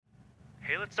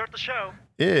Okay, let's start the show.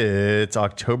 It's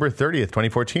October 30th,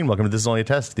 2014. Welcome to This Is Only a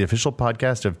Test, the official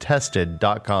podcast of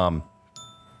Tested.com.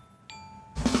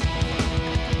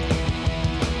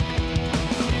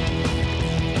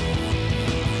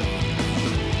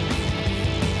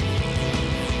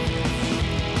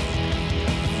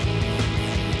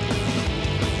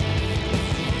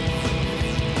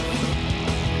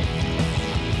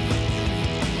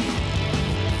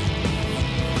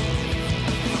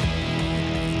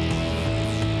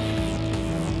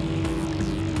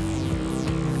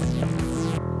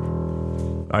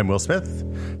 I'm Will Smith.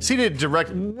 Seated direct...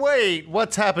 Wait,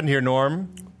 what's happened here, Norm?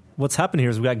 What's happened here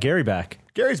is we got Gary back.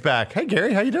 Gary's back. Hey,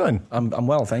 Gary, how you doing? I'm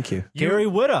well, thank you. Gary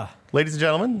Whitta. Ladies and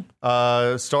gentlemen,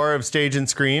 star of stage and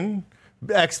screen,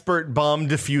 expert bomb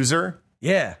diffuser.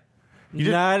 Yeah.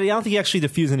 Nah, I don't think he actually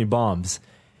defused any bombs.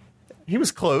 He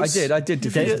was close. I did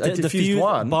defuse. I defused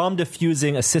one. Bomb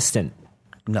defusing assistant.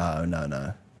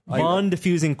 No. Bomb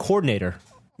defusing coordinator.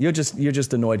 You're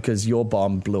just annoyed because your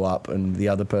bomb blew up and the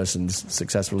other person's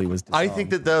successfully was disarmed. I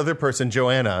think that the other person,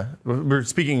 Joanna, we're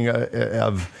speaking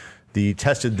of the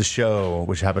Tested the Show,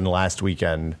 which happened last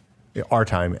weekend, our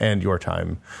time and your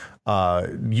time.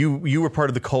 You were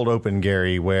part of the cold open,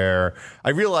 Gary, where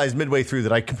I realized midway through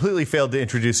that I completely failed to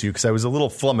introduce you because I was a little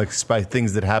flummoxed by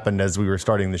things that happened as we were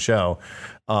starting the show.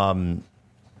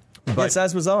 Yes,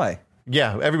 as was I.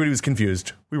 Yeah, everybody was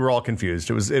confused. We were all confused.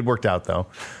 It worked out, though.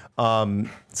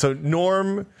 So,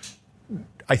 Norm,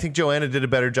 I think Joanna did a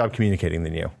better job communicating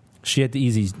than you. She had the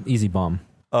easy bomb.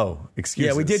 Oh, excuses.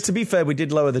 Yeah, we did. To be fair, we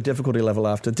did lower the difficulty level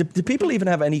after. Do people even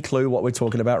have any clue what we're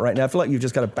talking about right now? I feel like you've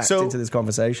just kind of backed into this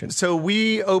conversation. So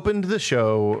we opened the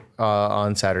show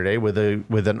on Saturday with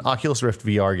an Oculus Rift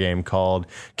VR game called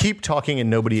Keep Talking and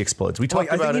Nobody Explodes. We talked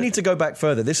about it. I think you need to go back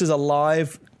further. This is a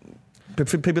live...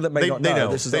 For people that may not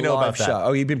know, this is a live show.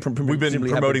 Oh, we've been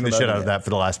promoting the shit out of that for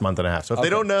the last month and a half. So if they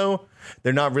don't know,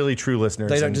 they're not really true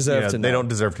listeners. They don't deserve to know. They don't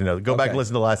deserve to know. Go back and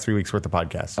listen to the last 3 weeks worth of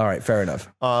podcasts. All right, fair enough.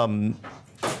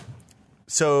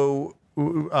 So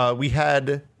we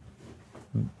had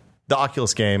the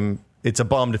Oculus game. It's a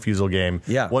bomb defusal game.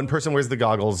 Yeah. One person wears the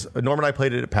goggles. Norm and I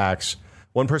played it at PAX.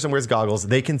 One person wears goggles.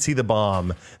 They can see the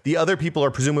bomb. The other people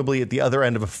are presumably at the other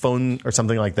end of a phone or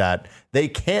something like that. They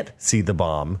can't see the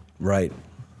bomb. Right.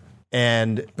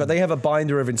 But they have a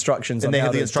binder of instructions and they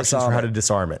have the instructions for how to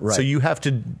disarm it. Right. So you have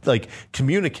to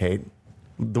communicate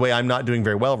the way I'm not doing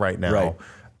very well right now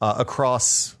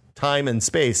across time and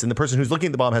space, and the person who's looking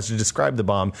at the bomb has to describe the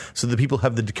bomb so the people who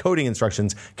have the decoding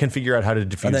instructions can figure out how to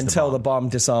defuse and then tell bomb. the bomb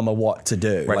disarmer what to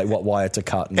do, like what wire to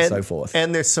cut and so forth.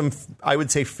 And there's some, I would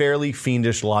say, fairly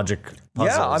fiendish logic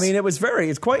puzzles. Yeah, I mean,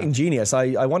 it's quite ingenious.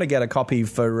 I want to get a copy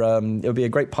for, it would be a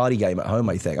great party game at home,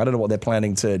 I think. I don't know what they're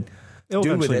planning to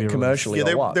do with it commercially.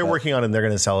 Yeah, they're working on it and they're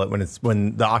going to sell it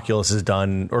when the Oculus is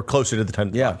done or closer to the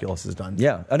time the Oculus is done.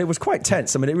 Yeah, and it was quite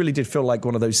tense. I mean, it really did feel like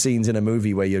one of those scenes in a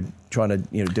movie where you're trying to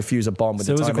defuse a bomb with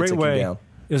the timer ticking down.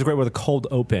 It was a great way to cold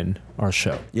open our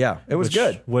show. Yeah, it was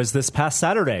good. Was this past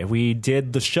Saturday. We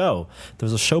did the show. There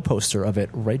was a show poster of it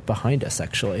right behind us,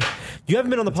 actually. You haven't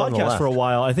been on the podcast for a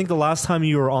while. I think the last time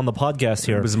you were on the podcast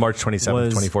here... It was March 27th,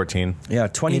 2014. Yeah,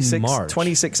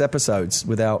 26 episodes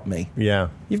without me. Yeah.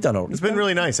 You've done all... It's been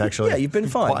really nice, actually. Yeah, you've been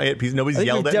fine. Quiet piece. Nobody's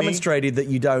yelled at me. You've demonstrated that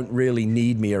you don't really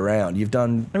need me around. You've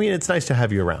done... I mean, it's nice to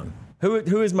have you around.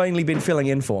 Who has mainly been filling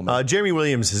in for me? Jeremy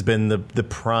Williams has been the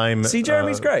prime... See,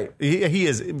 Jeremy's great. He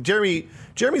is.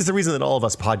 Jeremy's the reason that all of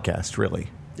us podcast, really.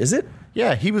 Is it?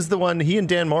 Yeah, he was the one... He and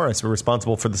Dan Morris were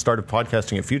responsible for the start of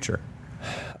podcasting at Future.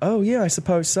 Oh, yeah, I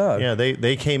suppose so. Yeah,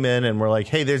 they came in and were like,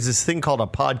 hey, there's this thing called a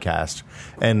podcast.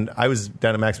 And I was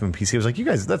down at Maximum PC. I was like, you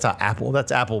guys, that's Apple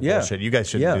bullshit. You guys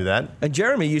shouldn't do that. And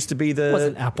Jeremy used to be the... It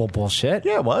wasn't Apple bullshit.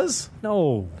 Yeah, it was.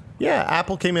 No. Yeah,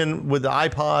 Apple came in with the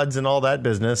iPods and all that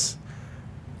business.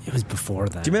 It was before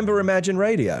that. Do you remember Imagine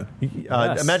Radio?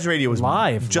 Yes. Imagine Radio was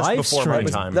live before my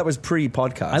time. That was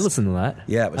pre-podcast. I listened to that.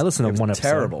 Yeah, I listened to one episode.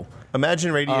 Terrible.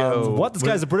 Imagine Radio... what? This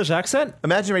guy has a British accent?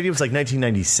 Imagine Radio was like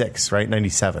 1996, right?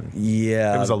 97.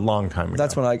 Yeah. It was a long time ago.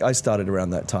 That's when I started around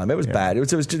that time. It was bad. It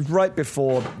was just right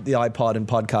before the iPod and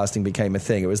podcasting became a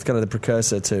thing. It was kind of the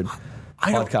precursor to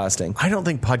podcasting. I don't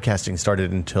think podcasting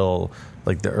started until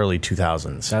like the early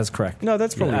 2000s. That's correct. No,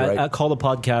 that's probably right. I call the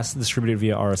podcast distributed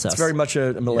via RSS. It's very much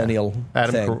a millennial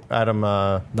thing. Not Adam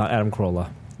Carolla.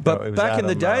 But back in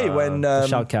the day when... the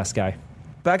Shoutcast guy.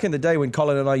 Back in the day when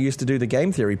Colin and I used to do the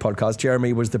Game Theory podcast,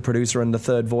 Jeremy was the producer and the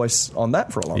third voice on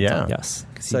that for a long time. Yes.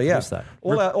 So that.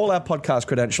 All our podcast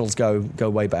credentials go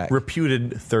way back.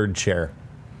 Reputed third chair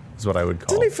is what I would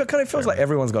call. Doesn't it kind of feels like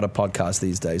everyone's got a podcast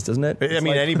these days, doesn't it? I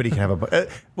mean, anybody can have a...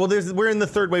 we're in the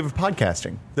third wave of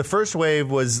podcasting. The first wave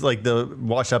was like the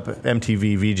wash-up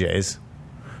MTV VJs.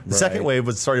 The second wave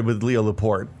was started with Leo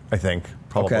Laporte, I think,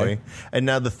 probably. Okay. And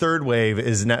now the third wave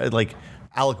is now like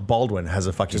Alec Baldwin has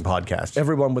a fucking podcast.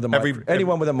 Anyone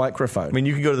with a microphone. I mean,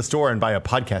 you can go to the store and buy a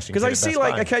podcasting. Because I see,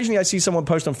 occasionally I see someone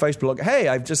post on Facebook, like, "Hey,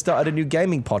 I've just started a new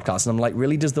gaming podcast," and I'm like,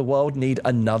 "Really? Does the world need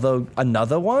another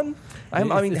one?" I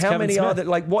mean, how many are there?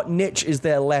 Like, what niche is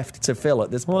there left to fill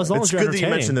at this point? Well, as long it's as you're good that you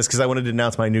mentioned this because I wanted to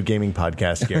announce my new gaming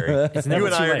podcast, Gary. You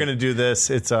and I are going to do this.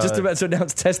 It's just about to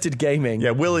announce Tested Gaming.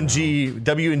 Yeah,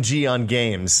 W&G on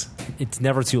games. It's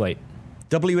never too late.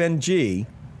 WNG.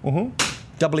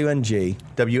 WNG.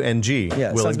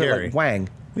 Yeah, Will sounds and a bit Gary. like Wang.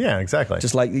 Yeah, exactly.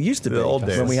 Just like it used to be The old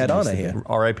days. when we had Anna here.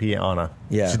 R.I.P. Anna.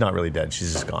 Yeah. She's not really dead.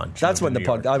 She's just gone. That's when the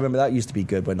podcast. I remember that used to be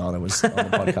good when Anna was on the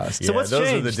podcast. So what's those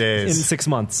changed are the days. in 6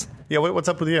 months? Yeah, what's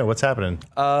up with you? What's happening?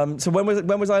 So when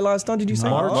was I last on? Did you say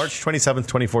March 27th,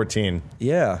 2014.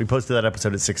 Yeah. We posted that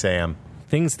episode at 6 a.m.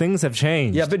 Things have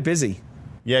changed. Yeah, I've been busy.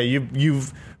 Yeah,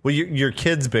 your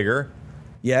kid's bigger.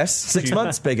 Yes, 6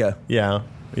 months bigger. Yeah.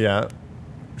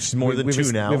 She's more than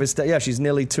two now. She's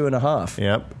nearly 2.5.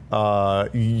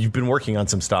 Yep. You've been working on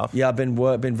some stuff. Yeah, I've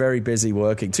been very busy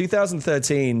working.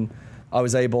 2013, I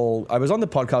was on the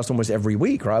podcast almost every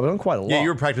week, right? I was on quite a lot. Yeah, you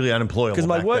were practically unemployable because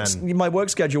then. my work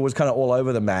schedule was kind of all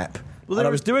over the map. And I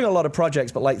was doing a lot of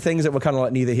projects, but like things that were kind of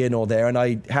like neither here nor there. And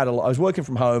I was working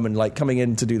from home, and like coming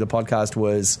in to do the podcast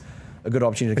was a good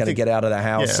opportunity to kind of get out of the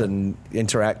house and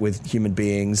interact with human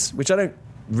beings, which I don't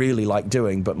really like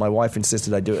doing, but my wife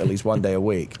insisted I do it at least one day a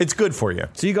week. It's good for you.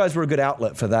 So you guys were a good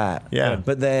outlet for that. Yeah.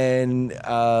 But then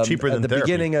cheaper than at the therapy.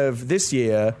 Beginning of this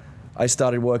year, I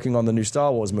started working on the new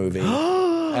Star Wars movie.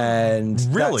 And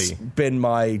really?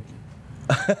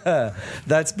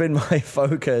 That's been my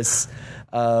focus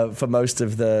for most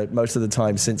of the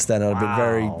time since then. And I've been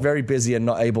very, very busy and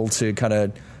not able to kind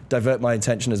of divert my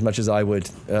attention as much as I would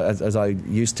as I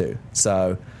used to.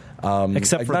 So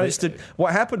Except for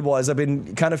what happened was I've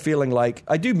been kind of feeling like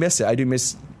I do miss it. I do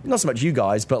miss not so much you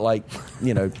guys, but like,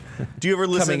 you know, do you ever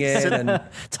listen coming in and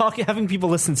having people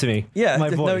listen to me? Yeah, my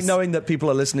voice. Knowing that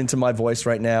people are listening to my voice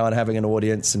right now and having an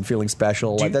audience and feeling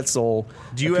special, that's all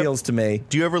appeals to me.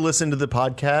 Do you ever listen to the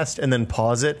podcast and then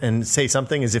pause it and say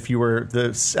something as if you were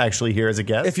actually here as a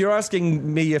guest? If you're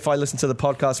asking me if I listen to the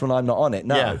podcast when I'm not on it,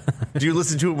 no. Yeah. Do you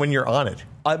listen to it when you're on it?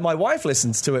 My wife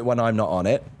listens to it when I'm not on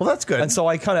it. Well, that's good. And so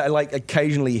I kind of like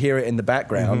occasionally hear it in the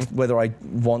background, whether I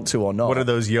want to or not. What are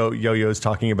those yo-yos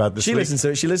talking about this week? She listens to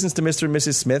it. She listens to Mr. and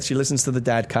Mrs. Smith. She listens to the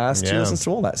Dadcast. She listens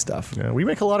to all that stuff. Yeah, we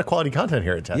make a lot of quality content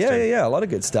here at Testing. Yeah, a lot of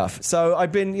good stuff. So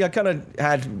I've been kind of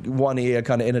had one ear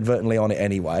kind of inadvertently on it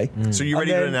anyway. So you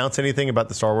ready to announce anything about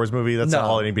the Star Wars movie? That's not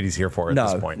all anybody's here for at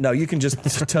this point. No, you can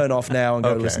just turn off now and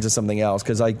go listen to something else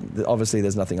because obviously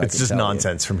there's nothing I can tell you. It's just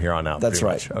nonsense from here on out. That's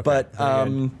right. Okay. But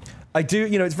I do,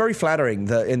 it's very flattering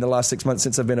that in the last 6 months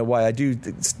since I've been away, I do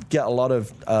get a lot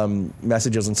of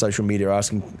messages on social media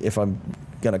asking if I'm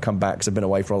going to come back because I've been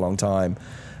away for a long time.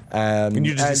 Can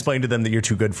you just explain to them that you're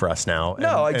too good for us now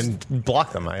and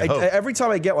block them? I hope. Every time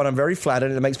I get one, I'm very flattered,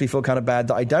 and it makes me feel kind of bad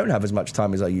that I don't have as much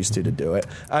time as I used to do it.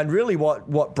 And really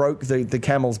what broke the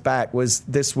camel's back was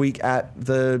this week at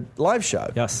the live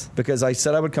show. Yes. Because I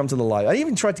said I would come to the live. I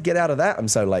even tried to get out of that. I'm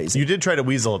so lazy. You did try to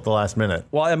weasel at the last minute.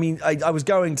 Well, I mean, I was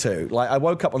going to. Like, I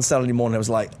woke up on Saturday morning and I was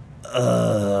like,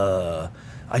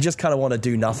 I just kind of want to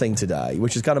do nothing today,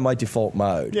 which is kind of my default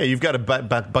mode. Yeah, you've got a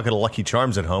bucket of Lucky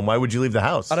Charms at home. Why would you leave the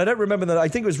house? And I don't remember that. I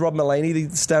think it was Rob Mulaney,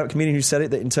 the stand-up comedian, who said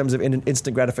it, that in terms of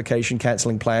instant gratification,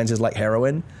 cancelling plans is like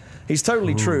heroin. He's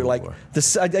totally true. Like,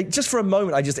 just for a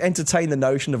moment, I just entertained the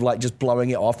notion of like just blowing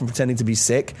it off and pretending to be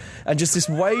sick, and just this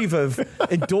wave of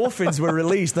endorphins were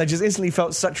released, and I just instantly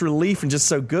felt such relief and just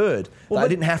so good that I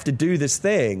didn't have to do this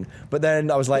thing. But then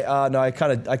I was like, no, I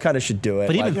kind of should do it.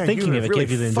 But even thinking of it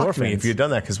gave you the endorphins. If you had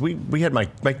done that, because we had my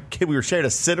kid, we were sharing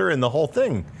a sitter and the whole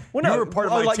thing. Well, no, you were part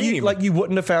of my team. You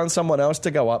wouldn't have found someone else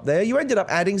to go up there. You ended up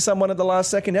adding someone at the last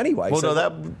second anyway. Well,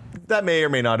 no, that may or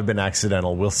may not have been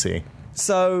accidental. We'll see.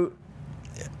 So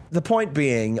the point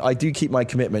being, I do keep my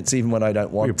commitments even when I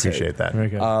don't want to. We appreciate that. Very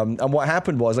good. And what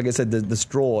happened was, like I said,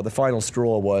 the final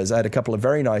straw was I had a couple of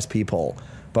very nice people,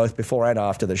 both before and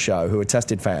after the show, who were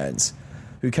Tested fans,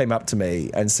 who came up to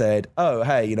me and said, "Oh,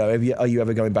 hey, are you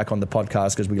ever going back on the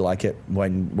podcast because we like it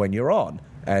when you're on,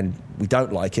 and we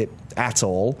don't like it at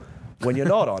all when you're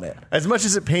not on it." As much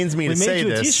as it pains me to say this, we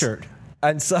made you a T-shirt,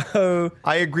 and so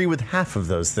I agree with half of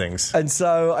those things. And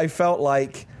so I felt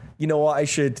like, you know what,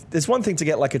 there's one thing to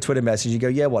get like a Twitter message, you go,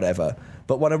 yeah, whatever.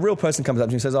 But when a real person comes up to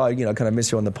me and says, can I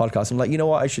miss you on the podcast? I'm like, you know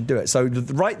what, I should do it. So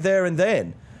right there and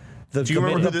then,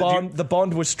 the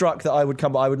bond was struck that I would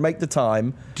come, I would make the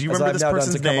time. Do you remember this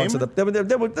person's name?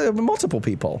 There were multiple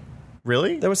people.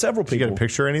 Really? There were several people. Did you get a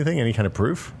picture or anything? Any kind of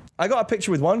proof? I got a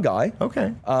picture with one guy.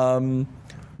 Okay.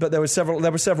 But there were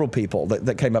several people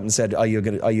that came up and said, "Are you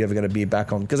ever going to be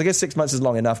back on?" Because I guess 6 months is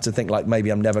long enough to think like maybe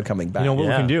I'm never coming back. You know what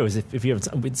we can do is if you have,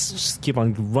 just keep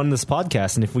on running this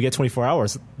podcast, and if we get 24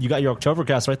 hours, you got your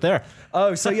Oktobercast right there.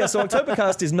 Oh, so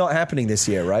Oktobercast is not happening this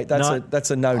year, right? That's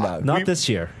a no. Not this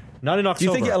year. Not in October. Do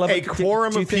you think it'll ever, a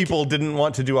quorum of people didn't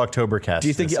want to do Oktobercast. Do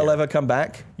you think it'll ever come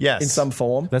back? Yes. In some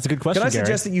form? That's a good question, Can I Gary.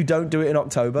 suggest that you don't do it in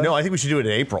October? No, I think we should do it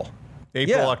in April.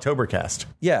 Oktobercast.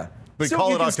 Yeah. But Still, call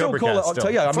you it can still call it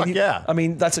Oktobercast. October. Yeah, I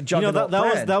mean, that's a juggernaut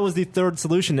brand. that was the third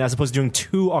solution as opposed to doing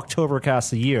 2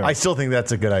 Oktobercasts a year. I still think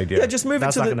that's a good idea. Yeah, just move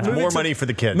That's it not to gonna the happen. More money for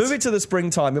the kids. Move it to the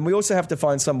springtime, and we also have to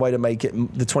find some way to make it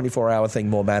the 24-hour thing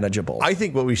more manageable. I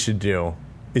think what we should do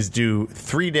is do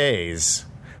 3 days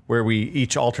where we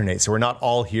each alternate, so we're not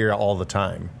all here all the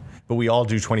time, but we all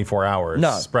do 24 hours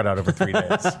spread out over 3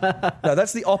 days. No,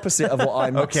 that's the opposite of what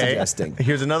I'm suggesting.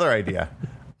 Here's another idea.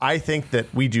 I think that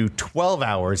we do 12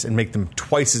 hours and make them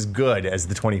twice as good as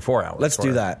the 24 hours. Let's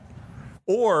do that.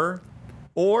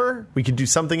 Or we could do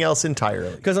something else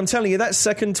entirely. Because I'm telling you, that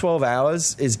second 12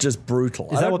 hours is just brutal.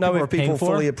 Is that I don't what know people if are paying people for?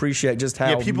 fully appreciate just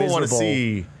how People want to miserable-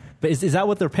 see. But is that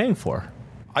what they're paying for?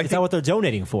 Is that what they're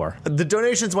donating for? The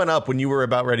donations went up when you were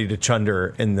about ready to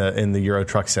chunder in the Euro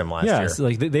Truck Sim last year. So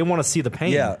like they want to see the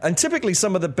pain. Yeah, and typically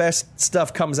some of the best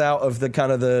stuff comes out of the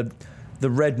kind of the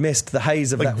red mist, the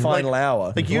haze of that final hour.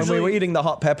 like when usually- we were eating the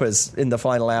hot peppers in the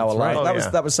final hour,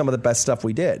 right. that was some of the best stuff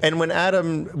we did. And when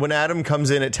Adam comes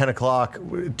in at 10 o'clock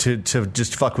to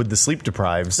just fuck with the sleep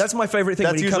deprives, That's my favorite thing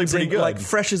That's when he usually comes pretty in good. like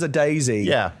fresh as a daisy.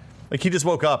 yeah. Like he just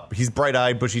woke up. He's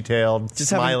bright-eyed, bushy-tailed, Just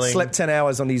smiling. having slept 10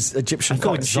 hours on these Egyptian I feel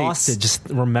cotton exhausted sheets. just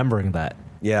remembering that.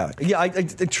 Yeah.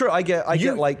 True. I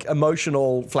get like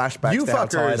emotional flashbacks You to how fuckers,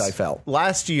 tired I felt.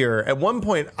 last year, at one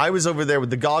point, I was over there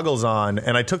with the goggles on,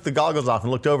 and I took the goggles off and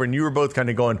looked over, and you were both kind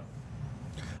of going,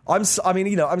 I'm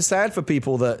sad for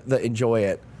people that enjoy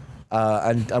it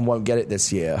and won't get it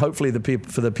this year. Hopefully, the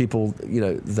people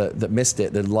that missed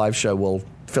it, the live show will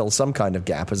fill some kind of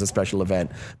gap as a special event.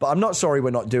 But I'm not sorry we're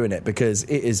not doing it because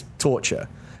it is torture.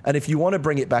 And if you want to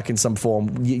bring it back in some form,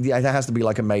 there has to be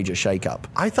like a major shake-up.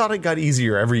 I thought it got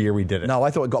easier every year we did it. No,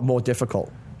 I thought it got more difficult.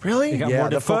 Really? It got Yeah, more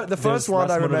difficult. the first There's one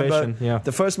less I remember. motivation, yeah.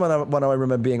 The first one I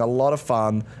remember being a lot of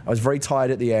fun. I was very tired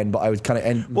at the end, but I was kind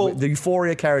of the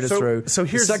euphoria carried us through. So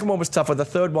here's the second one was tougher. The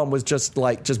third one was just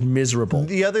miserable.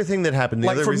 The other thing that happened,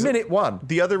 From minute one,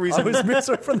 the other reason I was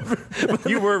miserable from the.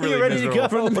 you were really ready to miserable.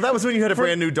 go. Well, that was when you had a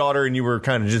brand new daughter and you were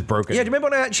kind of just broken. Yeah, do you remember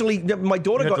when my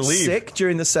daughter You had got to leave. sick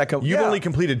during the second? You've yeah. only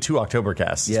completed 2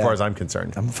 Oktobercasts, as far as I'm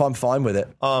concerned. I'm fine with it.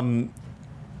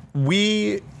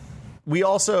 We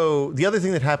also, the other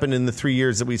thing that happened in the 3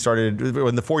 years that we started, or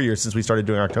in the 4 years since we started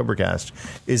doing Oktobercast,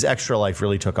 is Extra Life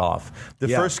really took off. The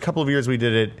first couple of years we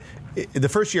did it, the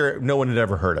first year no one had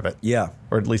ever heard of it. Yeah.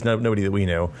 Or at least nobody that we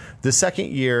knew. The second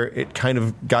year it kind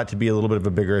of got to be a little bit of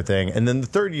a bigger thing. And then the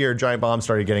third year Giant Bomb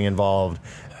started getting involved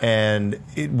and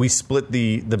we split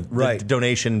the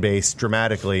donation base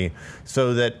dramatically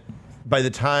so that by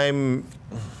the time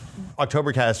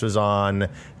Oktobercast was on,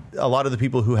 a lot of the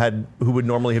people who would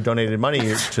normally have donated money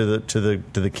to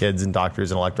the kids and doctors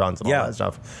and electrons and all that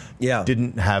stuff,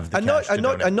 didn't have the cash to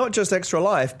donate. And not just Extra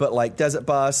Life, but like Desert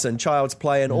Bus and Child's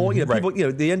Play and all. People.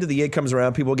 The end of the year comes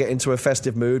around, people get into a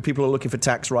festive mood. People are looking for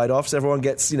tax write-offs. Everyone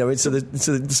gets into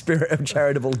the spirit of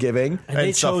charitable giving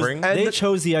and suffering. They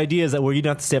chose the ideas that where you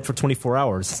don't have to stay up for 24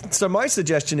 hours. So my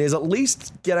suggestion is at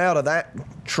least get out of that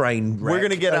train wreck. We're going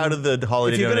to get out of the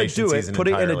holiday if you're donation do it, season put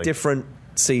it in a entirely. different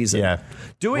season. Yeah.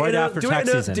 Do it Right after tax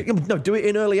season. No, do it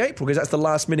in early April because that's the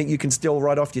last minute you can still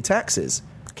write off your taxes.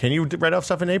 Can you write off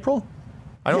stuff in April?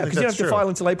 I don't think because you that's don't have true. to file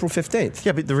until April 15th.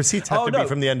 Yeah, but the receipts have to be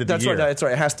from the end of the year. That's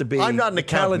right. It has to be. I'm not an the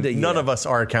calendar accountant. year. None of us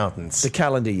are accountants. The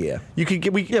calendar year. You could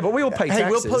get. But we all pay taxes. Hey,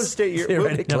 we'll post it.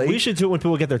 Theoretically. Now, we should do it when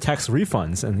people get their tax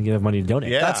refunds and you have money to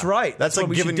donate. Yeah. That's right. That's like when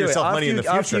we giving should do it. yourself money in the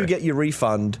After you future. get your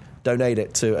refund, donate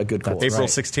it to a good cause. April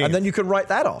 16th. And then you can write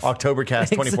that off. Oktobercast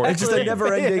 2014. It's just a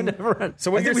never-ending.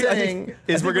 So what you're saying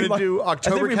is we're going to do I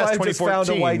think we might Oktobercast have just found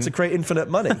a way 2014 to create infinite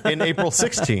money. in April It's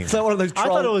 16th. like one of those. I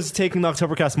thought it was taking the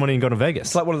Oktobercast money and going to Vegas.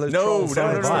 It's like one of those. No,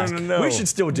 troll no, signs. no. We should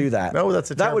still do that. No, that's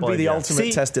a that would be terrible the idea.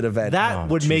 ultimate tested event. That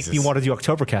would make me Jesus. want to do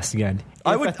Oktobercast again.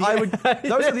 I would.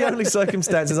 Those are the only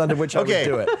circumstances under which I would Okay,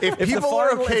 do it. if the people are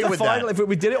final- okay if the with final- that. if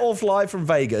we did it all live from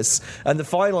Vegas, and the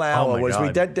final hour my was we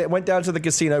God. went down to the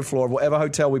casino floor of whatever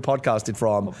hotel we podcasted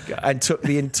from, and took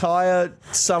the entire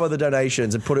sum of the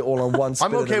donations and put it all on one. Spin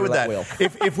I'm of the okay with roulette that.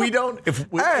 Wheel. If we don't,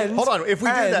 And- hold on, if we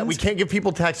do that, and- we can't give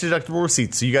people tax deductible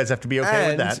receipts. So you guys have to be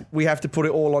okay with And that. we have to put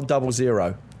it all on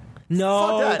 00.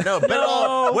 No. Fuck that. No. Bet it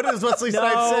all. What does Wesley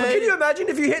Snipes say? Can you imagine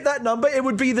if you hit that number? It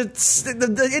would be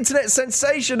the internet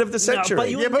sensation of the century. but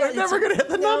you- Yeah, but we're never going to hit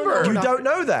the number. you don't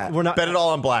know that. We're not. Bet it all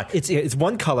on black. It's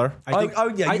one color. I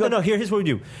think, Here's what we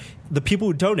do. The people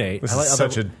who donate. This is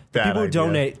such a the bad people who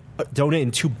idea. donate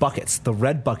in two buckets: the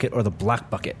red bucket or the black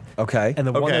bucket. Okay. And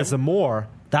the one Okay. that's the more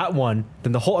that one,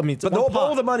 then the whole. I mean, it's But one all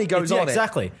pot. the money goes Yeah, on it.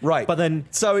 exactly. Right. But then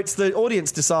So it's the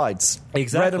audience decides.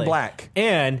 exactly Red and black.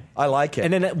 And I like it.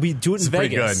 And then we do it in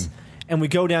pretty Vegas. good. And we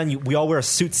go down. We all wear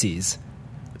suitsies.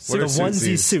 What The are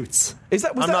onesie suitsies? suits. Is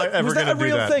that was I'm not that, ever was that a gonna do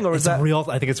real that. thing or is It's that a real.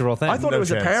 I think it's a real thing. I thought No it was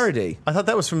chance. a parody. I thought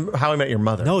that was from How I Met Your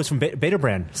Mother. No, it's from Beta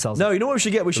Brand. Sells No, it. you know what we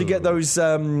should get? We should get those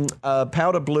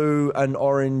powder blue and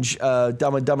orange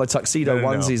Dumber tuxedo No.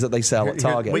 onesies that they sell at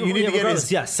Target. What you need Yeah, to get regardless,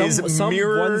 is, yeah, some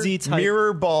mirror, onesie type-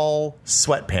 mirror ball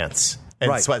sweatpants and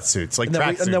Right. sweatsuits, like and then,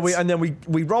 tracksuits. and then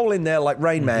we roll in there like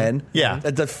Rain Man. Yeah. The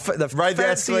Ride the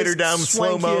fanciest, escalator down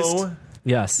slow mo. swankiest-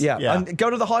 Yes. Yeah. Yeah. And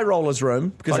go to the high rollers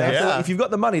room because Oh, yeah. if you've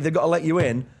got the money, they've got to let you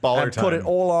in Baller and put time. it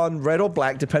all on red or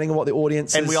black, depending on what the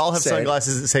audience. And we all have said.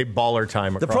 sunglasses that say baller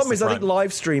time. The problem is, I think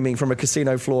live streaming from a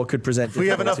casino floor could present. if we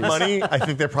have enough money, I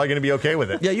think they're probably going to be okay with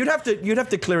it. Yeah, you'd have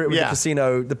to clear it with Yeah. the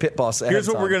casino, the pit boss. Here's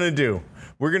what we're going to do.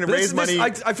 We're going to raise money.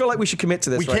 I feel like we should commit to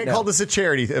this. We right can't now. call this a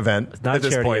charity event not a at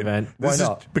this charity point. event. This Why is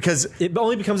not? because It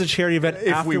only becomes a charity event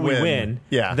If after we we win. win.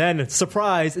 Yeah. Then,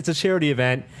 surprise, it's a charity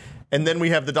event. and then we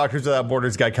have the Doctors Without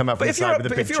Borders guy come out from But the if you're, side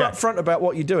with a big if you're check. upfront about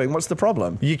what you're doing, what's the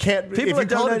problem? You can't. People if are you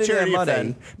call it a donating their charity money,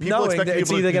 event, people knowing expect that it's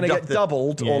people either going to deduct get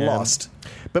doubled or lost.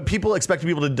 But people expect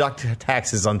people to deduct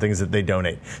taxes on things that they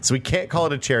donate, so we can't call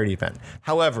it a charity event.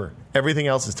 However, everything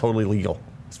else is totally legal,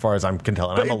 as far as I can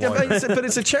tell. And I'm a lawyer. But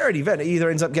it's a charity event. It either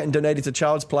ends up getting donated to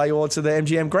Child's Play or to the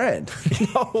MGM Grand.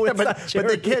 No, Yeah, it's not but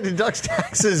charity. they can't deduct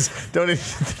taxes donated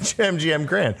to the MGM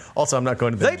Grand. Also, I'm not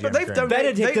going to the MGM They've Grand.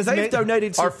 Benedict they've doesn't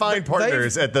donated to Our fine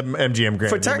partners at the MGM Grand.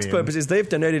 for tax purposes. They've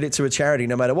donated it to a charity,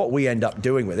 no matter what we end up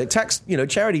doing with it.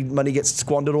 Charity money gets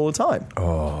squandered all the time.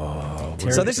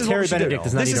 So this is what Terry we should Benedict do.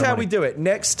 does not This need is our how money. we do it.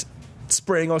 Next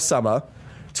spring or summer,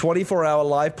 24-hour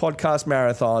live podcast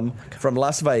marathon from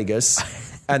Las Vegas,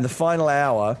 and the final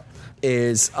hour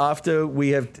is after we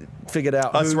have figured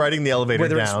out Us riding the elevator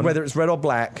down. whether it's red or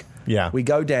black. Yeah. we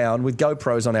go down with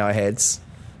GoPros on our heads.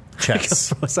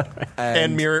 checks.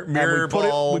 And mirror we put ball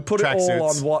it all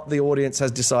tracksuits. on what the audience has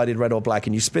decided, red or black,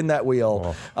 and you spin that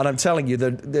wheel, and I'm telling you,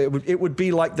 it would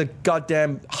be like the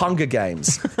goddamn Hunger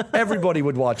Games. Everybody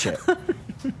would watch it.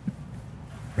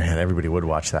 Man, everybody would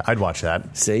watch that. I'd watch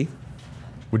that. See?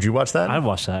 Would you watch that? I'd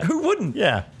watch that. Who wouldn't?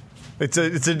 Yeah. It's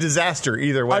a disaster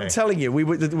either way. I'm telling you,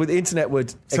 the internet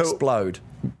would explode.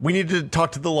 We need to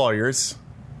talk to the lawyers.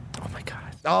 Oh my god.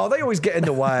 Oh, they always get in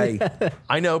the way.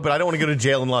 I know, but I don't want to go to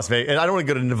jail in Las Vegas. And I don't want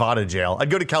to go to Nevada jail. I'd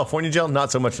go to California jail,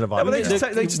 not so much Nevada. Yeah, but they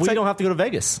jail. just We take- don't have to go to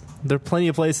Vegas. There are plenty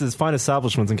of places, fine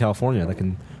establishments in California that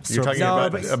can. You're talking No,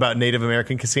 about Native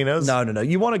American casinos? No.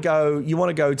 You want to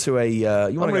go to a. You want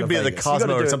I'm to going go to be at the Vegas. You gotta Cosmo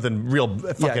do or it. something real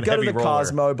fucking Yeah, go heavy to the roller.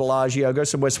 Cosmo, Bellagio, go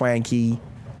somewhere swanky.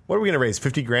 What are we going to raise?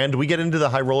 50 grand? Do we get into the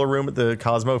high roller room at the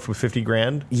Cosmo for 50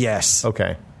 grand? Yes.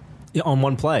 Okay. Yeah, on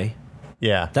one play.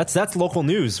 Yeah. That's local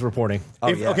news reporting.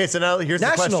 Yeah. Okay, so now here's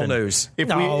National the question. news. If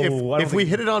No, I don't if we think-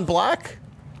 hit it on black,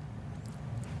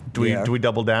 do Yeah. we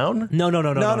double down? No.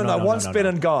 One spin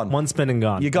and gone. One spin and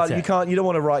gone. You That's it. can't. You don't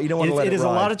want to write. You don't want to let It it is a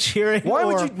ride. lot of cheering. Why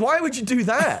or- Why would you do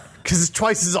that? Because it's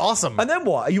twice as awesome. And then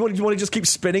what? You want to just keep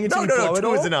spinning until No, you blow it two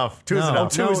all? is enough. Two is No,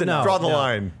 enough. two is enough. Draw the No.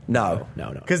 line. No.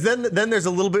 No. Because then there's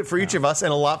a little bit for each of us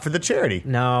and a lot for the charity.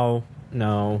 No.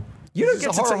 You don't This get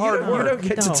is to hard take. You don't work.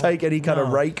 get No. to take any kind of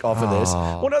rake off of this.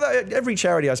 Well, no. Every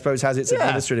charity, I suppose, has its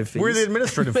administrative fees. We're the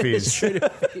administrative fees.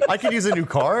 I could use a new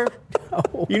car.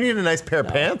 You need a nice pair of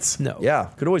pants. No. Yeah,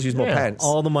 could always use more Yeah. pants.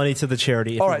 All the money to the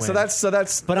charity. If All we right, win. so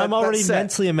that's. But I'm already that's set.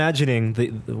 mentally imagining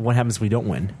what happens if we don't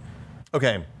win.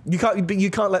 Okay. You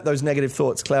can't let those negative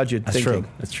thoughts cloud your That's thinking.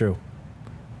 true. That's true.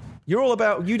 You're all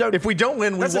about you don't. If we don't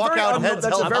win, we That's a walk very out un- heads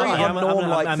that's a held very high.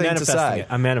 un-norm-like I'm thing to manifesting say. it.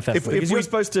 I'm manifesting. If it. Because you're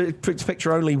supposed to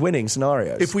picture only winning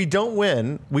scenarios. If we don't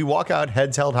win, we walk out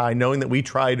heads held high, knowing that we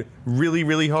tried really,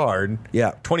 really hard.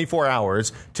 Yeah. 24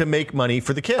 hours to make money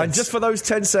for the kids. and just for those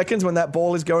 10 seconds when that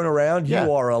ball is going around, Yeah.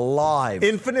 you are alive.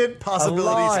 infinite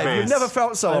possibility alive. space. You've never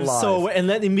felt so I'm alive. and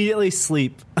then immediately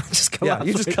sleep. Just Yeah, collapse.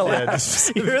 you just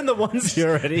collapse. You're in the onesie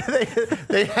already.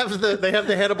 they have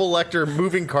the Hannibal Lecter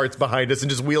moving carts behind us and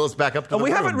just wheel us back up to And the we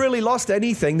room. haven't really lost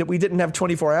anything that we didn't have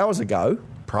 24 hours ago.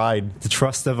 Pride. The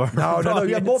trust of our No,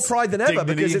 you have more pride than ever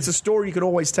Dignity. because it's a story you can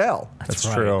always tell. That's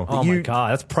Right. true. Oh my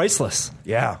god, that's priceless.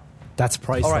 Yeah. That's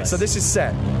priceless. All right, so this is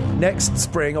set. Next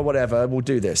spring or whatever, we'll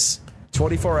do this.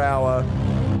 24-hour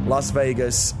Las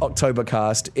Vegas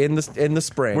Oktobercast in the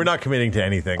spring. We're not committing to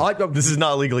anything. This is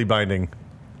not legally binding.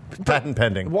 Patent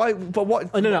pending. Why? But what?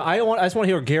 Oh, no. I just want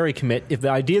to hear Gary commit. If the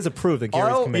idea is approved, that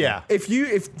Gary's committing. Yeah.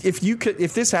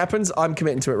 If this happens, I'm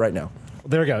committing to it right now.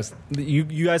 There it goes. You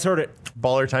guys heard it.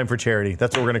 Baller time for charity.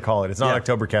 That's what we're going to call it. It's not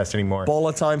Oktobercast anymore.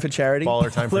 Baller time for charity.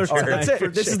 Baller time for charity. That's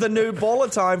it. This is the new Baller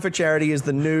time for charity. Is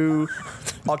the new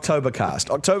Oktobercast.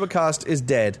 Oktobercast is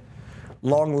dead.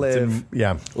 Long live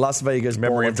Las Vegas.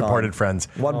 Memory of Baller time. departed friends.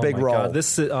 One big roll. God,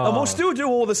 this is, and we'll still do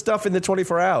all the stuff in the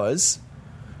 24 hours.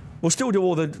 We'll still do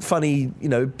all the funny,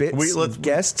 bits, and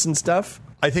guests and stuff.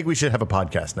 I think we should have a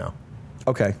podcast now.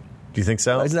 Okay. Do you think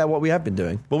so? Isn't that what we have been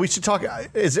doing? Well, we should talk.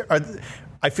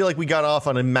 I feel like we got off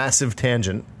on a massive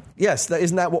tangent. Yes,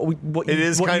 isn't that what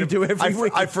you do every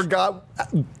week? I forgot.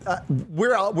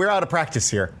 We're out of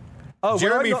practice here. Oh,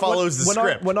 Jeremy follows the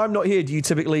script. When I'm not here, do you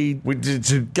typically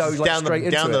go straight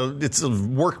into it? It's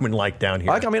workmanlike down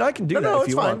here. I can do that. No, if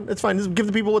you want. It's fine. Just give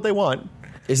the people what they want.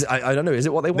 I don't know. Is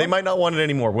it what they want? They might not want it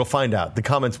anymore. We'll find out. The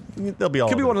comments, they'll be all.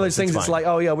 Could be one of those things. It's like,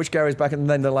 oh yeah, which Gary's back, and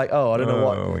then they're like, oh, I don't know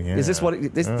what. Yeah. Is this what?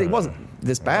 It wasn't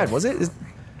this bad, was it?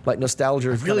 Like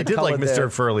nostalgia. I really did like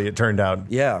Mr. Furley. It turned out.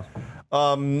 Yeah.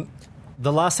 The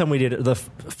last time we did the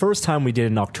first time we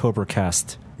did an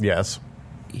Oktobercast. Yes.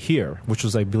 Here, which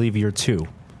was I believe year 2.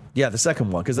 Yeah, the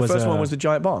second one, because the first one was the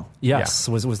giant bomb. Yes,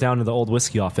 was down in the old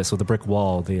whiskey office with the brick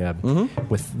wall.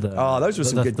 With the those were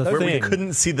some good. Where we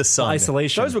couldn't see the sun.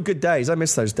 Isolation. Those were good days. I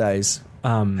miss those days.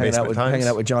 Hanging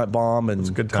out with Giant Bomb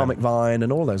and Comic Vine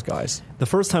and all those guys. The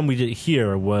first time we did it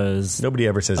here was nobody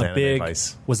ever says anime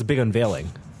advice. Was a big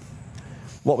unveiling.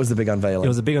 What was the big unveiling? It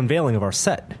was a big unveiling of our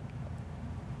set.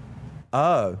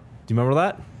 Oh, do you remember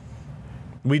that?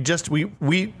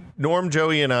 We Norm,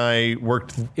 Joey, and I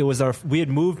worked. It was we had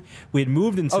moved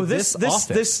into this office.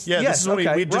 This is when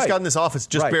we'd just gotten this office,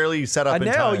 barely set up. And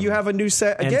in now time. you have a new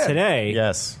set again. And today,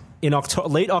 yes, in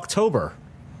late October,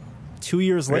 2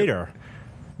 years later,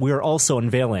 we are also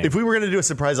unveiling. If we were going to do a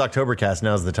surprise Oktobercast,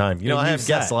 now's the time. I have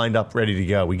guests lined up, ready to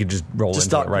go. We could just roll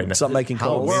into it right now. Start making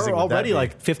calls. We're already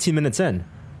like 15 minutes in.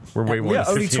 We're way more. Yeah,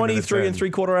 only 23 and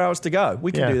 3/4 hours to go.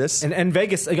 We can do this. And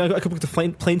Vegas, I could book the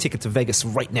plane ticket to Vegas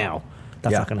right now.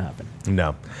 That's not going to happen.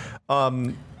 No.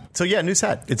 So new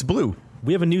set. It's blue.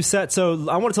 We have a new set. So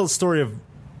I want to tell the story of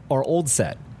our old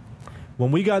set. When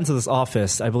we got into this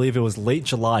office, I believe it was late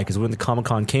July because when the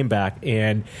Comic-Con came back,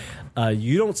 and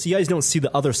you guys don't see the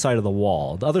other side of the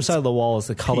wall. The other side of the wall is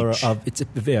the color of it's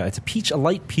a peach, a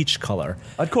light peach color.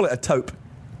 I'd call it a taupe.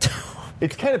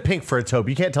 It's kind of pink for a taupe.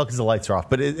 You can't tell because the lights are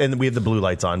off, and we have the blue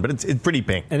lights on, but it's pretty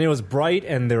pink. And it was bright,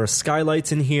 and there were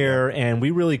skylights in here, and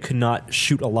we really could not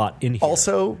shoot a lot in here.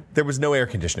 Also, there was no air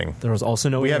conditioning. There was also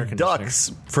no air conditioning. We have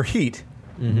ducts for heat,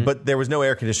 but there was no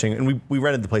air conditioning, and we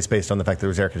rented the place based on the fact that there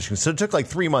was air conditioning. So it took like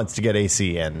 3 months to get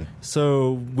AC in.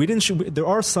 So we didn't shoot. There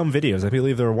are some videos. I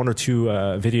believe there are 1 or 2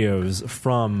 videos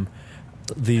from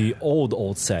the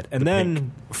old set. And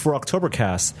then for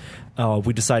Oktobercast,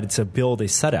 we decided to build a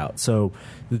set out. So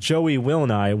Joey, Will,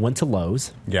 and I went to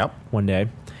Lowe's one day,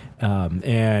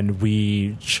 and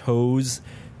we chose,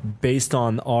 based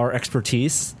on our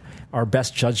expertise, our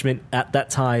best judgment at that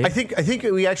time. I think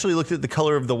we actually looked at the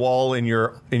color of the wall in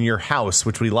your house,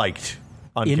 which we liked.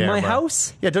 On in camera. My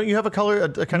house? Yeah, don't you have a color,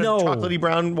 a kind of chocolatey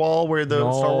brown wall where the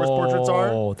Star Wars portraits are?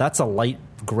 Oh, that's a light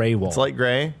gray wall. It's light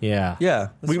gray? Yeah. Yeah.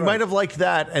 We might have liked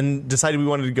that and decided we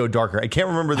wanted to go darker. I can't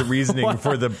remember the reasoning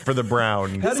for the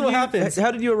brown. This is what happens.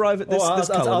 How did you arrive at this, this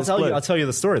color? I'll tell you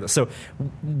the story. So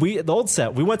the old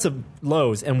set, we went to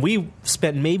Lowe's and we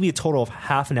spent maybe a total of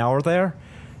half an hour there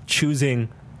choosing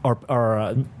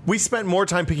our we spent more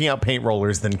time picking out paint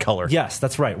rollers than color. Yes,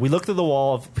 that's right. We looked at the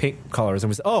wall of paint colors and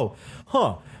we said,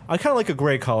 I kind of like a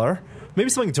gray color. Maybe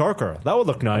something darker. That would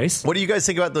look nice. What do you guys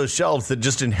think about those shelves that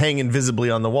just hang invisibly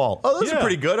on the wall? Oh, those are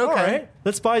pretty good. Okay. All right.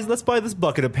 Let's buy this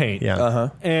bucket of paint. Yeah.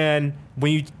 And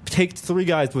when you take 3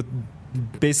 guys with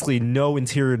basically no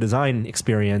interior design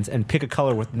experience and pick a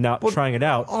color without trying it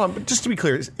out. But just to be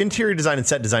clear, interior design and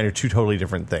set design are 2 totally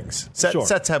different things.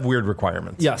 Sets have weird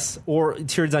requirements. Yes, or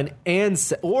interior design and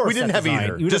set, or we didn't have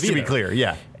either. Just to be clear,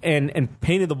 yeah. And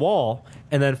painted the wall,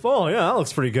 and then that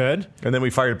looks pretty good. And then we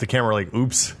fired up the camera like,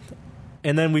 oops.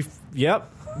 And then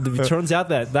it turns out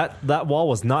that wall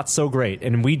was not so great,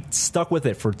 and we stuck with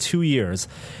it for 2 years.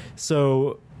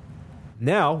 So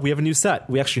now we have a new set.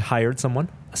 We actually hired someone,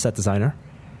 a set designer,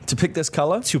 to pick this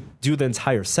color, to do the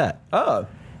entire set. Oh,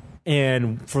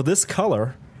 and for this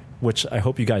color, which I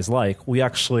hope you guys like, we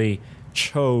actually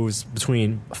chose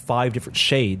between 5 different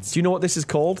shades. Do you know what this is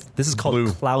called? This is called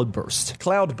Cloudburst.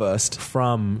 Cloudburst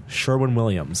from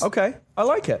Sherwin-Williams. Okay, I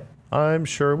like it. I'm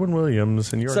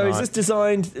Sherwin-Williams, and you're So not. is this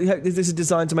designed? Is this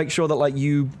designed to make sure that like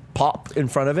you pop in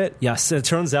front of it? Yes, it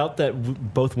turns out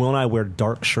that both Will and I wear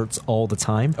dark shirts all the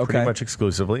time. Okay. Pretty much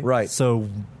exclusively. Right. So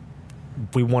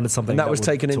we wanted something And that was would-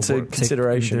 taken to into work- take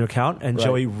consideration. into account, and Right.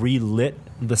 Joey relit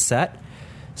the set.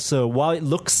 So while it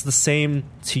looks the same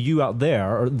to you out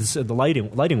there, or the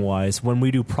lighting wise, when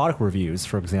we do product reviews,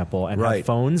 for example, and Right. have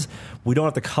phones, we don't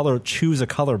have to choose a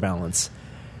color balance.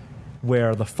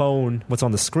 Where the phone, what's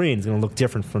on the screen, is going to look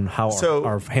different from how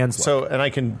our hands look. So, and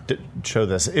I can show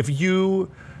this. If you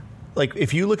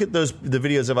look at the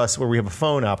videos of us where we have a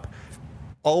phone up,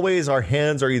 always our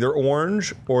hands are either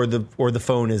orange or the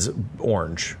phone is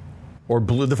orange. Or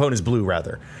blue. The phone is blue,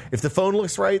 rather. If the phone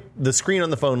looks right, the screen on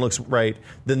the phone looks right,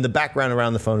 then the background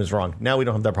around the phone is wrong. Now we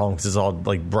don't have that problem because it's all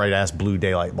like bright-ass blue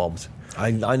daylight bulbs.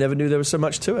 I never knew there was so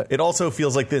much to it. It also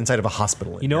feels like the inside of a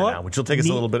hospital. You know here what? now, which will take us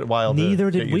a little bit while.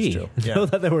 Neither to did get we. used to. Yeah. Know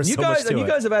that there was You so guys, much to and you it.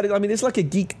 guys have added. I mean, it's like a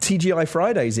geek TGI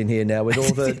Fridays in here now with all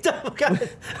the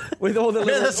with all the. Man,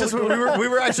 little, that's just what we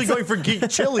were actually going for geek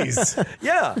chilies.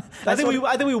 Yeah, I think we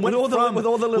went with all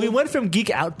the little. we went from Geek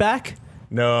Outback,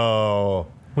 No,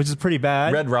 which is pretty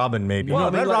bad. Red Robin maybe. Well,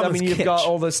 No, Red I Robin's mean, you've kitsch. got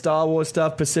all the Star Wars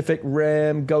stuff: Pacific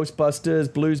Rim,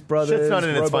 Ghostbusters, Blues Brothers. Shit's not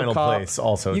in its final RoboCop. place,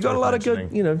 also, you got worth a lot of mentioning.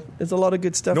 good. You know, there's a lot of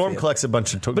good stuff. Norm here. collects a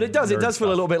bunch of. But it does feel a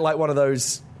little bit like one of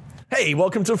those. Hey,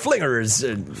 welcome to Flingers.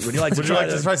 Would you like to Would you like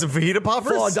to try some fajita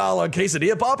poppers? $4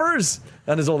 quesadilla poppers?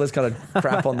 And there's all this kind of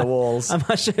crap on the walls. I'm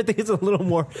not sure. I think it's a little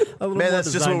more. Man,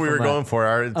 that's just what we were going for.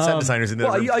 Our set designers in there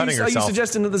Well, were are cutting you herself.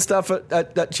 suggesting that the stuff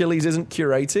at Chili's isn't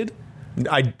curated?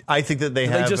 I think that they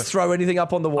Do have. they just throw anything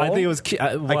up on the wall? I think it was.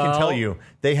 I can tell you,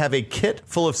 they have a kit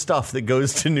full of stuff that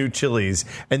goes to new Chili's,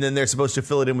 and then they're supposed to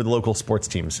fill it in with local sports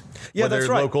teams, Yeah, whether that's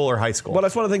right. local or high school. Well,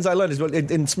 that's one of the things I learned is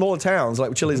in smaller towns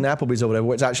like Chili's and Applebee's or whatever,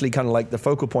 where it's actually kind of like the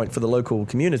focal point for the local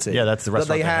community. Yeah, that's the that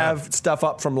restaurant they they have have. stuff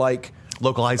up from like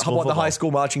Local high school what the football. high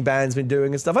school marching band's been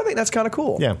doing and stuff. I think that's kind of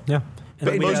cool. Yeah, Yeah.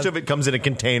 But And most we have- of it comes in a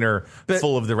container But,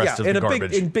 full of the rest yeah, of the in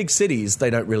garbage. in big cities, they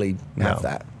don't really have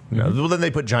that. No. Well, then they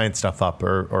put giant stuff up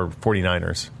or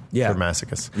 49ers Yeah. for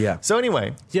masochists. Yeah. So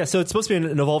anyway, Yeah, so it's supposed to be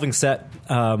an evolving set.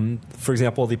 For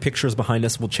example, the pictures behind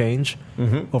us will change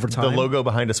over time. the logo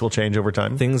behind us will change over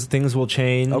time. things will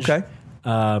change. Okay.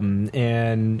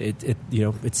 And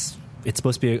it's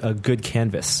supposed to be a good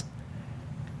canvas.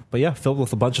 But yeah, filled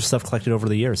with a bunch of stuff collected over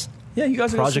the years. Yeah, you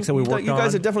guys have got Projects some, that we worked You guys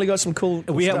on. have definitely got some cool.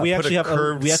 We stuff. actually have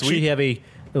curved suite.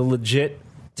 a legit.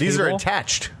 These are table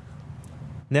attached.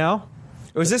 now.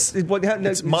 Is this what? Is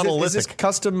this monolithic.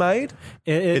 custom made?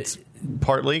 It's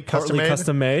partly custom made.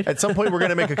 custom made. At some point, we're going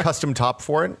to make a custom top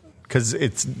for it because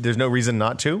there's no reason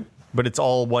not to. But it's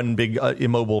all one big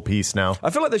immobile piece now. I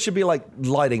feel like there should be like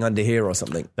lighting under here or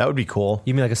something, That would be cool.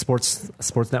 You mean like a sports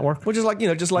network? which is like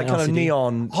just like Like kind of LCD?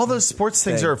 neon. All those sports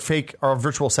things Thing. are fake, are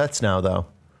virtual sets now, though.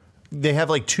 They have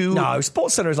like two. No,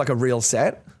 Sports Center is like a real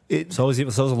set. So is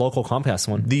a local Comcast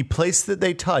one. The place that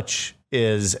they touch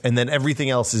is, and then everything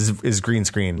else is green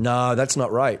screen. No, that's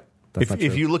not right.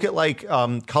 If you look at like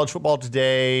college football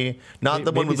today, not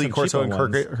the one with Maybe Lee some Corso and cheaper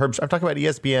Kirk Herbst. I'm talking about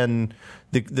ESPN,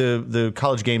 the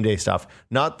college game day stuff,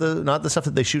 not the stuff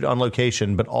that they shoot on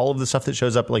location, but all of the stuff that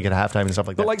shows up like at halftime and stuff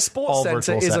like that. But like Sports all Center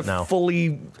virtual is set a now.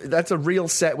 that's a real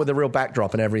set with a real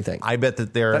backdrop and everything. I bet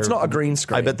that That's not a green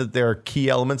screen. I bet that there are key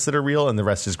elements that are real, and the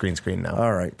rest is green screen now.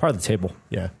 All right. Part of the table.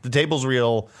 Yeah, the table's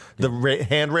real. The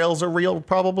handrails are real,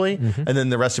 probably, and then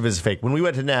the rest of it is fake. When we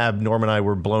went to NAB, Norm and I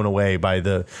were blown away by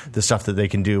the stuff that they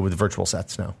can do with virtual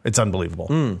sets now. It's unbelievable.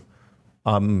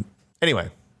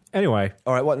 Anyway,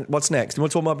 All right. What's next? You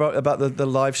want to talk about the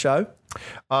live show?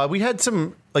 we had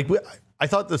some I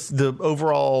thought the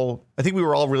overall. I think we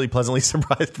were all really pleasantly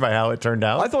surprised by how it turned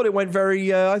out. I thought it went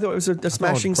very. I thought it was a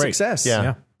smashing great. success.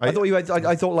 Yeah. I thought you had.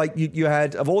 I thought like you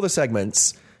had of all the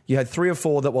segments, you had 3 or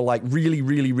 4 that were like really,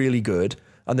 really, really good,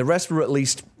 and the rest were at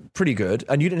least pretty good,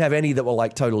 and you didn't have any that were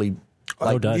like totally.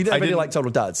 Like, duds. you didn't have I any didn't- like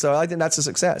total duds. So I think that's a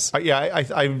success.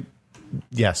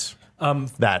 Yes.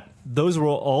 That. Those were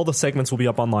all the segments will be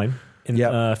up online in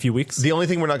Yep. a few weeks. The only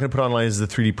thing we're not going to put online is the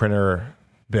 3D printer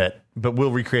bit, but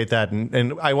we'll recreate that,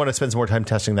 and I want to spend some more time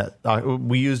testing that.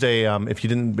 We used a if you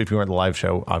weren't at the live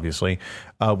show, obviously,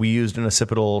 we used an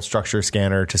occipital structure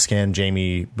scanner to scan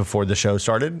Jamie before the show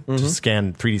started, to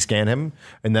 3D scan him,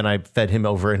 and then I fed him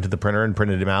over into the printer and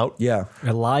printed him out. Yeah.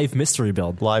 A live mystery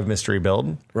build. Live mystery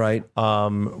build. Right.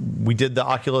 We did the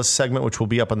Oculus segment, which will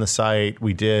be up on the site.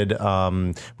 We did.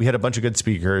 We had a bunch of good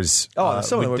speakers. Some of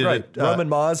them were did great. it, Roman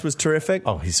Mars was terrific.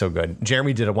 Oh, he's so good.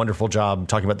 Jeremy did a wonderful job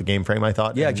talking about the game frame, I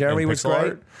thought. Yeah, and- Jeremy and was pixel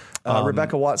great. art.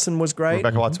 Rebecca Watson was great.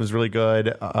 Rebecca Watson was really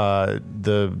good.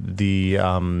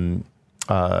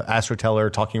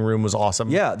 AstroTeller talking room was awesome.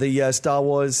 Yeah, the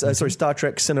Star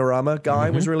Trek Cinerama guy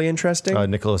was really interesting.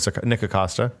 Nick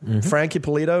Acosta. Frank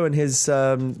Ippolito and his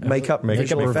makeup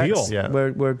reveal. effects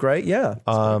were great. Yeah.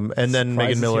 And then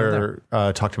Megan Miller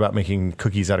talked about making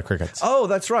cookies out of crickets. Oh,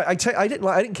 that's right. I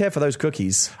didn't care for those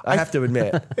cookies. I have to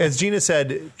admit. As Gina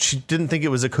said, she didn't think it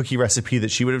was a cookie recipe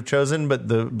that she would have chosen, but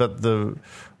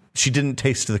she didn't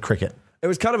taste the cricket. It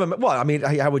was kind of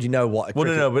how would you know what?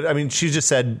 No, but I mean, she just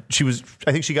said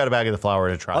I think she got a bag of the flour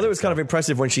to try. I thought it was kind of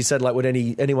impressive when she said, like, would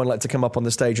anyone like to come up on the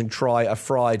stage and try a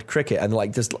fried cricket? And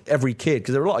like just every kid,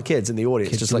 because there were a lot of kids in the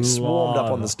audience, just like swarmed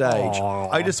up on the stage.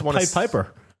 I just want to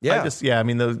Piper. Yeah, I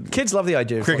mean, the kids love the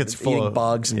idea of crickets full eating of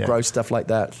bugs and gross stuff like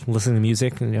that. Listening to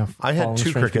music. And, I had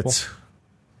 2 crickets. People.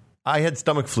 I had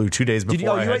stomach flu 2 days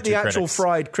before. You ate the actual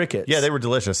fried crickets? Yeah, they were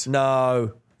delicious.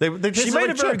 No. She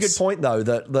made a very good point, though,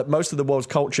 that most of the world's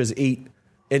cultures eat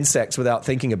insects without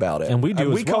thinking about it. And we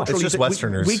do as well. It's just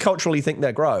Westerners. We culturally think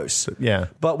they're gross. Yeah.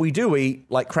 But we do eat,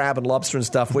 like, crab and lobster and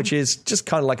stuff, which is just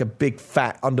kind of like a big,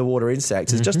 fat underwater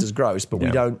insect. It's just as gross, but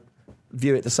we don't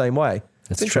view it the same way.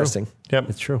 It's interesting. Yep.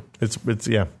 It's true. It's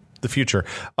the future.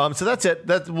 So that's it.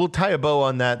 We'll tie a bow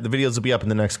on that. The videos will be up in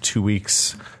the next 2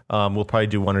 weeks. We'll probably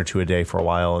do 1 or 2 a day for a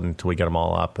while until we get them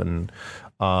all up. And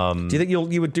do you think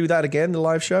you would do that again, the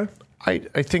live show? I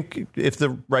think if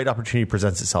the right opportunity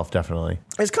presents itself, definitely.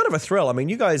 It's kind of a thrill. I mean,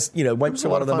 you guys, went to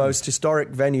one of the most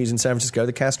historic venues in San Francisco,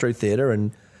 the Castro Theater,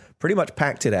 and pretty much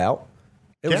packed it out.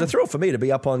 It was a thrill for me to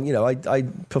be up on. I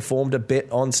performed a bit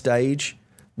on stage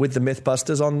with the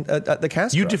Mythbusters at the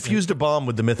Castro. You diffused a bomb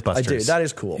with the Mythbusters. I did. That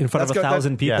is cool. In front of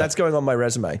 1,000 people. That's going on my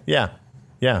resume. Yeah.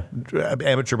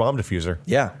 Amateur bomb diffuser.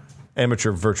 Yeah.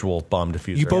 Amateur virtual bomb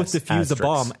diffuser. You both defused a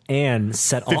bomb and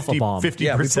set off a bomb.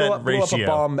 50% blew ratio. up a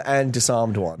bomb and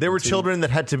disarmed one. There were children that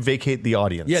had to vacate the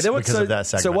audience because of that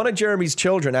segment. So one of Jeremy's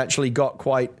children actually got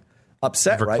quite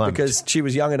upset, Verklempt. right? Because she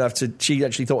was young enough she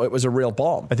actually thought it was a real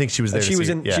bomb. I think she was there. She was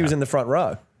in the front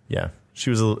row. Yeah.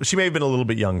 She may have been a little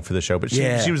bit young for the show, but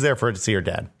she was there to see her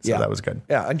dad. So that was good.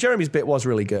 Yeah, and Jeremy's bit was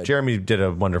really good. Jeremy did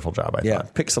a wonderful job, I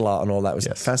thought. Pixel art and all that was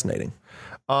fascinating.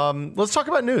 Let's talk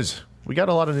about news. We got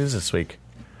a lot of news this week.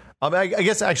 I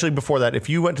guess actually before that, if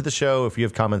you went to the show, if you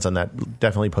have comments on that,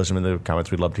 definitely post them in the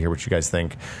comments. We'd love to hear what you guys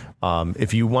think.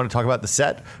 If you want to talk about the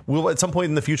set, we'll at some point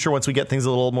in the future, once we get things a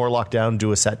little more locked down,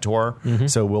 do a set tour.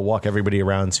 So we'll walk everybody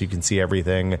around so you can see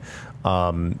everything. A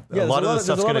lot of the stuff's going to change.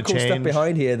 There's a lot of cool stuff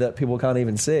behind here that people can't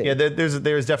even see. Yeah,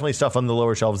 there's definitely stuff on the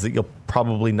lower shelves that you'll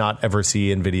probably not ever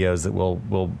see in videos that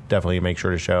we'll definitely make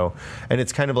sure to show. And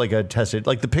it's kind of like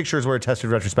the pictures were a tested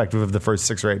retrospective of the first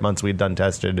 6 or 8 months we'd done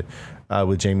tested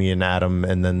with Jamie and Adam,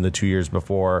 and then the 2 years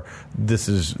before. This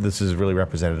is really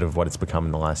representative of what it's become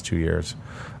in the last 2 years.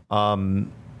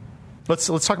 Let's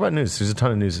talk about news. There's a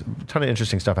ton of news, a ton of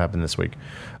interesting stuff happened this week.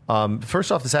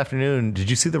 First off, this afternoon, did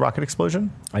you see the rocket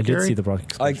explosion? I did see the rocket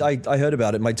explosion. I heard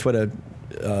about it. My Twitter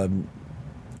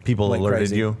people alerted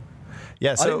crazy. You.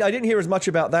 Yeah, so I didn't hear as much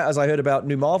about that as I heard about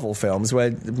new Marvel films,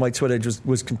 where my Twitter just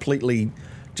was completely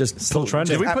still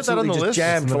trending. Did we put that on the list?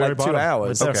 Jammed for like 2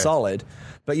 hours. Okay. Solid.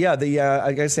 But yeah,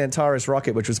 I guess the Antares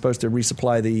rocket, which was supposed to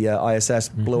resupply the ISS,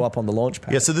 blew up on the launch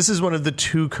pad. Yeah, so this is one of the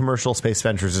 2 commercial space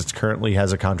ventures that currently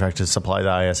has a contract to supply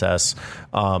the ISS.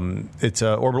 It's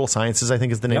Orbital Sciences, I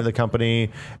think is the name of the company,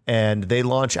 and they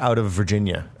launch out of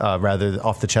Virginia, rather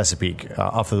off the Chesapeake,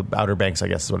 off the Outer Banks, I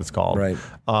guess is what it's called. Right.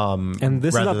 And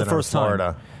this is not the first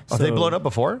time. Have they blown up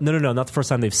before? No, not the first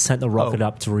time they've sent a rocket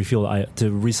up to refuel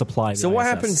to resupply. So what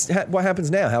happens? What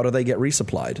happens now? How do they get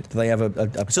resupplied? Do they have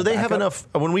a so they have enough?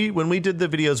 When we did the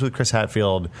videos with Chris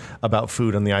Hadfield about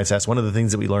food on the ISS, one of the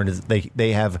things that we learned is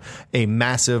they have a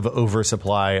massive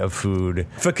oversupply of food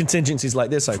for contingencies like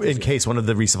this. In case one of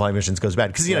the resupply missions goes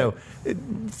bad, because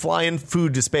flying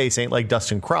food to space ain't like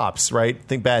dusting crops, right?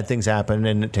 Think bad things happen,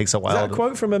 and it takes a while. Is that a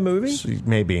quote from a movie?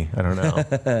 Maybe, I don't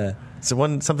know.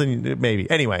 So something maybe.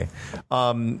 Anyway,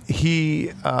 he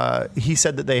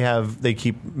said that they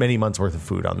keep many months worth of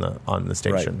food on the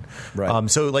station.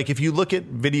 Right. So like if you look at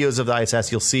videos of the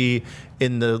ISS, you'll see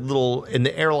in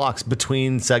the airlocks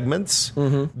between segments,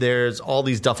 there's all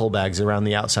these duffel bags around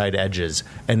the outside edges,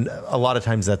 and a lot of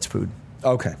times that's food.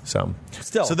 Okay. So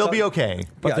they'll be okay.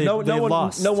 But yeah, they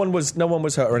lost. No one was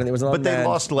hurt or anything. It was an but they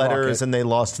lost letters rocket. and they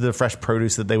lost the fresh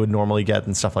produce that they would normally get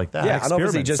and stuff like that. Yeah, and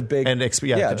obviously just a big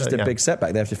big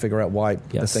setback. They have to figure out why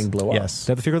the thing blew up. Yes.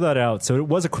 They have to figure that out. So it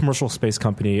was a commercial space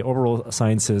company. Orbital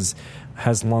Sciences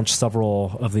has launched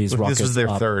several of these rockets. This was their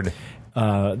third.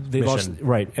 They launched,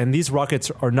 right, and these rockets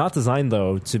are not designed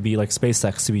though to be like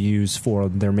SpaceX to be used for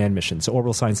their manned missions. So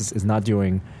Orbital Sciences is not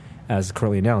doing, as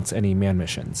currently announced, any manned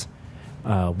missions.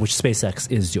 which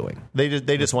SpaceX is doing.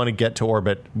 They just want to get to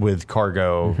orbit with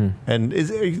cargo. And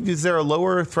is there a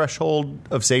lower threshold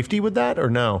of safety with that or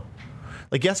no?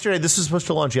 Like yesterday, this was supposed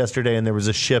to launch yesterday, and there was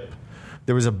a ship.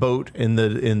 There was a boat in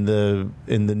the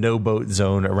no boat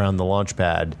zone around the launch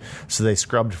pad, so they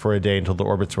scrubbed for a day until the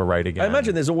orbits were right again. I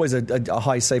imagine there's always a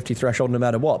high safety threshold no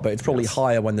matter what, but it's probably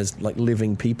higher when there's like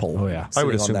living people. Oh yeah, I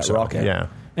would sitting assume on that so. rocket. Yeah.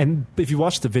 And if you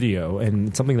watch the video,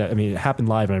 and something that it happened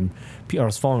live, and I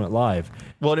was following it live.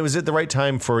 Well, and it was at the right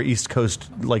time for East Coast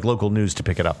local news to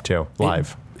pick it up too,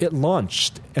 live. It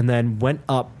launched and then went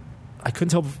up. I couldn't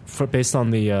tell based on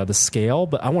the scale,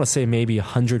 but I want to say maybe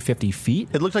 150 feet.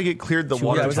 It looked like it cleared the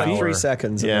water Yeah, it was tower. like 3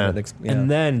 seconds. Yeah. And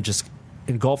then just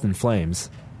engulfed in flames.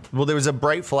 Well, there was a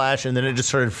bright flash, and then it just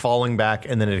started falling back,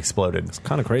 and then it exploded. It's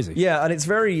kind of crazy. Yeah, and it's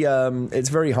very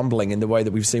humbling in the way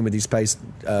that we've seen with these space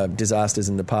disasters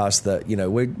in the past. That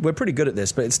we're pretty good at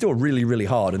this, but it's still really, really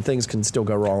hard, and things can still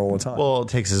go wrong all the time. Well, all it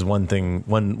takes is one thing,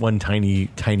 one tiny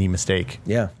mistake.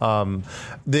 Yeah.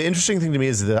 The interesting thing to me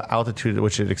is the altitude at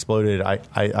which it exploded.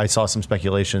 I saw some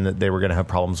speculation that they were going to have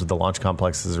problems with the launch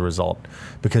complex as a result,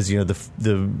 because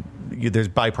there's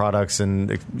byproducts, and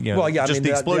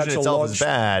the explosion actual itself launch is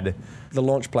bad. The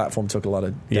launch platform took a lot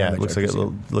of damage. Yeah, it looks like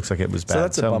it was bad. So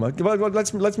that's a bummer. Well,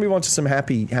 let's move on to some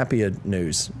happier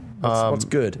news. What's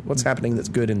good? What's happening that's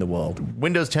good in the world?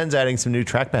 Windows 10's adding some new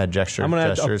trackpad gestures. I'm going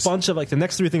to add a bunch of the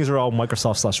next 3 things are all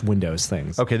Microsoft/Windows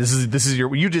things. Okay, this is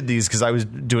you did these because I was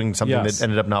doing something that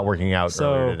ended up not working out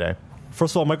earlier today.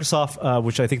 First of all, Microsoft,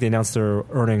 which I think they announced their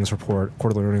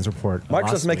quarterly earnings report.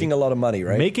 Microsoft's making a lot of money,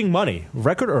 right? Making money,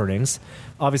 record earnings.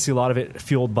 Obviously, a lot of it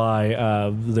fueled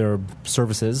by their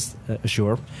services,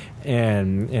 Azure,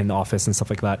 and Office and stuff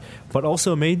like that. But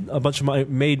also made a bunch of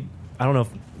money. I don't know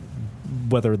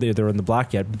whether they're in the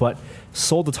black yet, but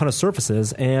sold a ton of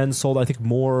Surfaces and sold, I think,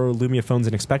 more Lumia phones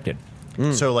than expected.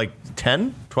 So like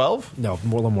 10, 12? No,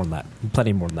 more than that.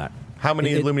 Plenty more than that. How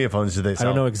many Lumia phones did they sell? I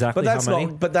don't know exactly how many.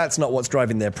 But that's not what's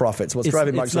driving their profits. What's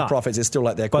driving Microsoft profits is still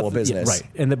like their core business.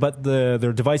 Yeah, right. But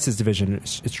their devices division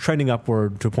is trending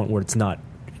upward to a point where it's not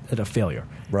a failure.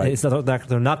 Right.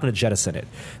 They're not going to jettison it.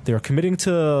 They're committing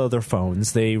to their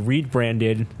phones. They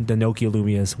rebranded the Nokia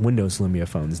Lumias Windows Lumia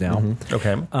phones now. Mm-hmm.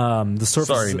 Okay. The Surface.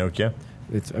 Sorry, Nokia.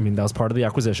 That was part of the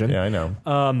acquisition. Yeah, I know.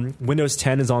 Windows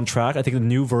 10 is on track. I think the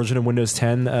new version of Windows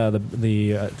 10,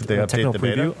 the technical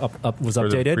preview was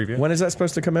updated. Preview? When is that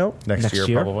supposed to come out? Next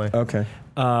year, probably. Okay.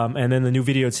 And then the new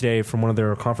video today from one of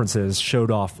their conferences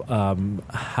showed off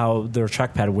how their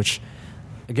trackpad, which,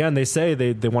 again, they say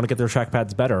they want to get their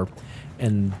trackpads better.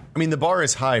 And the bar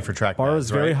is high for trackpads. Bar is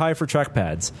very high for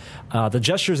trackpads. The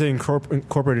gestures they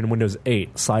incorporated in Windows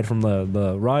 8, aside from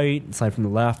the right, aside from the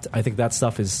left, I think that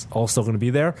stuff is all still going to be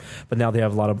there. But now they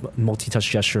have a lot of multi-touch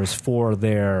gestures for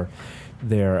their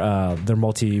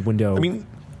multi-window.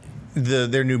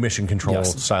 Their new mission control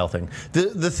style thing.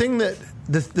 The thing that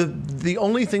the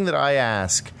only thing that I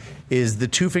ask is the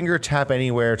 2-finger tap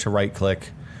anywhere to right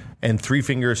click, and 3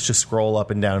 fingers to scroll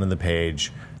up and down in the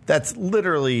page. That's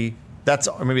literally.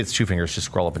 Or maybe it's 2 fingers to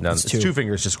scroll up and down. It's 2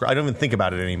 fingers to scroll. I don't even think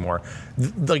about it anymore.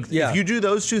 If you do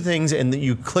those 2 things and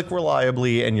you click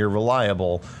reliably and you're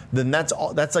reliable, then that's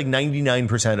like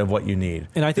 99% of what you need.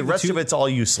 And I think the rest of it's all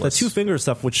useless. The 2-finger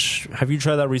stuff, which have you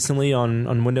tried that recently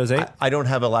on Windows 8? I don't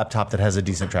have a laptop that has a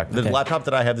decent trackpad. The laptop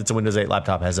that I have that's a Windows 8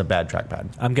 laptop has a bad trackpad.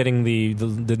 I'm getting the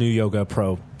new Yoga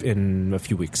Pro in a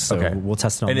few weeks, so we'll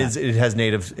test it on that. It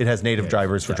has native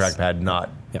drivers for trackpad, not...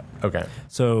 Yeah. Okay.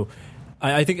 So...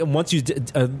 I think once you did,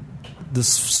 the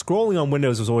scrolling on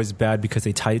Windows was always bad because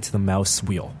they tied it to the mouse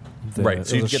wheel. Right,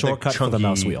 so you get a shortcut for the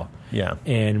mouse wheel. Yeah,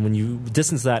 and when you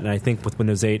distance that, and I think with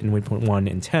Windows 8 and 1.1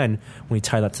 and 10, when you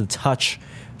tie that to the touch,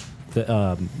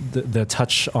 the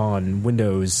touch on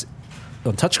Windows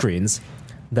on touchscreens,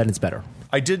 then it's better.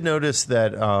 I did notice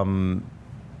that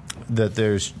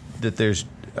there's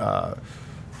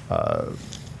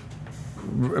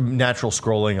natural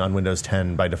scrolling on Windows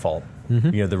 10 by default.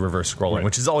 Mm-hmm. The reverse scrolling,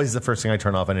 which is always the first thing I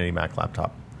turn off on any Mac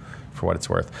laptop, for what it's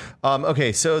worth.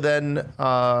 Okay, so then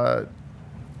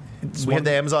we had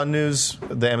the Amazon news.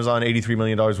 The Amazon $83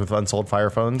 million worth of unsold Fire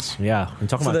phones. Yeah, I'm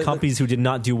talking about companies who did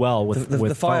not do well with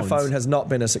the Fire phone has not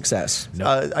been a success.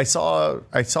 No. I saw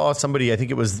somebody. I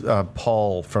think it was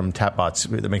Paul from Tapbots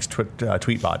that makes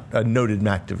Tweetbot, a noted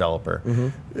Mac developer.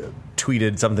 Mm-hmm.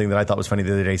 Tweeted something that I thought was funny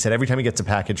the other day. He said every time he gets a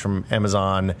package from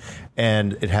Amazon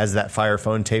and it has that Fire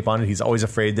phone tape on it, he's always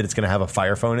afraid that it's going to have a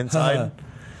Fire phone inside.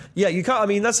 Yeah, you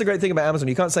can't. That's the great thing about Amazon.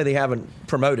 You can't say they haven't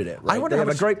promoted it. Right? They have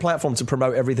a great platform to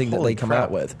promote everything that they come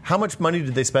out with. How much money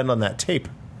did they spend on that tape?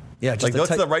 Yeah, just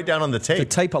what's the write down on the tape? The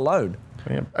tape alone.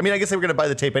 Yeah. I mean, I guess they were going to buy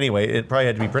the tape anyway. It probably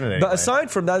had to be printed anyway. But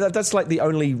aside from that, that's like the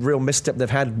only real misstep they've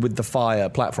had with the Fire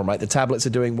platform, right? The tablets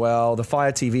are doing well. The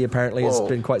Fire TV apparently has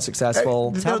been quite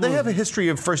successful. No, they have a history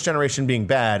of first generation being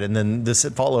bad and then the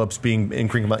follow-ups being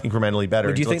incrementally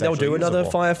better. Do you think they'll do another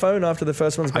Fire phone after the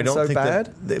first one's been so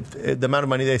bad? The amount of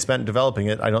money they spent developing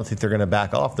it, I don't think they're going to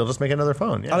back off. They'll just make another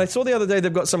phone. Yeah. And I saw the other day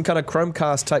they've got some kind of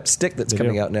Chromecast type stick that's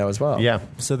coming out now as well. Yeah.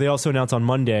 So they also announced on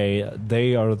Monday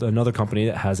they are another company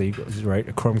that has a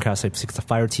Chromecast type stick. It's a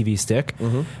Fire TV stick.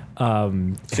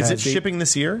 Is it shipping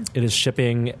this year? It is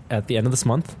shipping at the end of this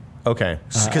month. Okay,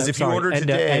 because if you order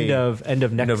today, end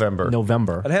of next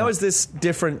November. And how is this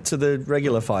different to the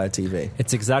regular Fire TV?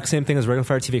 It's the exact same thing as regular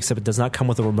Fire TV, except it does not come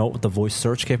with a remote with the voice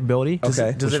search capability.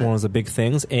 Okay, which is one of the big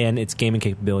things, and its gaming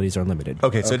capabilities are limited.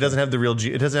 Okay, so it doesn't have the real.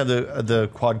 It doesn't have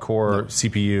the quad core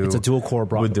CPU. It's a dual core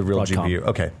with the real Broadcom. GPU.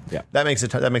 Okay, yeah, that makes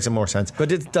it more sense.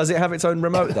 But does it have its own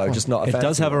remote though? Just not. It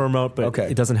does have a remote, but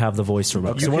it doesn't have the voice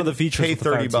remote. Okay. So one of the features pay of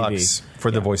the Fire $30 for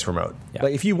the voice remote. Yeah.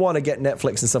 Like if you want to get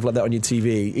Netflix and stuff like that on your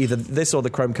TV, either this or the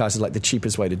Chromecast is like the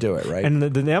cheapest way to do it, right? And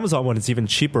the Amazon one is even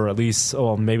cheaper, at least,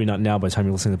 well, maybe not now by the time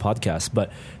you're listening to the podcast, but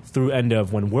through end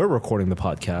of when we're recording the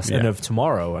podcast, end of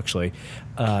tomorrow, actually,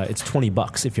 it's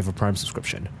 $20 if you have a Prime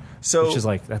subscription. So, which is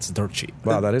like, that's dirt cheap.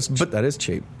 Wow, that is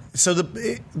cheap. So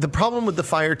the problem with the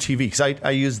Fire TV, because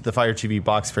I used the Fire TV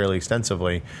box fairly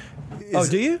extensively.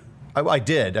 Do you? I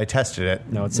did. I tested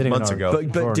it. No, it's sitting months in our ago.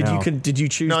 But did you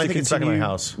choose I to think it's back in continue my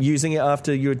house. using it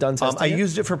after you were done testing I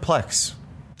used it for Plex.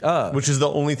 Which is the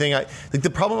only thing the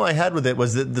problem I had with it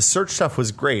was that the search stuff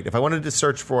was great. If I wanted to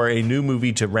search for a new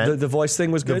movie to rent, the voice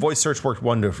thing was good. The voice search worked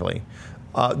wonderfully.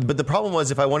 But the problem was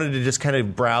if I wanted to just kind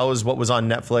of browse what was on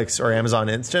Netflix or Amazon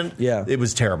Instant, it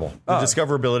was terrible. The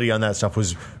discoverability on that stuff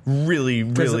was really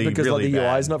because really the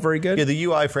bad. UI is not very good. Yeah, the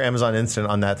UI for Amazon Instant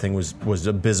on that thing was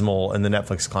abysmal, and the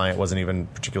Netflix client wasn't even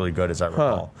particularly good, as I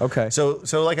recall. Okay. So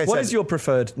like I said, what is your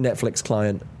preferred Netflix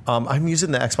client? I'm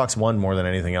using the Xbox One more than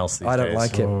anything else these days. I don't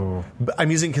like it. But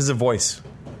I'm using it because of voice.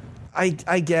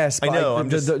 I guess. I know.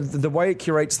 The way it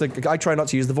curates I try not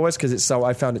to use the voice because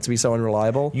I found it to be so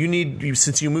unreliable.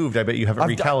 Since you moved, I bet you haven't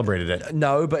recalibrated it.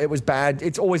 No, but it was bad.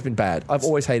 It's always been bad. I've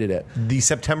always hated it. The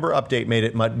September update made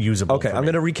it usable. Okay, I'm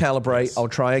going to recalibrate. Yes. I'll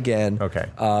try again. Okay.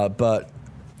 But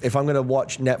if I'm going to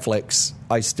watch Netflix,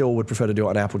 I still would prefer to do it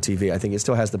on Apple TV. I think it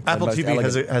still has the Apple most TV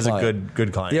has a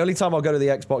good client. The only time I'll go to the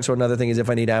Xbox or another thing is if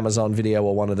I need Amazon Video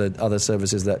or one of the other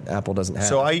services that Apple doesn't have.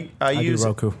 So I use do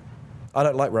Roku. I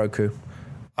don't like Roku.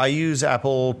 I use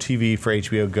Apple TV for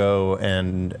HBO Go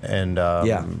and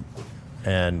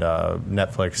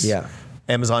Netflix. Yeah.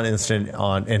 Amazon Instant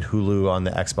and Hulu on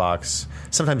the Xbox.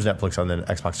 Sometimes Netflix on the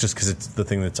Xbox, just because it's the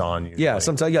thing that's on. Usually. Yeah,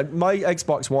 sometimes. Yeah, my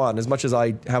Xbox One, as much as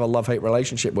I have a love-hate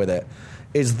relationship with it,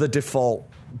 is the default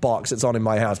box that's on in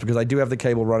my house because I do have the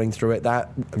cable running through it.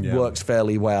 That works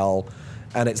fairly well,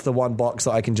 and it's the one box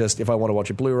that I can just, if I want to watch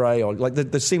a Blu-ray or like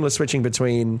the seamless switching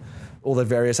between all the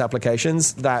various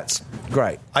applications. That's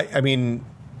great. I mean,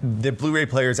 the Blu-ray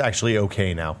player is actually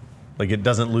okay now. Like it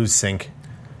doesn't lose sync.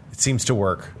 It seems to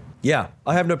work. Yeah,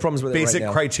 I have no problems with basic it right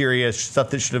now. criteria, stuff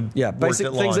that should have basic worked at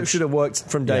things launch. that should have worked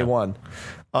from day one.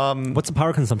 What's the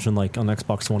power consumption like on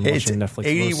Xbox One watching Netflix?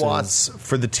 80 watts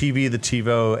for the TV, the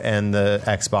TiVo, and the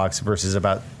Xbox versus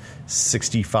about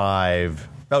 65.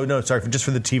 Oh, no, sorry, just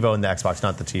for the TiVo and the Xbox,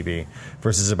 not the TV,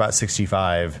 versus about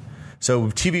 65. So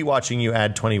TV watching, you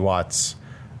add 20 watts.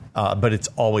 But it's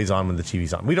always on when the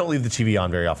TV's on. We don't leave the TV on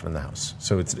very often in the house,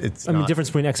 so it's. I mean, difference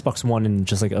between Xbox One and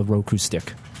just like a Roku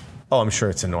stick. Oh, I'm sure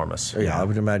it's enormous. Yeah, I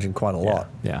would imagine quite a lot.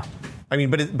 Yeah. I mean,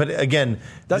 but again,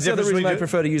 that's the other reason I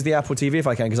prefer to use the Apple TV if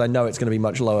I can, because I know it's going to be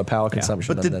much lower power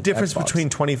consumption. But than the difference Xbox. between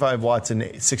 25 watts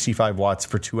and 65 watts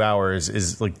for 2 hours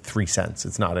is like 3 cents.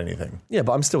 It's not anything. Yeah,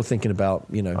 but I'm still thinking about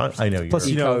I know. Plus,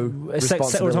 we're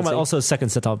talking about also second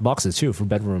set-top boxes too for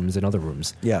bedrooms and other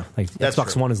rooms. Yeah, like that's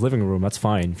Xbox true. One is living room. That's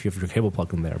fine if you have your cable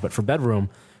plugged in there. But for bedroom,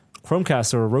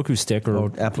 Chromecast or a Roku stick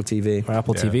or Apple TV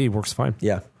TV works fine.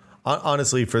 Yeah.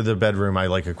 Honestly, for the bedroom, I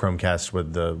like a Chromecast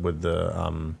with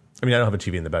the. I mean, I don't have a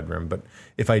TV in the bedroom, but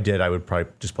if I did, I would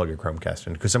probably just plug a Chromecast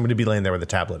in because somebody would be laying there with a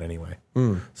tablet anyway.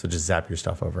 So just zap your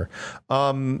stuff over.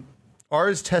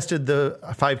 Ours tested the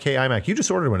 5K iMac. You just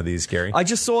ordered one of these, Gary. I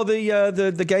just saw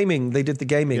the gaming. They did the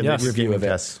gaming review of it.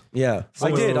 Test. Yeah,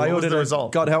 I did. I ordered the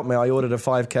result. God help me, I ordered a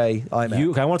 5K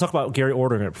iMac. I want to talk about Gary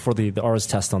ordering it before the Rs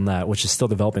test on that, which is still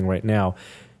developing right now.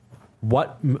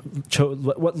 What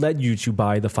led you to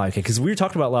buy the 5K? Because we were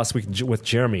talking about last week with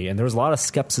Jeremy, and there was a lot of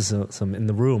skepticism in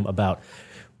the room about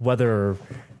whether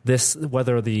the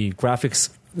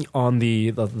graphics on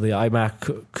the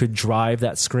iMac could drive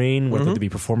that screen, whether there'd be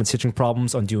performance hitching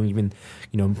problems on doing even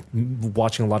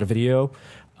watching a lot of video.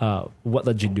 what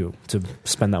led you to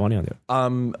spend that money on it?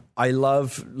 I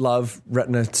love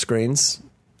Retina screens.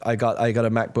 I got a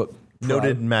MacBook Pro.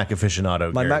 Noted Mac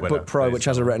aficionado. My Gary MacBook Whitta, Pro, which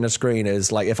has a Retina screen,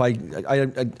 is like if I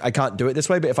can't do it this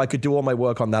way, but if I could do all my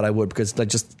work on that, I would, because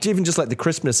even just like the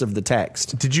crispness of the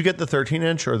text. Did you get the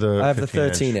 13-inch or the? I have the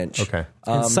 13-inch? 13-inch. Okay.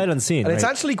 And sight unseen, and right? it's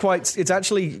actually quite.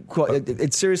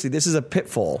 It's seriously, this is a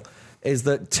pitfall. Is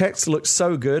that text looks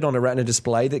so good on a Retina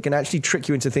display that it can actually trick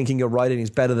you into thinking your writing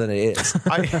is better than it is.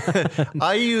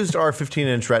 I used our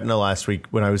 15-inch Retina last week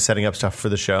when I was setting up stuff for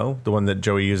the show, the one that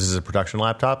Joey uses as a production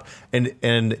laptop,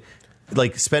 and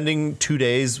like spending 2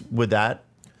 days with that,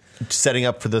 setting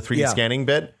up for the 3D scanning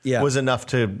bit was enough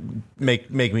to make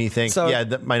me think,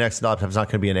 my next laptop's not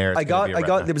going to be an Air.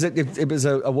 It was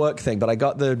a work thing, but I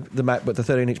got the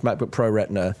 13-inch MacBook Pro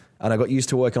Retina, and I got used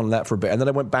to working on that for a bit, and then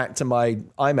I went back to my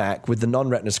iMac with the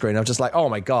non-Retina screen. I was just like, oh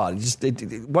my god!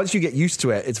 Once you get used to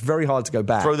it, it's very hard to go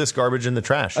back. Throw this garbage in the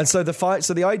trash. And so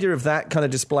the idea of that kind of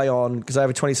display on, because I have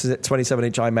a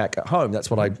 27-inch iMac at home,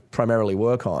 that's what I primarily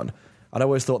work on. And I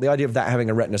always thought the idea of that having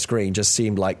a Retina screen just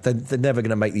seemed like they're never going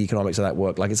to make the economics of that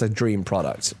work. Like, it's a dream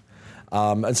product.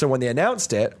 And so when they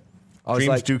announced it, I was Dreams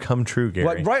like, do come true,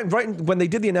 Gary. Right when they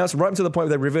did the announcement, right to the point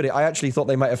where they reviewed it, I actually thought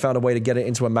they might have found a way to get it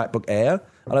into a MacBook Air.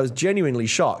 And I was genuinely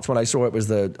shocked when I saw it was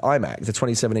the iMac, the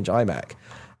 27-inch iMac.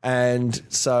 And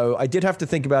so I did have to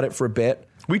think about it for a bit.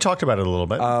 We talked about it a little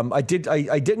bit. I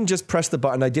didn't just press the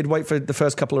button. I did wait for the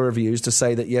first couple of reviews to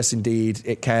say that, yes, indeed,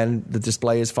 it can. The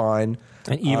display is fine.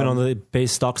 And even on the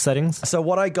base stock settings? So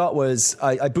what I got was,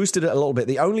 I boosted it a little bit.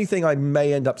 The only thing I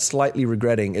may end up slightly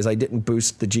regretting is I didn't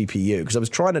boost the GPU, because I was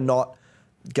trying to not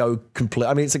go complete.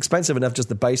 I mean, it's expensive enough, just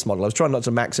the base model. I was trying not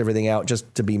to max everything out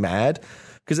just to be mad.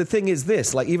 Because the thing is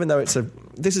this, like, even though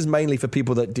this is mainly for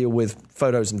people that deal with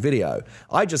photos and video,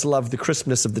 I just love the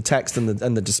crispness of the text and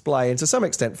the display, and to some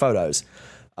extent photos.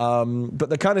 But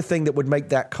the kind of thing that would make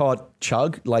that card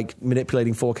chug, like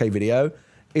manipulating 4K video,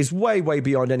 is way, way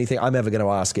beyond anything I'm ever going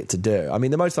to ask it to do. I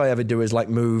mean, the most I ever do is like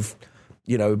move,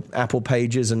 Apple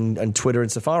Pages and Twitter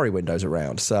and Safari windows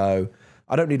around. So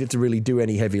I don't need it to really do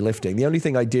any heavy lifting. The only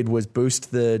thing I did was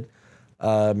boost the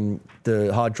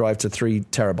hard drive to 3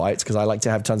 terabytes, because I like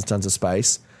to have tons and tons of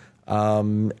space.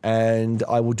 And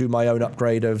I will do my own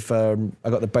upgrade of, I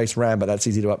got the base RAM, but that's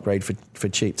easy to upgrade for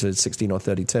cheap to 16 or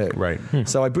 32. Right.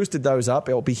 So I boosted those up.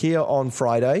 It'll be here on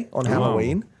Friday, on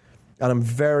Halloween. And I'm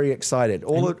very excited.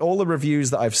 All the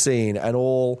reviews that I've seen and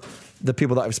all the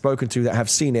people that I've spoken to that have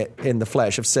seen it in the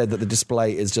flesh have said that the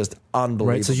display is just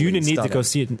unbelievable. Right, so you didn't need to go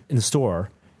see it in the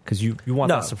store, because you want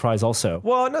that surprise also.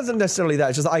 Well, not necessarily that.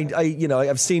 It's just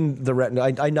I've seen the Retina.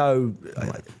 I know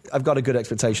I've got a good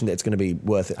expectation that it's going to be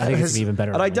worth it. I think it's even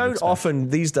better. And I don't often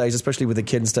these days, especially with the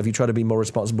kids and stuff, you try to be more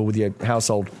responsible with your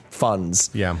household funds.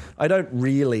 Yeah. I don't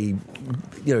really,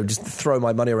 just throw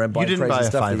my money around buying crazy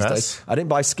stuff these days. I didn't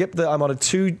buy. I'm on a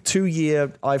two-year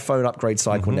iPhone upgrade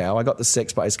cycle now. I got the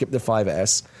 6, but I skipped the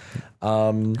 5S.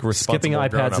 Skipping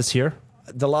iPads this year.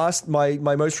 My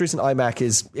most recent iMac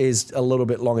is a little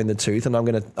bit long in the tooth, and I'm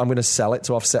gonna sell it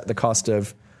to offset the cost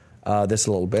of this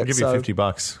a little bit. I'll give you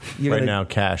 $50 right now,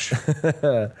 cash.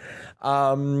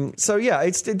 So yeah,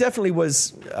 it definitely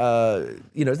was.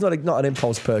 It's not an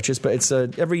impulse purchase, but it's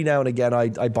every now and again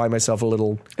I buy myself a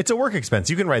little. It's a work expense.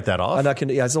 You can write that off, and I can.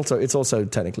 Yeah, it's also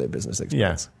technically a business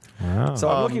expense. Yeah. Wow. So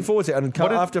I'm looking forward to it, and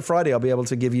after Friday I'll be able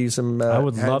to give you some. I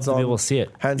would love to be able to see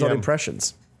it. Hands-on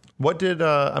impressions. What did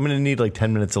I'm going to need like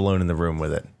 10 minutes alone in the room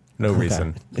with it. No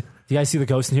reason. Do you guys see the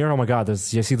ghost in here? Oh my god! Do you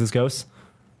guys see this ghost?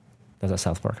 That's that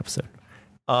South Park episode.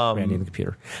 Randy and the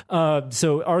computer.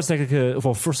 So Ars Technica.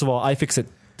 Well, first of all, iFixit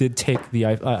did take the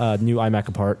new iMac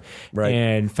apart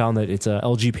and found that it's a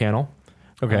LG panel.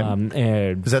 Okay.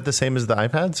 And is that the same as the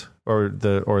iPads or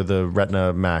the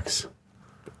Retina Max?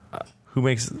 Who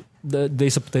makes they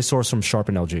source from Sharp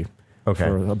and LG? Okay.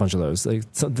 For a bunch of those.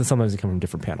 Sometimes they come from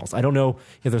different panels. I don't know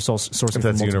if they're sourcing from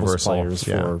multiple universal. suppliers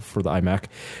for the iMac.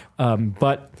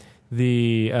 But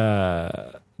the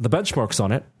benchmarks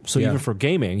on it, so even for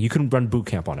gaming, you can run Boot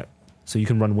Camp on it. So you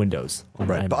can run Windows on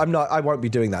right. iMac. But I won't be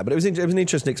doing that. But it was an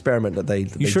interesting experiment that they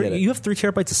did it. You have 3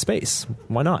 terabytes of space.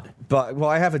 Why not? But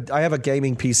I have a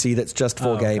gaming PC that's just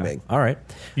for gaming. All right.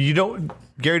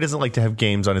 Gary doesn't like to have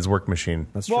games on his work machine.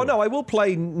 That's true. Well, no, I will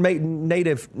play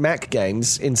native Mac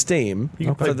games in Steam.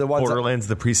 You can play Borderlands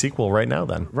the pre-sequel right now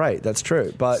then. Right, that's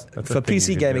true. But for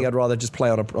PC gaming, I'd rather just play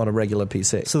on a regular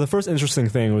PC. So the first interesting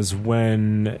thing was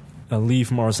when Lee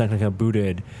from Ars Technica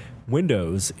booted,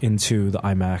 Windows into the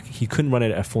iMac, he couldn't run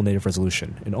it at full native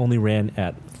resolution. It only ran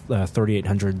at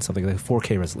 3800 something, like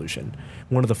 4K resolution,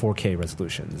 one of the 4K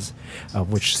resolutions,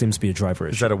 which seems to be a driver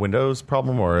issue. Is that a Windows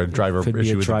problem or a driver Could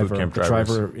issue be a driver, with the boot camp a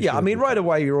drivers? driver Yeah, I mean, right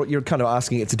away you're kind of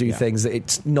asking it to do things that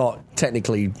it's not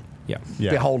technically Yeah.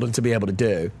 beholden to be able to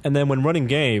do. And then when running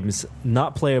games,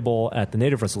 not playable at the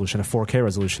native resolution, a 4K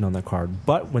resolution on that card,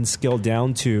 but when scaled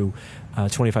down to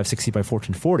 2560 by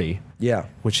 1440,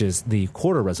 which is the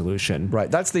quarter resolution.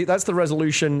 Right. That's the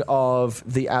resolution of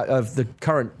the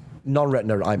current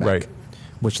non-Retina iMac. Right.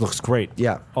 Which looks great.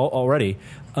 Yeah. Already.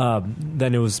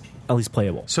 Then it was at least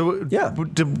playable. So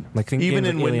Like even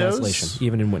in Windows, isolation,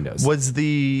 even in Windows,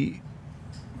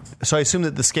 So I assume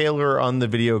that the scaler on the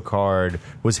video card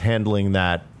was handling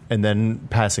that and then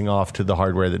passing off to the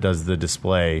hardware that does the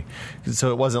display.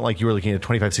 So it wasn't like you were looking at a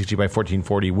 2560 by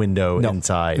 1440 window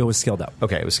inside. It was scaled up.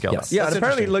 Okay, it was scaled up. Yeah, That's and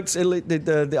apparently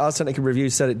the Arsenic review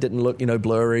said it didn't look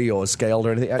blurry or scaled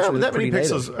or anything. Actually, that many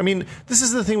pixels. native. I mean, this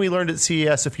is the thing we learned at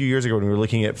CES a few years ago when we were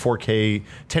looking at 4K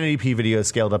 1080p video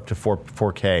scaled up to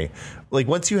 4K. Like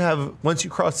once you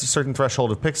cross a certain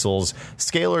threshold of pixels,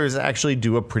 scalers actually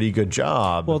do a pretty good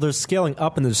job. Well, there's scaling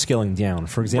up and there's scaling down.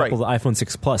 For example, the iPhone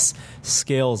 6 Plus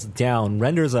scales down,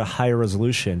 renders at a higher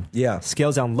resolution. Yeah.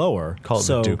 Scales down lower. Call it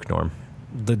the Duke norm.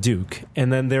 The Duke,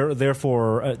 and then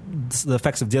therefore the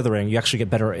effects of dithering, you actually get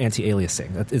better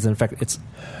anti-aliasing. That is, in fact, it's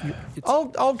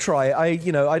I'll try it.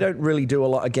 I don't really do a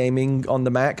lot of gaming on the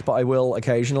Mac, but I will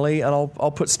occasionally, and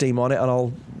I'll put Steam on it and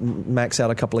I'll max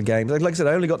out a couple of games. Like I said,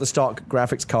 I only got the stock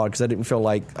graphics card because I didn't feel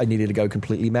like I needed to go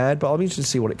completely mad, but I'll be interested to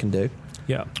see what it can do.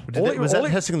 yeah. Was that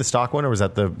testing the stock one or was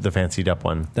that the fancied up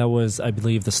one? That was, I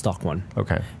believe, the stock one.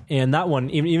 Okay. And that one,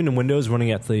 even in Windows,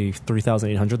 running at the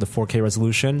 3800, the 4K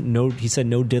resolution, he said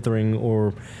no dithering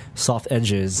or soft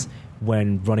edges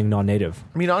when running non-native.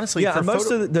 I mean, honestly, and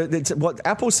most of what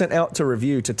Apple sent out to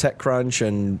review to TechCrunch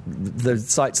and the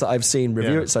sites that I've seen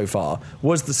review it so far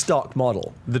was the stock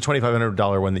model. the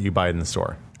 $2,500 one that you buy in the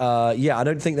store. I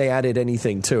don't think they added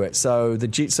anything to it. So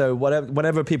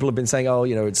whenever people have been saying,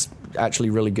 it's actually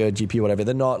really good GPU, whatever,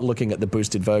 they're not looking at the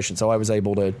boosted version. So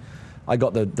I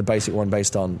got the basic one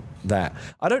based on that.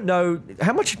 I don't know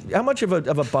how much of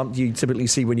a bump do you typically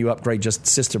see when you upgrade just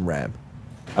system RAM.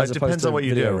 It depends on what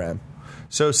you do. RAM.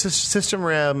 So system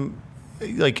RAM,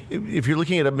 like if you're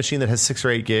looking at a machine that has 6 or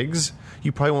 8 gigs,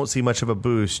 you probably won't see much of a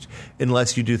boost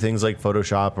unless you do things like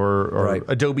Photoshop or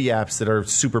Adobe apps that are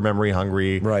super memory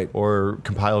hungry, or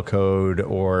compile code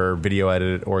or video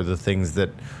edit or the things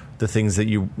that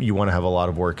you want to have a lot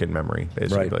of work in memory,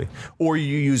 basically. Or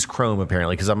you use Chrome,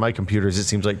 apparently, because on my computers it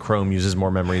seems like Chrome uses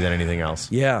more memory than anything else.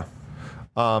 Yeah.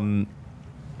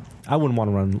 I wouldn't want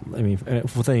to run,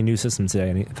 with any new system today,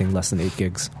 anything less than 8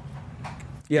 gigs.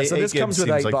 Yeah, so this comes with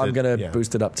 8, but I'm going to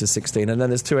boost it up to 16. And then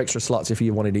there's 2 extra slots if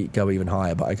you wanted to go even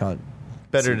higher, but I can't.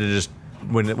 Better to just,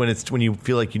 when you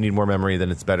feel like you need more memory,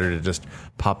 then it's better to just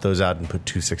pop those out and put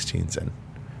 2 16s in.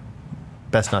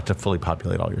 Best not to fully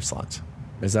populate all your slots.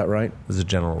 Is that right? As a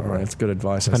general rule. All right, that's good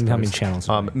advice. Depending on how many channels.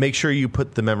 Make sure you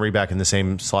put the memory back in the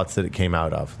same slots that it came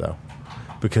out of, though.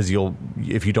 Because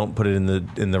if you don't put it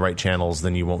in the right channels,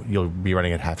 then you'll be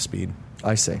running at half speed.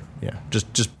 I see. Yeah,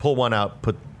 just pull one out,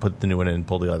 put the new one in,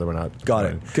 pull the other one out. Got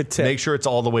it. Good tip. Make sure it's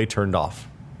all the way turned off,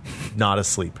 not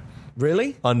asleep.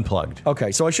 Really? Unplugged.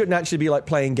 Okay, so I shouldn't actually be like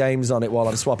playing games on it while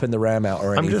I'm swapping the RAM out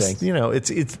or anything. I'm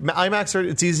just, it's iMacs are.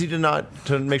 It's easy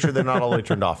to make sure they're not all the way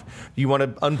turned off. You want to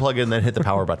unplug it and then hit the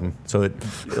power button, so it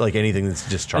like anything that's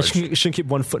discharged. You shouldn't keep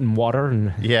one foot in water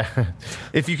and. Yeah,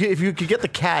 if you could get the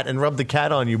cat and rub the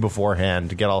cat on you beforehand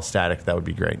to get all static, that would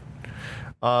be great.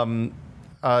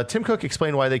 Tim Cook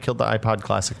explained why they killed the iPod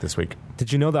Classic this week.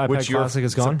 Did you know the iPod Classic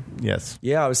is gone? Yes.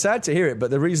 Yeah, I was sad to hear it,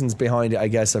 but the reasons behind it, I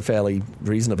guess, are fairly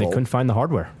reasonable. They couldn't find the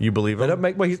hardware. You believe They him? don't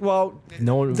make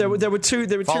there were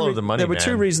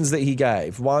two reasons that he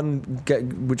gave. One,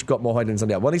 which got more headlines than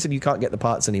the other. One, he said you can't get the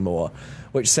parts anymore,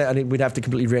 which said we'd have to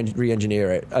completely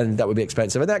re-engineer it, and that would be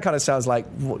expensive. And that kind of sounds like,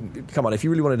 come on, if you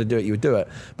really wanted to do it, you would do it.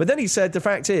 But then he said the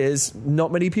fact is,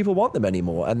 not many people want them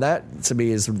anymore, and that to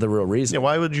me is the real reason. Yeah,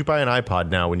 why would you buy an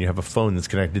iPod now when you have a phone that's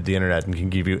connected to the internet and can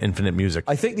give you infinite music?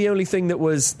 I think the only thing that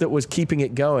was keeping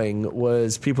it going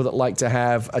was people that like to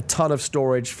have a ton of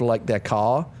storage for like their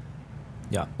car.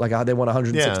 Yeah. Like they want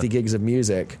 160 gigs of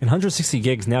music. And 160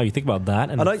 gigs now, you think about that,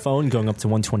 and a phone going up to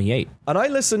 128. And I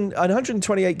listen, and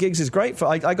 128 gigs is great.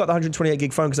 I got the 128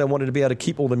 gig phone because I wanted to be able to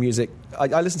keep all the music.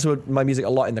 I listen to my music a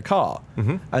lot in the car.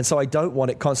 Mm-hmm. And so I don't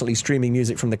want it constantly streaming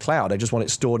music from the cloud. I just want it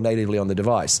stored natively on the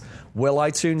device. Will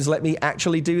iTunes let me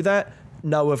actually do that?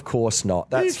 No, of course not.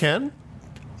 You can.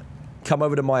 Come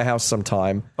over to my house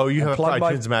sometime. Oh, you have plug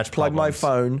iTunes Match Plug my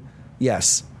problems. phone.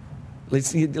 Yes.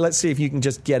 Let's see if you can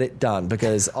just get it done,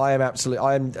 because I'm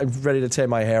ready to tear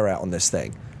my hair out on this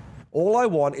thing. All I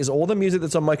want is all the music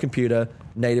that's on my computer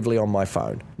natively on my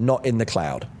phone, not in the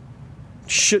cloud.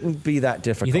 Shouldn't be that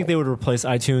difficult. You think they would replace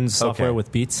iTunes software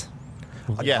with Beats?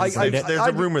 Yes, there's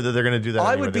a rumor that they're going to do that.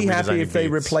 I would be happy if they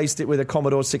replaced it with a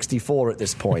Commodore 64 at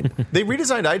this point. They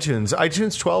redesigned iTunes.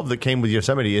 iTunes 12 that came with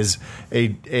Yosemite is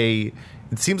it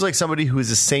seems like somebody who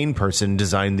is a sane person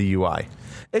designed the UI.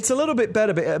 It's a little bit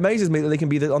better, but it amazes me that they can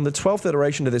be on the 12th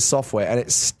iteration of this software and it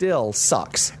still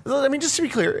sucks. I mean, just to be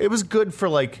clear, it was good for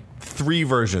like 3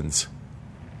 versions.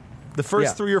 The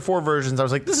first 3 or 4 versions, I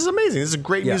was like, this is amazing. This is a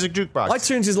great music jukebox.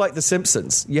 iTunes is like The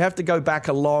Simpsons. You have to go back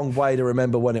a long way to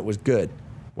remember when it was good.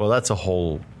 Well, that's a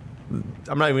whole...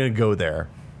 I'm not even going to go there.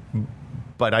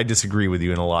 But I disagree with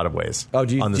you in a lot of ways on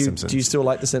The Simpsons. Do you still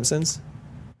like The Simpsons?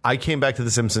 I came back to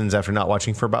The Simpsons after not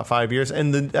watching for about 5 years,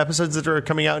 and the episodes that are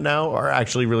coming out now are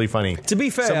actually really funny. To be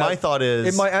fair, so my thought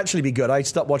is... It might actually be good. I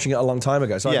stopped watching it a long time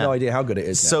ago, so I have no idea how good it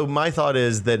is now. So my thought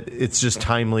is that it's just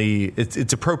timely.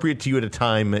 It's appropriate to you at a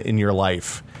time in your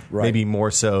life, maybe more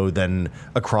so than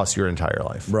across your entire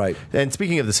life. Right. And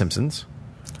speaking of The Simpsons...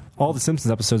 All the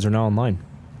Simpsons episodes are now online.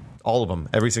 All of them.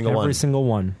 Every single one. Every single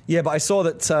one. Yeah, but I saw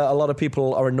that a lot of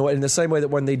people are annoyed in the same way that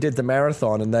when they did the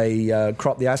marathon and they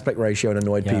cropped the aspect ratio and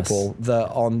annoyed people, that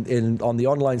on the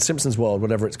online Simpsons world,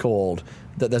 whatever it's called,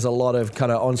 that there's a lot of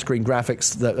kind of on-screen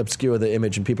graphics that obscure the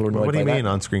image and people are annoyed by that. What do you mean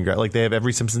on-screen graphics? Like they have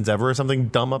every Simpsons ever or something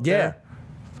dumb up there?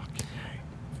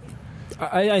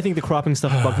 I think the cropping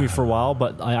stuff bugged me for a while,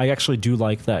 but I actually do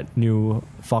like that new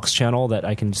Fox channel that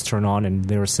I can just turn on and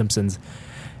there are Simpsons.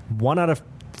 1 out of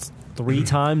 3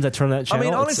 times I turn that channel. I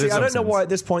mean, honestly, I don't know why at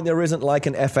this point there isn't like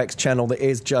an FX channel that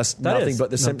is just nothing but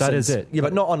The Simpsons. That is it. Yeah,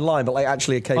 but not online, but like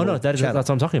actually a cable. Oh no, that's what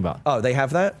I'm talking about. Oh, they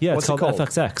have that? Yeah, What's it's called it called?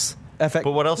 FXX.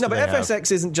 But what else? No, do but they FXX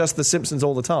have? isn't just The Simpsons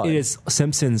all the time. It is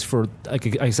Simpsons for,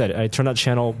 like I said, I turn that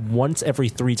channel once every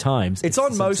 3 times. It's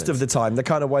on most of the time, the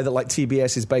kind of way that like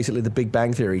TBS is basically the Big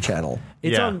Bang Theory channel.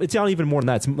 It's on even more than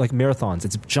that. It's like marathons.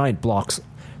 It's giant blocks.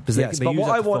 Yes, but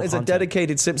what I want is a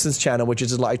dedicated Simpsons channel, which is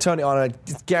just like I turn it on and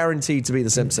it's guaranteed to be The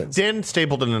Simpsons. Dan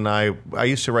Stapleton and I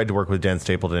used to ride to work with Dan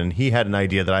Stapleton, and he had an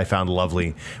idea that I found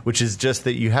lovely, which is just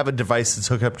that you have a device that's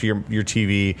hooked up to your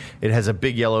TV. It has a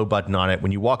big yellow button on it.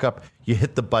 When you walk up, you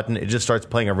hit the button, it just starts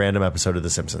playing a random episode of The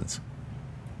Simpsons.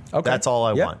 Okay. That's all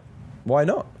I want. Why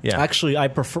not? Yeah. Actually,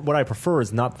 what I prefer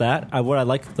is not that. What I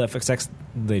like the FXX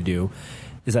they do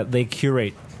is that they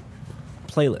curate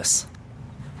playlists.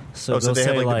 So they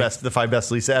have like the 5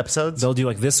 best Lisa episodes? They'll do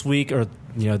like this week, or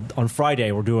on Friday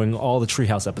we're doing all the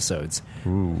Treehouse episodes.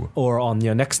 Ooh. Or on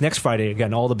next Friday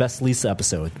again, all the best Lisa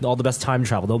episodes, all the best time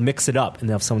travel. They'll mix it up and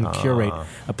they'll have someone curate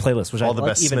a playlist. Which all I the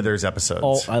like best Smithers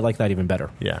episodes. I like that even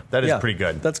better. Yeah, that is pretty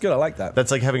good. That's good. I like that.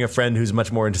 That's like having a friend who's much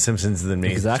more into Simpsons than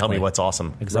me. Exactly. Tell me what's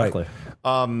awesome. Exactly.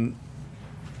 Right.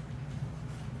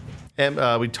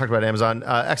 We talked about Amazon.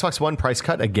 Xbox One price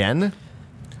cut again.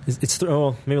 It's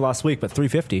maybe last week, but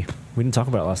 $350. We didn't talk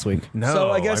about it last week. No, so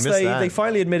I guess missed that. they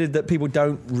finally admitted that people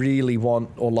don't really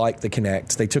want or like the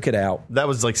Kinect. They took it out. That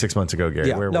was like 6 months ago, Gary.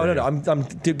 Yeah. No. I'm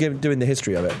doing the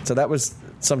history of it. So that was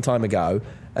some time ago,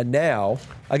 and now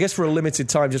I guess for a limited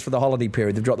time, just for the holiday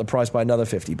period, they've dropped the price by another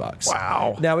 $50.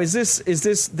 Wow. Now is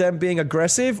this them being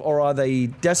aggressive or are they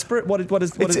desperate? What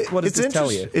does this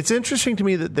tell you? It's interesting to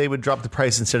me that they would drop the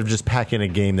price instead of just pack in a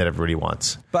game that everybody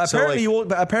wants. But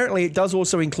apparently, it does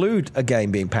also include a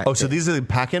game being packed. Oh, so these are the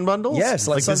pack-in bundles? Yes,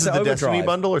 like this is the Sunset Destiny Overdrive.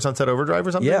 bundle or Sunset Overdrive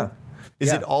or something? Yeah.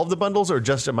 Is it all of the bundles or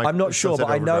just a I'm not sure, Sunset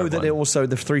but I know Overdrive that one?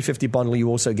 the $350 bundle you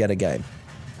also get a game.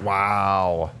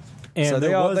 Wow. And So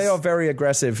they are very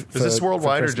aggressive. Is this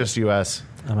worldwide or just US?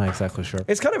 I'm not exactly sure.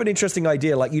 It's kind of an interesting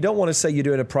idea. Like, you don't want to say you're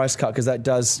doing a price cut because that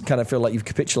does kind of feel like you've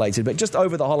capitulated. But just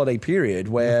over the holiday period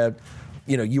where,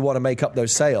 you want to make up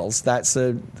those sales, they're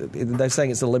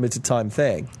saying it's a limited time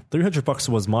thing. $300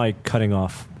 was my cutting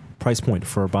off price point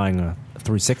for buying a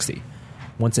 360.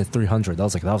 Once at $300,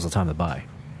 that was the time to buy.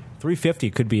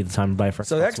 $350 could be the time to buy for.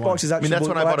 So the Xbox is actually. that's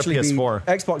when I bought a PS4.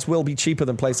 Xbox will be cheaper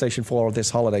than PlayStation 4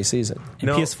 this holiday season. And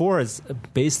PS4 is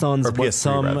based on Or what PS3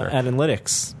 some rather.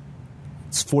 analytics.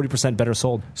 It's 40% better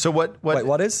sold. So what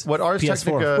is? What Ars PS4.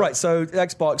 Technica... Right. So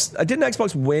Xbox didn't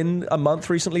Xbox win a month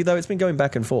recently though? It's been going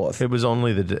back and forth. It was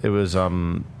only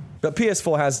But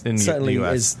PS4 has in certainly the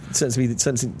US. seems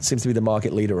to be the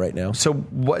market leader right now. So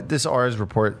what this Ars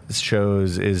report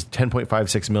shows is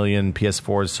 10.56 million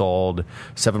PS4s sold,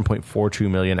 7.42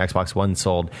 million Xbox One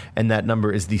sold, and that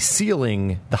number is the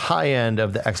ceiling, the high end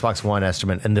of the Xbox One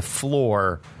estimate, and the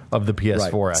floor of the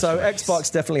PS4 Right. So estimate.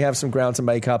 Xbox definitely have some ground to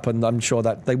make up, and I'm sure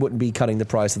that they wouldn't be cutting the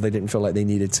price if they didn't feel like they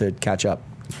needed to catch up.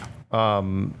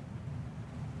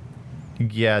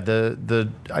 Yeah, the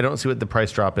I don't see what the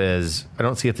price drop is. I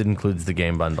don't see if it includes the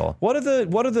game bundle. What are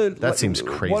the That seems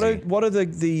crazy. What are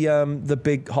the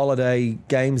big holiday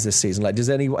games this season? Like, does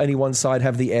any one side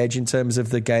have the edge in terms of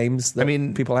the games that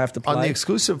people have to play? On the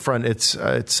exclusive front, it's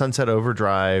Sunset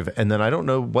Overdrive, and then I don't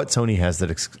know what Sony has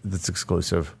that's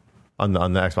exclusive on the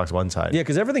Xbox One side. Yeah,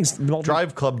 because everything's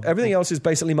Drive Club. Everything else is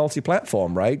basically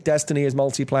multi-platform, right? Destiny is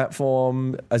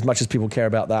multi-platform. As much as people care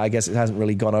about that, I guess it hasn't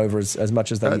really gone over as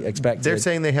much as they expected. They're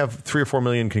saying they have 3 or 4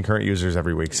 million concurrent users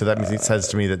every week, so that means it says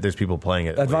to me that there's people playing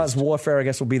it. Advanced Warfare, I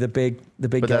guess, will be the big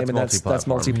game, and that's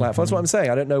multi-platform. That's what I'm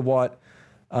saying. I don't know what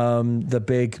the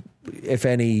big, if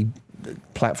any,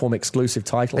 platform exclusive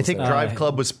titles. I think Drive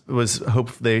Club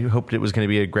they hoped it was going to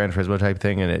be a Gran Turismo type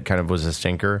thing, and it kind of was a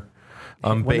stinker.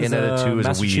 Bayonetta 2 is a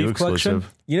Wii U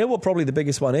exclusive. You know what? Probably the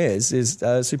biggest one is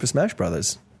Super Smash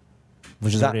Brothers,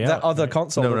 which is that other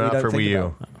console. No, that we not don't for think Wii U.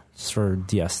 about. It's for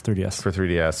 3DS. For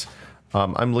 3DS.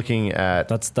 I'm looking at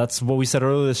that's what we said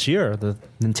earlier this year. The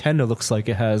Nintendo looks like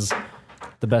it has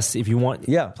the best. If you want,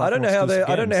 I don't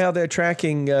know how they're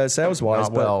tracking sales wise,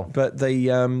 but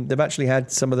they've actually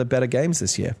had some of the better games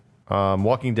this year.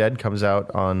 Walking Dead comes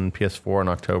out on PS4 in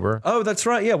October. Oh, that's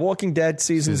right. Yeah, Walking Dead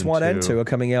seasons 1 and 2 are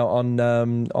coming out on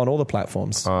all the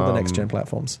platforms, all the next gen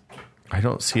platforms. I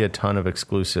don't see a ton of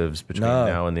exclusives between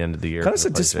now and the end of the year.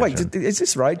 Wait, is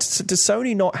this right? Does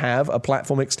Sony not have a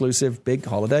platform exclusive big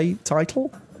holiday title?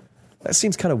 That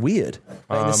seems kind of weird.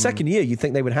 In the second year, you'd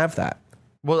think they would have that.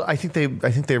 Well, I think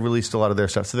they released a lot of their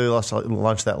stuff. So they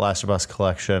launched that Last of Us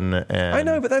collection, and I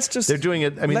know, but that's just they're doing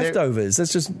it. I mean, leftovers.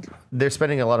 That's just they're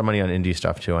spending a lot of money on indie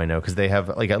stuff too. I know because they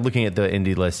have looking at the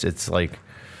indie list. It's like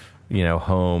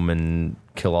Home and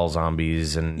Kill All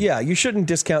Zombies and you shouldn't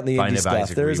discount the indie stuff.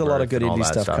 There is a lot of good indie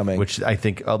stuff coming, which I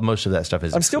think most of that stuff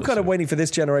is. I'm still kind of waiting for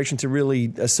this generation to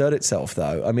really assert itself,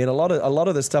 though. I mean, a lot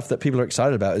of the stuff that people are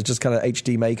excited about is just kind of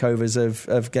HD makeovers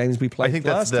of games we played. I think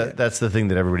that's the thing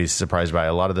that everybody's surprised by.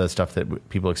 A lot of the stuff that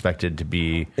people expected to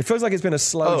be. It feels like it's been a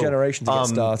slow generation to get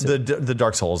started. The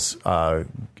Dark Souls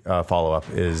follow up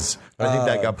is. I think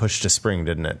that got pushed to spring,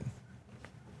 didn't it?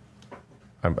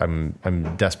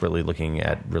 I'm desperately looking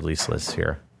at release lists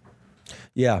here.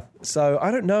 Yeah, so I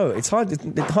don't know. It's hard.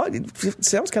 It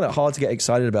sounds kind of hard to get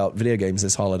excited about video games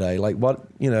this holiday. Like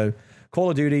Call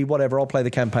of Duty, whatever. I'll play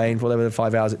the campaign for whatever the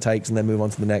 5 hours it takes, and then move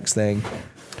on to the next thing.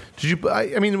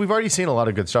 I mean, we've already seen a lot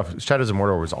of good stuff. Shadows of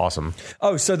Mordor was awesome.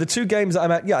 Oh, so the 2 games that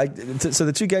I'm at, so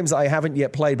the 2 games that I haven't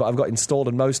yet played, but I've got installed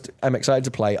and most I'm excited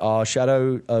to play are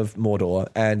Shadow of Mordor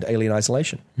and Alien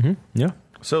Isolation. Mm-hmm. Yeah.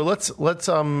 So let's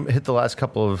hit the last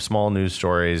couple of small news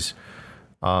stories.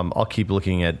 I'll keep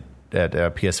looking at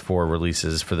PS4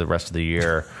 releases for the rest of the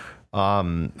year. I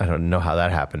don't know how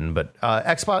that happened, but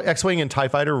X-Wing and TIE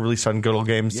Fighter were released on Good Old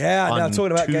Games. Yeah, now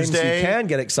talking about games you can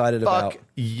get excited about.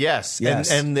 Yes.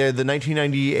 And they're the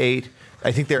 1998.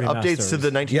 I think they're updates to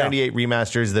the 1998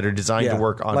 remasters that are designed to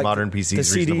work on modern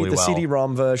PCs reasonably well. The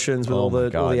CD-ROM versions with all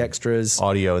the extras,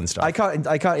 audio and stuff. I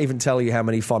can't even tell you how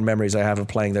many fond memories I have of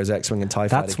playing those X-Wing and TIE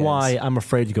Fighter games. That's why I'm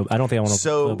afraid to go. I don't think I want to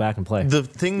go back and play. The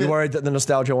thing you worried that the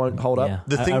nostalgia won't hold up?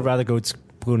 I'd rather go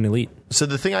an Elite. So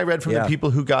the thing I read from the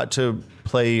people who got to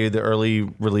play the early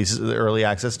releases, the early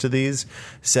access to these,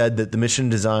 said that the mission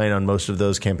design on most of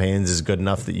those campaigns is good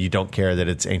enough that you don't care that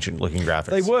it's ancient-looking graphics.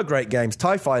 They were great games.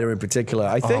 TIE Fighter in particular.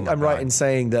 I think I'm right in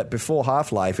saying that before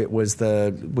Half-Life, it was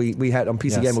we had on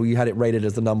PC Gamer, you had it rated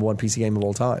as the #1 PC game of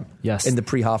all time. Yes, in the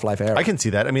pre-Half-Life era. I can see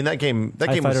that. I mean, that game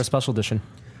Fighter was Special Edition.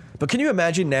 But can you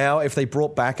imagine now if they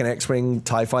brought back an X-Wing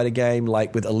TIE Fighter game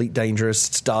like with Elite Dangerous,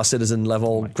 Star Citizen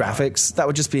level graphics? That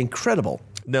would just be incredible.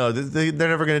 No, they're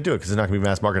never going to do it because they're not going to be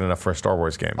mass market enough for a Star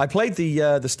Wars game. I played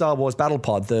the Star Wars Battle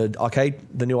Pod, the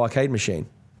new arcade machine.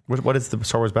 What is the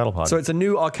Star Wars Battle Pod? So it's a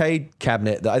new arcade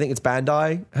cabinet that I think it's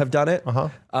Bandai have done it,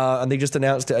 and they just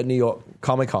announced it at New York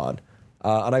Comic Con,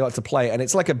 and I got to play. And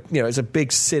it's like it's a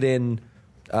big sit-in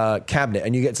cabinet,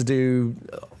 and you get to do,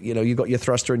 you've got your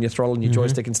thruster and your throttle and your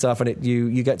joystick and stuff, and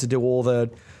you get to do all the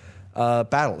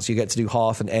battles. You get to do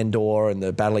Hoth and Endor and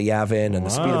the Battle of Yavin and the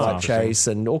Speed of Light Chase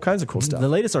and all kinds of cool stuff. The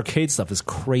latest arcade stuff is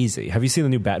crazy. Have you seen the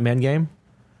new Batman game?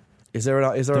 Is there a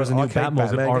new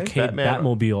arcade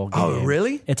Batmobile game? Oh,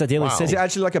 really? It's a Daily City. Is it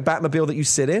actually like a Batmobile that you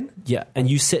sit in? Yeah, and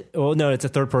you sit. Oh no, it's a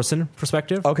third-person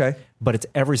perspective. Okay, but it's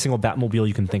every single Batmobile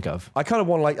you can think of. I kind of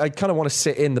want to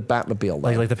sit in the Batmobile,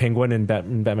 like the Penguin in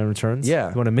Batman Returns. Yeah,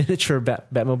 you want a miniature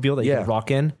Batmobile that you can rock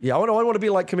in. Yeah, I want to be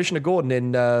like Commissioner Gordon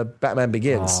in Batman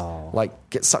Begins. Like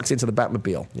get sucked into the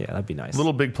Batmobile. Yeah, that'd be nice.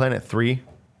 Little Big Planet 3.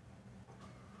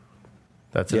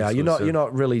 That's you're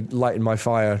not really lighting my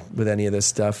fire with any of this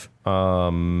stuff.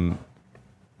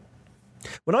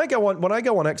 When I go on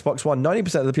Xbox One,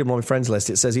 90% of the people on my friends list,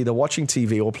 it says either watching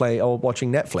TV or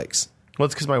watching Netflix. Well,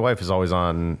 it's because my wife is always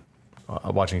on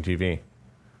watching TV.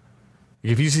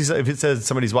 If it says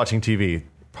somebody's watching TV,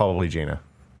 probably Gina.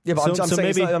 Yeah, but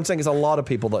I'm saying it's a lot of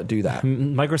people that do that.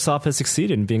 Microsoft has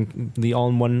succeeded in being the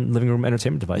all-in-one living room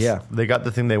entertainment device. Yeah, they got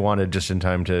the thing they wanted just in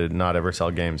time to not ever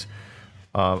sell games.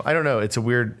 I don't know. It's a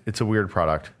weird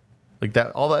product. Like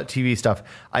that, all that TV stuff.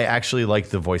 I actually like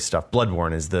the voice stuff.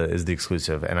 Bloodborne is the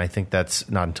exclusive, and I think that's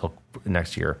not until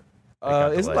next year.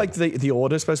 Isn't like the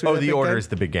Order supposed to be? The Order is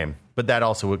the big game, but that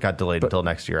also got delayed until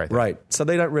next year. I think. Right, so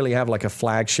they don't really have like a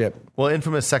flagship. Well,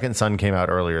 Infamous Second Son came out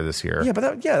earlier this year. Yeah, but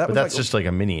that's like, just like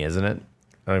a mini, isn't it?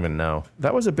 I don't even know.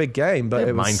 That was a big game, but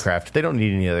it was Minecraft. They don't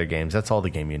need any other games. That's all the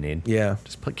game you need. Yeah,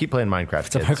 just keep playing Minecraft.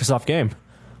 It's a Microsoft game.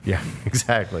 Yeah,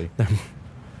 exactly.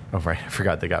 Oh, right. I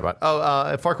forgot they got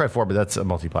about. Far Cry 4, but that's a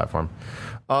multi-platform.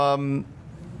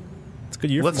 It's a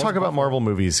good year. Let's talk about Marvel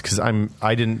movies because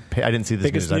I didn't see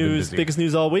this biggest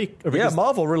news all week. Yeah,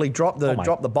 Marvel really dropped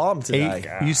the bomb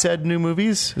today. 8, you said new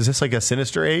movies? Is this like a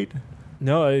Sinister 8?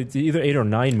 No, it's either 8 or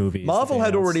 9 movies. Marvel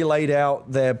had already laid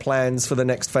out their plans for the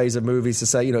next phase of movies to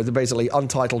say, they're basically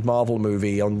untitled Marvel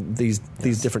movie on these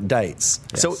different dates.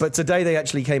 Yes. But today they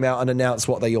actually came out and announced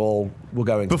what they all were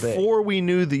going to be. Before we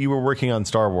knew that you were working on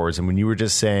Star Wars, and when you were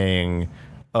just saying,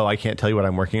 "Oh, I can't tell you what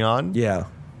I'm working on," yeah,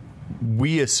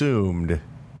 we assumed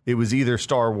it was either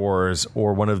Star Wars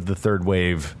or one of the third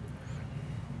wave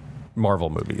Marvel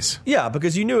movies. Yeah,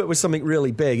 because you knew it was something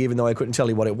really big, even though I couldn't tell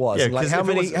you what it was. Yeah, like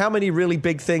how many really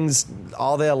big things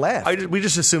are there left? We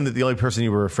just assumed that the only person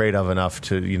you were afraid of enough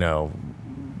to,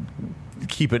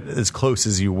 keep it as close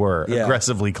as you were,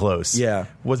 aggressively close,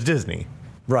 was Disney.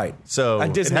 Right. So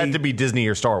and Disney, it had to be Disney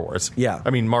or Star Wars. Yeah. I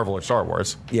mean, Marvel or Star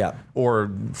Wars. Yeah.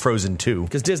 Or Frozen 2.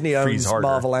 Because Disney owns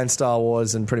Marvel and Star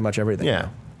Wars and pretty much everything. Yeah.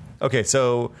 Okay,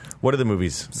 so what are the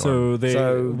movies?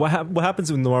 What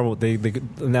happens in the Marvel? They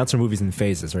announce their movies in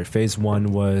phases, right? Phase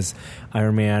 1 was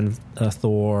Iron Man,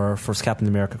 Thor, first Captain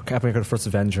America, the First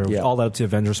Avenger, all that up to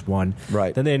Avengers 1.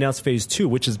 Right. Then they announced Phase 2,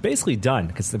 which is basically done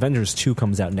because Avengers 2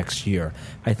 comes out next year.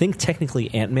 I think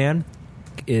technically Ant-Man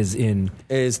is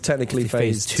technically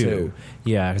phase 2.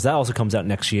 Yeah, because that also comes out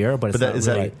next year. But is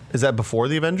that before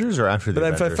the Avengers or after the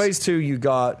Avengers? But then for phase 2, you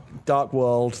got Dark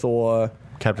World, Thor,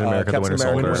 Captain America,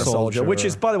 the Winter Soldier, which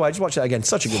is, by the way, I just watched that again.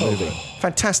 Such a good movie,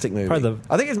 fantastic movie.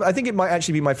 I think it might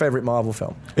actually be my favorite Marvel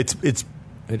film. It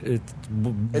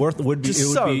would be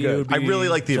so good. I really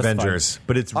like the Avengers,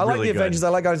 but I like the Avengers. I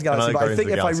like Guardians of the Galaxy, but I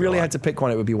think if I really had to pick one,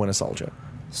 it would be Winter Soldier.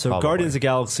 So probably. Guardians of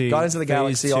the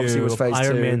Galaxy obviously was phase 2.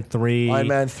 Iron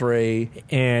Man 3,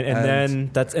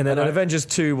 and then Avengers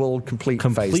 2 will complete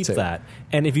phase 2. that.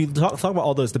 And if you talk about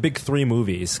all those, the big 3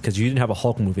 movies, because you didn't have a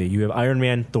Hulk movie, you have Iron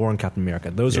Man, Thor, and Captain America.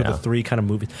 Those are the 3 kind of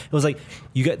movies. It was like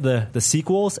you get the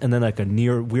sequels and then like a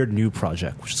weird new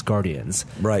project, which is Guardians.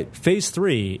 Right. Phase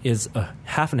 3 is a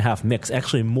half and half mix.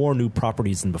 Actually, more new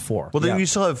properties than before. Well, then you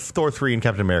still have Thor 3 and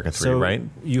Captain America 3, right?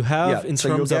 You have in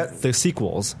terms of the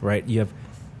sequels, right? You have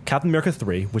Captain America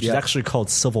 3, which is actually called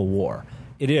Civil War.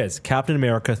 It is Captain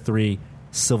America 3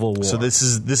 Civil War. So this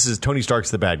is Tony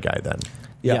Stark's the bad guy then.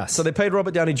 Yeah. Yes. So they paid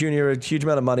Robert Downey Jr. a huge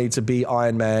amount of money to be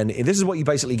Iron Man. This is what you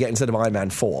basically get instead of Iron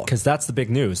Man 4. Because that's the big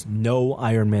news. No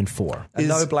Iron Man 4. And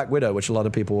no Black Widow, which a lot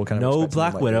of people were kind of No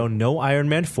Black Widow, no Iron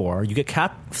Man 4. You get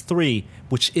Cap 3,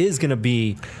 which is going to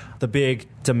be the big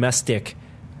domestic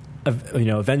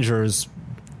Avengers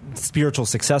spiritual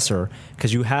successor,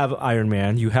 because you have Iron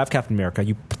Man, you have Captain America,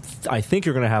 I think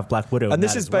you're going to have Black Widow, and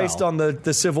this is based on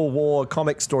the Civil War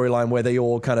comic storyline where they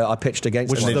all kind of are pitched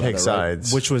against each other,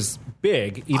 sides, which was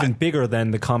big, bigger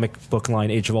than the comic book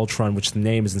line Age of Ultron, which the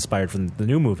name is inspired from the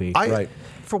new movie.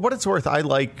 For what it's worth, I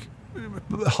like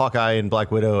Hawkeye and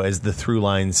Black Widow as the through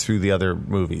lines through the other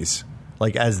movies.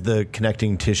 Like as the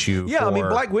connecting tissue. Yeah, I mean,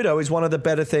 Black Widow is one of the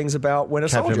better things about Winter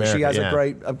Soldier. America, she has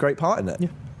a great part in it. Yeah.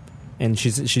 And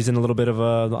she's in a little bit of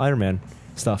the Iron Man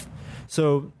stuff.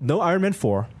 So no Iron Man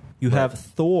 4. You have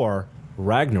Thor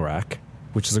Ragnarok,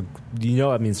 which is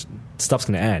that means stuff's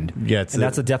going to end. Yeah, and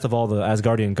that's the death of all the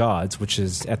Asgardian gods, which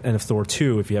is at the end of Thor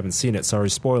 2. If you haven't seen it,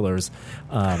 sorry, spoilers.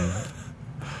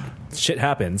 Shit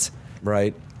happens.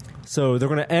 Right. So they're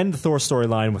going to end the Thor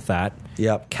storyline with that.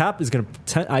 Yep. Cap is going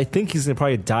to... I think he's going to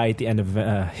probably die at the end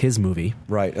of his movie.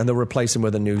 Right, and they'll replace him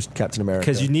with a new Captain America.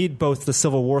 Because you need both the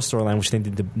Civil War storyline, which they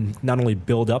need to not only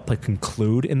build up, but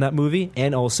conclude in that movie,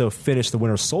 and also finish the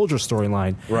Winter Soldier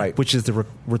storyline, right, which is the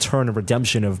return and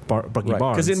redemption of Bucky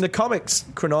Barnes. Because in the comics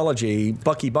chronology,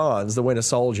 Bucky Barnes, the Winter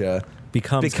Soldier,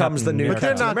 becomes the new But they're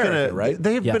Captain not America, going to. right?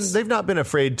 They've not been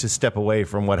afraid to step away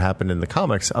from what happened in the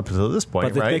comics up until this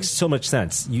point, But right? it makes so much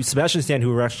sense. Sebastian Stan,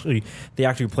 the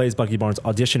actor who plays Bucky Barnes,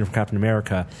 auditioned for Captain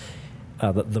America,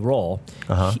 the role.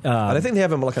 And I think they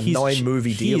have him like a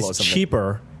 9-movie deal or something. He's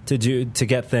cheaper to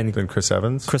get than Chris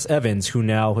Evans. Chris Evans, who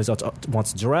now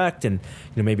wants to direct and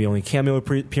maybe only cameo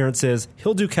appearances.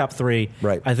 He'll do Cap 3.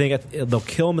 Right. I think they'll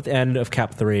kill him at the end of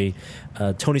Cap 3.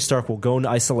 Tony Stark will go into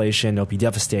isolation. He'll be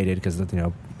devastated because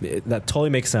that totally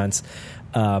makes sense.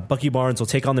 Bucky Barnes will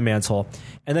take on the mantle.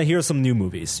 And then here are some new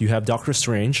movies. You have Doctor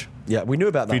Strange. Yeah, we knew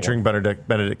about that Featuring one. Benedict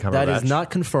Cumberbatch. That is not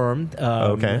confirmed.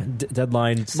 Okay.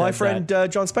 Deadline said My friend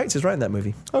John Spates is right in that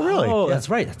movie. Oh, really? Oh, that's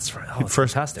right. That's right. Oh,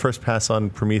 fantastic. First pass on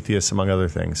Prometheus, among other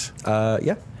things.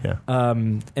 Yeah. Yeah.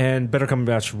 And Benedict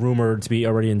Cumberbatch rumored to be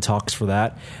already in talks for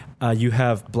that. You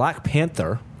have Black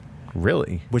Panther,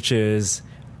 Really? which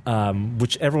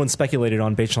everyone speculated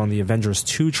on based on the Avengers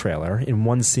 2 trailer. In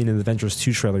one scene in the Avengers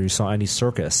 2 trailer, you saw Andy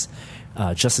Serkis,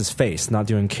 just his face, not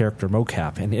doing character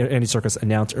mocap. And Andy Serkis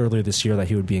announced earlier this year that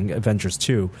he would be in Avengers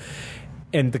 2.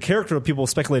 And the character that people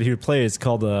speculated he would play is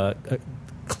called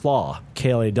Klaw,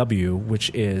 Klaw,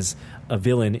 which is a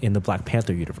villain in the Black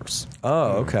Panther universe.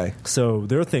 Oh, okay. So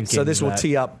they're thinking So this will that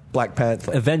tee up Black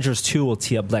Panther. Avengers 2 will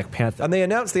tee up Black Panther. And they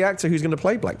announced the actor who's going to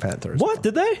play Black Panther. What?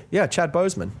 Did they? Yeah, Chad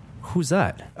Boseman. Who's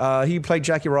that? He played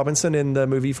Jackie Robinson in the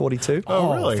movie 42.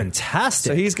 Oh, really?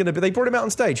 Fantastic. So he's going to be. They brought him out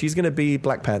on stage. He's going to be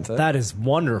Black Panther. That is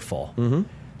wonderful. Mm-hmm.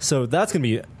 So that's going to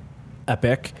be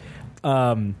epic.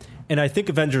 And I think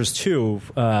Avengers 2,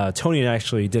 Tony and I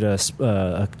actually did a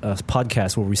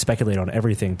podcast where we speculate on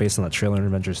everything based on that trailer in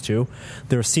Avengers 2.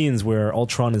 There are scenes where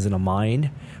Ultron is in a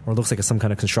mine or it looks like some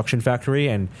kind of construction factory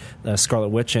and Scarlet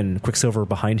Witch and Quicksilver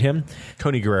behind him.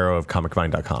 Tony Guerrero of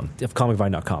ComicVine.com. Of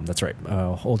ComicVine.com, that's right.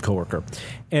 Old coworker.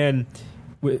 And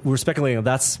we're speculating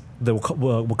that's the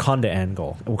Wakanda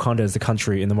angle. Wakanda is the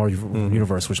country in the Marvel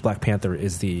universe, which Black Panther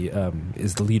is the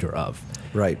leader of.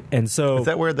 Right. And so Is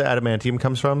that where the adamantium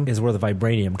comes from? is where the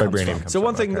vibranium comes from. So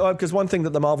one thing, because one thing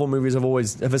that the Marvel movies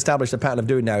have established a pattern of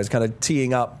doing now is kind of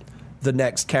teeing up the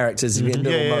next characters in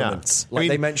little moments. Like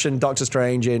they mentioned Doctor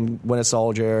Strange in Winter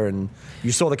Soldier, and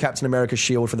you saw the Captain America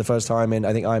shield for the first time in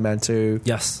I think Iron Man 2.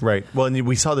 Yes. Right. Well, and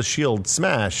we saw the shield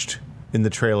smashed in the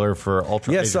trailer for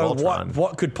Ultron. Yeah. Age So of Ultron.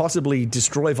 what could possibly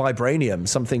destroy vibranium?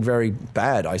 Something very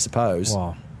bad, I suppose.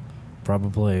 Well,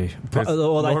 probably.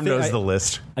 Norm knows the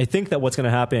list. I think that what's going to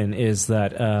happen is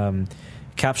that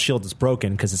Cap's shield is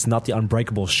broken because it's not the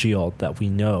unbreakable shield that we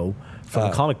know from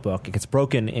the comic book. It gets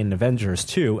broken in Avengers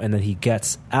 2, and then he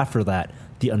gets, after that,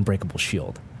 the unbreakable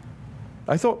shield.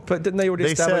 I thought, but didn't they already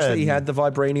establish that he had the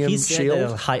vibranium He's shield?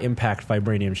 a high-impact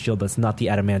vibranium shield, but it's not the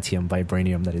adamantium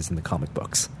vibranium that is in the comic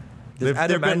books. There've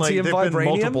been vibranium?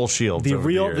 multiple shields. The over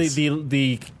real, the, years.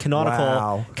 the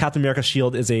canonical Captain America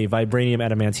shield is a vibranium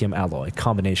adamantium alloy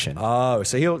combination. Oh,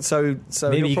 so he'll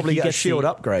probably get a shield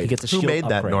upgrade. He gets a Who shield made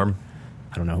that, upgrade. Norm?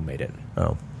 I don't know who made it.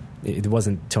 Oh. It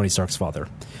wasn't Tony Stark's father.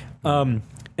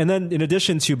 And then, in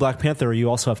addition to Black Panther, you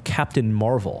also have Captain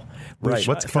Marvel. Right.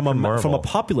 What's from Captain Marvel? From a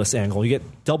populist angle, you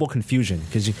get double confusion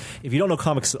because if you don't know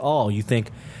comics at all, you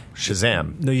think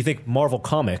Shazam. No, you think Marvel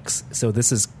Comics. So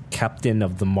this is Captain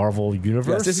of the Marvel Universe.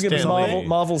 Yes, this is going to be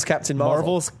Marvel's Captain Marvel.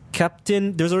 Marvel's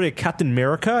Captain. There's already a Captain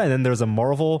America, and then there's a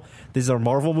Marvel. These are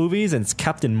Marvel movies, and it's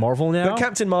Captain Marvel now. But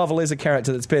Captain Marvel is a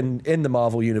character that's been in the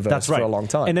Marvel universe for a long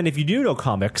time. And then if you do know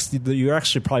comics, you're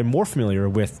actually probably more familiar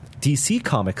with DC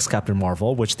Comics Captain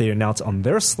Marvel, which they announced on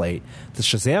their slate, the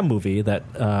Shazam movie.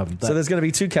 So there's going to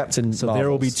be two Captain Marvels. So there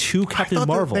will be two Captain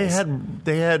Marvels.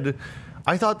 They had.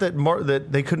 I thought that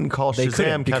they couldn't call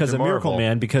Shazam because Captain of Miracle Marvel.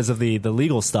 Man, because of the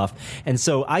legal stuff. And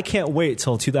so I can't wait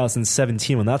till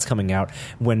 2017 when that's coming out,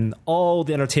 when all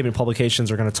the entertainment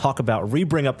publications are going to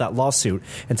bring up that lawsuit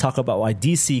and talk about why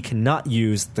DC cannot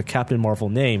use the Captain Marvel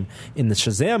name in the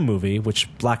Shazam movie, which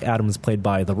Black Adam is played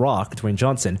by The Rock, Dwayne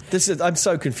Johnson. I'm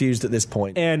so confused at this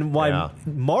point. And why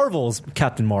Marvel's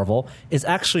Captain Marvel is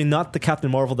actually not the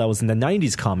Captain Marvel that was in the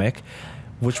 90s comic,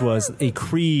 which was a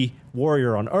Kree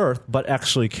warrior on Earth, but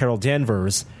actually Carol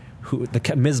Danvers,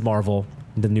 Ms. Marvel,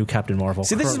 the new Captain Marvel.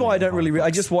 See, this is why I don't really...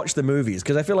 I just watch the movies,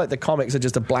 because I feel like the comics are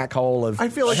just a black hole of... I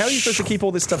feel like how are you supposed to keep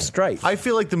all this stuff straight? I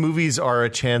feel like the movies are a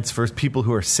chance for people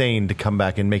who are sane to come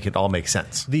back and make it all make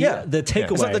sense. The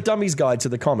takeaway... It's like the dummy's guide to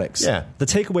the comics. Yeah. The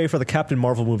takeaway for the Captain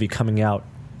Marvel movie coming out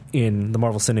in the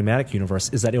Marvel Cinematic Universe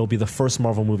is that it will be the first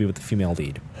Marvel movie with a female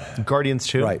lead. Guardians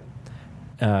 2? Right.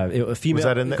 A female. Was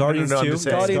that in the- Guardians no, I'm 2? just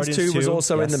saying. Guardians 2 was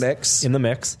also in the mix. In the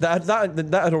mix. That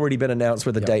had already been announced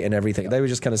with a date and everything. They were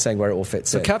just kind of saying where it all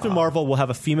fits So in. Captain Marvel will have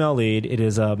a female lead. It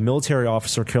is a military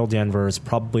officer, Carol Danvers,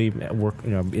 probably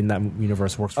in that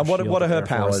universe works for And what S.H.I.E.L.D. are her Air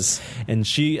Force. powers? And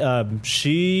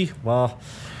she, well,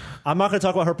 I'm not going to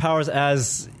talk about her powers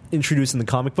as introduced in the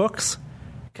comic books.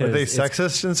 Are they It's-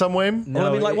 sexist in some way? No, Well,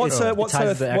 I mean, like, what's her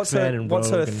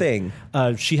her thing?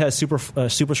 She has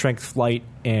super strength flight,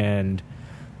 and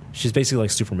she's basically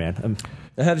like Superman.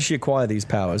 And how did she acquire these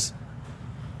powers?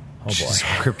 Oh boy, She's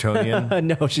Kryptonian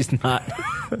no, she's not.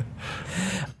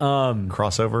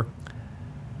 crossover.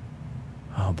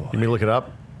 Oh boy, You mean look it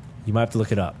up? you might have to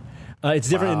look it up. It's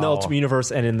different in the Wow. Ultimate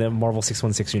Universe and in the Marvel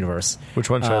 616 universe. Which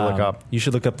one should I look up? You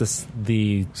should look up the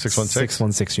 616?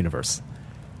 616 universe.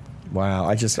 Wow,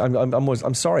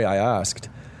 I'm sorry I asked.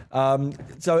 And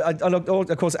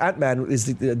of course, Ant-Man is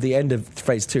the end of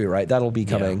Phase 2, right? That'll be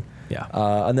coming. Yeah.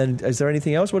 And then, is there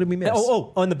anything else? What did we miss?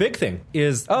 And the big thing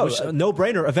is no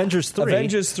brainer. Avengers 3.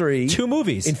 Avengers 3. 2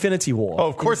 movies. Infinity War. Oh,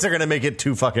 of course they're going to make it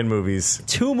 2 fucking movies.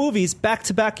 2 movies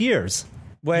back-to-back years.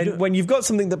 When you've got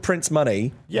something that prints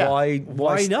money, Yeah. why not?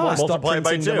 Why stop Multiply it by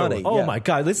printing the 2. money? Oh Yeah. my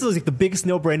god, this is like the biggest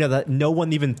no-brainer that no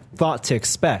one even thought to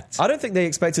expect. I don't think they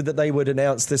expected that they would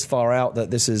announce this far out that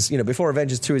this is, before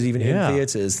Avengers 2 is even in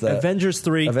theaters, that Avengers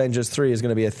 3 Avengers 3 is going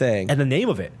to be a thing. and the name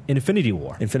of it, Infinity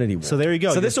War. Infinity War. So there you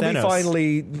go. So this will be Thanos.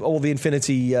 finally all the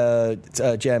Infinity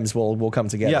gems will come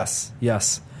together.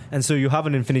 Yes. And so you have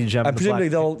an Infinity Gem. And the presumably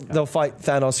Black- they'll fight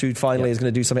Thanos, who finally is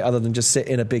going to do something other than just sit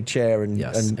in a big chair and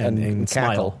and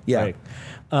cackle. smile. Yeah.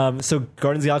 Right. So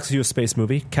Guardians of the Galaxy a space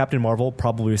movie. Captain Marvel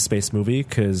probably a space movie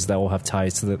because that will have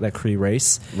ties to that Kree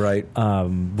race, Right.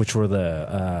 Which were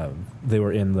they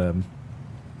were in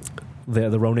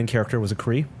the Ronin character was a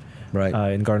Kree,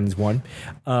 Right. In Guardians 1.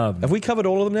 Have we covered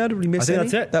all of them now? Did we miss I think any?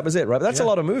 that's it. That was it, right? But that's a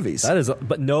lot of movies. That is,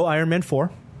 but no Iron Man 4.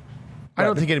 I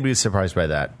don't think anybody's surprised by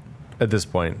that at this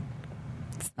point.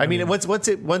 I mean, once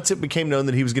it became known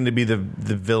that he was going to be the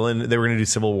villain, they were going to do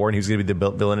Civil War, and he was going to be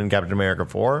the villain in Captain America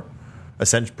 4,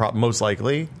 most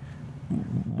likely.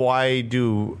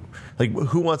 Who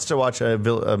wants to watch a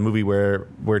movie where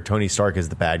Tony Stark is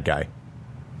the bad guy?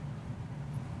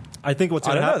 I think what's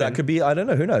I going don't to know. happen. That could be. I don't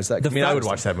know. Who knows? That could I would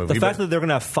watch that movie. The fact that they're going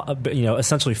to have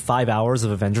essentially 5 hours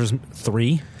of Avengers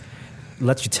 3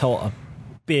 lets you tell a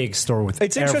big story with.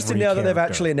 It's interesting every now that they've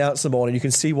character. actually announced them all, and you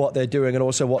can see what they're doing and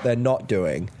also what they're not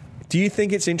doing. Do you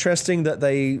think it's interesting that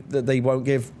they won't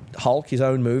give Hulk his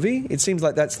own movie? It seems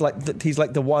like he's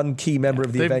like the one key member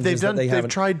of the Avengers that they haven't.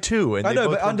 They've tried 2, and I know,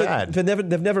 they both but were bad.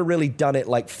 they've never really done it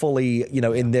like fully.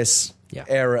 In this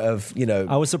era of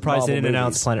I was surprised Marvel they didn't movies.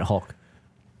 announce Planet Hulk.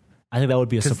 I think that would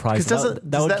be a surprise. 'cause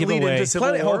does that give lead away. into Civil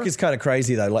Planet War? Hulk is kind of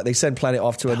crazy though. Like they send Planet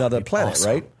off to another planet,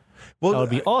 awesome. right? Well, That would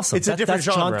be awesome. It's a different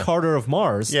that's genre. John Carter of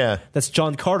Mars. Yeah. That's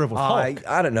John Carter with Hulk.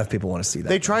 I don't know if people want to see that.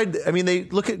 They tried. I mean, they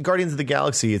look at Guardians of the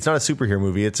Galaxy. It's not a superhero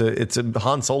movie. It's a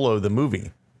Han Solo the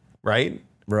movie, right?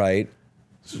 right.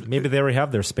 Maybe they already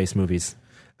have their space movies.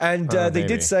 And they maybe.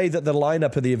 did say that the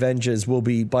lineup of the Avengers will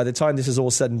be, by the time this is all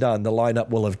said and done, the lineup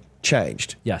will have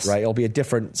changed. Yes. Right? It'll be a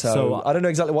different. So, So, I don't know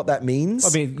exactly what that means.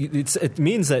 I mean, it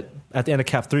means that at the end of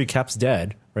Cap 3, Cap's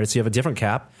dead, right? So you have a different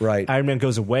Cap. Right. Iron Man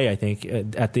goes away, I think,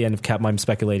 at the end of Cap. I'm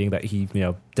speculating that he,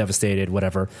 devastated,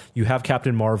 whatever. You have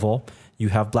Captain Marvel. You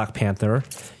have Black Panther.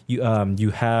 You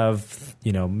have,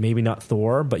 maybe not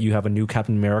Thor, but you have a new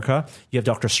Captain America. You have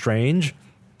Doctor Strange.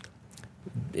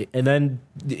 And then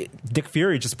Nick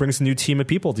Fury just brings a new team of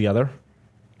people together.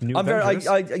 New I'm very,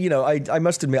 Avengers. I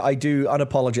must admit, I do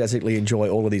unapologetically enjoy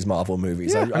all of these Marvel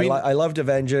movies. Yeah, I loved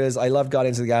Avengers. I love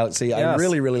Guardians of the Galaxy. I Yes.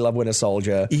 really, really love Winter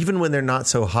Soldier. Even when they're not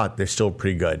so hot, they're still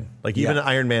pretty good. Like even Yeah.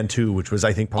 Iron Man 2, which was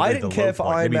I think probably I the didn't low care for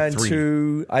point, Iron maybe Man 3.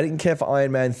 2. I didn't care for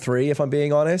Iron Man 3, if I'm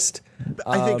being honest.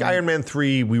 I think Iron Man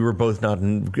 3, we were both not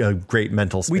in a great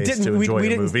mental space We didn't. to We, enjoy we a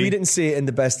didn't. movie. We didn't see it in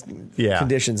the best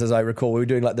conditions, as I recall. We were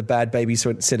doing like the bad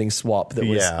babysitting swap that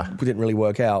didn't really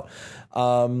work out.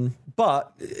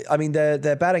 But I mean,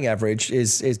 their batting average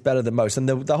is better than most, and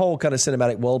the whole kind of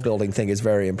cinematic world building thing is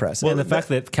very impressive. And the fact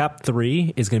that Cap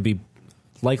 3 is going to be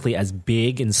likely as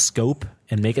big in scope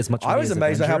and make as much money I was as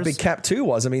amazed at how Avengers. big Cap 2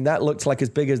 was. I mean, that looked like as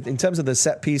big as, in terms of the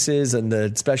set pieces and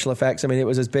the special effects, I mean, it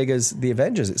was as big as the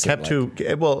Avengers, it seemed Cap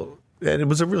 2, well, and it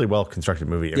was a really well constructed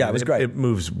movie. Yeah, it was great. It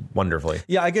moves wonderfully.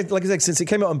 Yeah, I guess, like I said, since it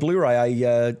came out on Blu-ray,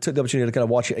 I took the opportunity to kind of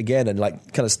watch it again and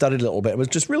like kind of studied it a little bit. I was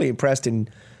just really impressed in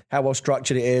how well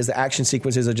structured it is. The action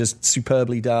sequences are just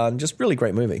superbly done. Just really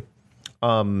great movie.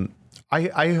 I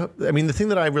mean, the thing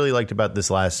that I really liked about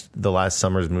the last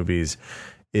summer's movies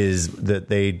is that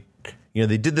they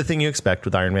did the thing you expect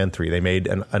with Iron Man 3. They made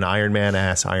an Iron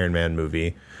Man-ass Iron Man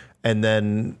movie. and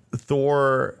then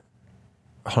Thor.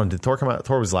 Hold on, did Thor come out?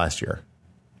 Thor was last year.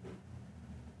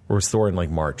 Or was Thor in like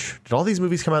March? Did all these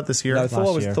movies come out this year? No,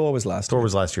 Thor was last. Thor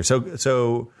was last year.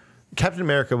 So Captain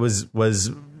America was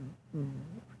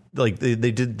like they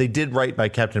did right by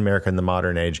Captain America in the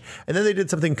modern age, and then they did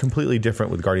something completely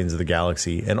different with Guardians of the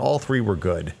Galaxy, and all three were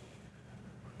good.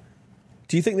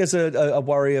 Do you think there's a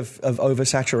worry of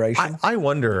oversaturation? I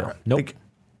wonder. Nope.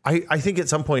 Like, I think at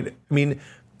some point, I mean,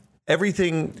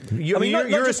 everything.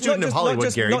 You're a student of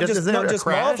Hollywood, Gary. Not just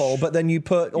Marvel, but then you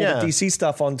put all the DC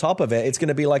stuff on top of it. It's going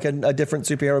to be like a different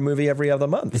superhero movie every other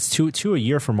month. It's two a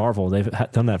year for Marvel. They've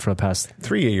done that for the past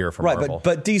 3 a year for Marvel.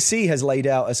 But DC has laid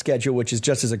out a schedule which is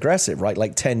just as aggressive, right?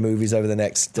 Like 10 movies over the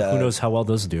next. Who knows how well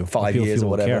those do? 5 years or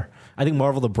whatever. Care. I think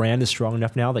Marvel, the brand, is strong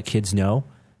enough now that kids know.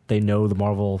 They know the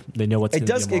Marvel. They know what's. It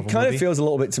does. It kind of feels a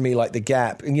little bit to me like the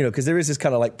gap, because there is this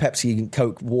kind of like Pepsi and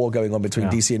Coke war going on between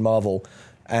DC and Marvel,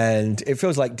 and it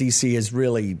feels like DC is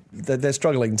really they're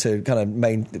struggling to kind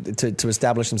of to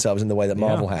establish themselves in the way that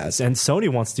Marvel has. And Sony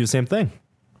wants to do the same thing.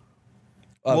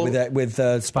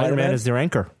 With Spider-Man as their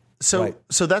anchor. So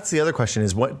that's the other question: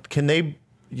 is what can they?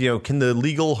 Can the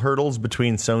legal hurdles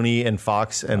between Sony and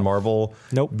Fox and Marvel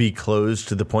be closed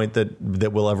to the point that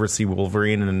we'll ever see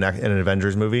Wolverine in an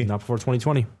Avengers movie? Not before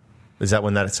 2020. Is that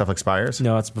when that stuff expires?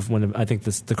 No, it's when I think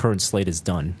the current slate is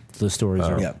done. The stories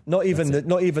are. Yeah, not even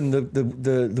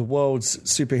the world's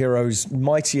superheroes'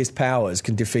 mightiest powers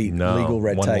can defeat legal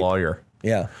red tape. One lawyer.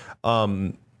 Yeah.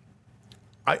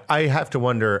 I have to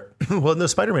wonder. Well, the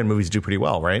Spider-Man movies do pretty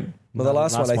well, right? Well, the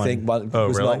last one I think was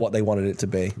really? not what they wanted it to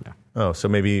be. Yeah. Oh, so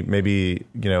maybe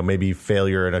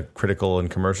failure in a critical and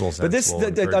commercial sense. But this,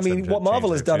 what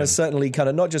Marvel has done is certainly kind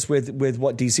of not just with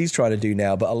what DC's trying to do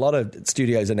now, but a lot of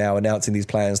studios are now announcing these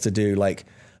plans to do like,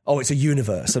 it's a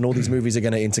universe, and all these movies are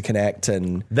going to interconnect,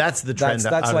 and that's the trend.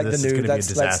 That's like the new. Going to be a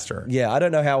disaster. I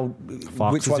don't know how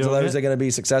which ones of those are going to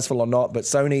be successful or not, but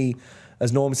Sony,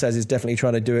 as Norm says, is definitely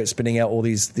trying to do it, spinning out all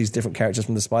these different characters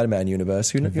from the Spider-Man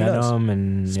universe. Who knows? Venom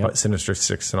and Sinister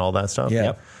Six and all that stuff.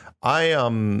 Yeah.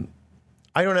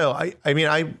 I don't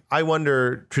know. I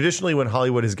wonder, traditionally when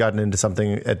Hollywood has gotten into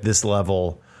something at this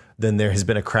level, then there has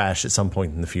been a crash at some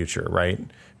point in the future, right?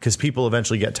 Because people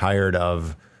eventually get tired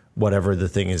of whatever the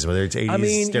thing is, whether it's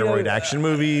 80s steroid action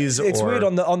movies. It's weird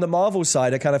on the Marvel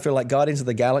side. I kind of feel like Guardians of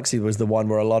the Galaxy was the one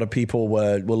where a lot of people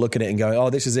were looking at it and going, "Oh,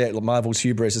 this is it. Marvel's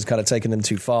hubris has kind of taken them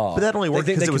too far." But that only worked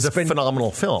because it was a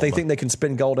phenomenal film. They think they can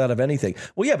spin gold out of anything.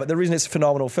 Well, yeah, but the reason it's a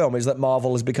phenomenal film is that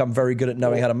Marvel has become very good at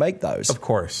knowing how to make those. Of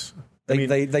course.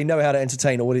 They know how to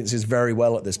entertain audiences very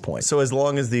well at this point. So as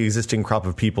long as the existing crop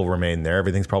of people remain there,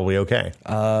 everything's probably okay.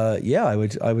 I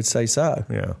would say so.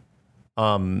 Yeah.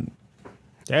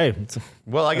 Hey,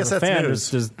 well, I guess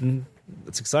that's news.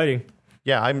 It's exciting.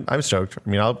 Yeah, I'm stoked. I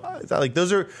mean, I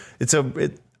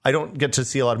don't get to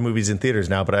see a lot of movies in theaters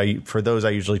now, but for those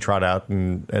I usually trot out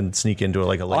and sneak into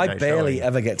like a late night I barely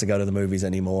ever get to go to the movies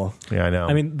anymore. Yeah, I know.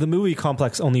 I mean, the movie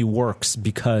complex only works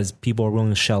because people are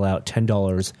willing to shell out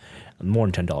 $10, more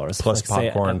than $10 plus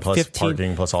popcorn, plus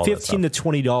parking, plus all that stuff. $15 to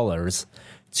 $20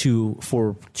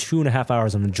 for 2.5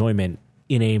 hours of enjoyment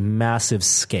in a massive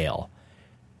scale.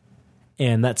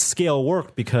 And that scale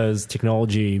worked because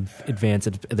technology advanced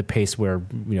at the pace where,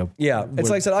 Yeah,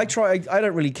 it's like I said, I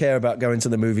don't really care about going to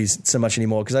the movies so much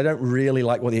anymore because I don't really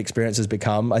like what the experience has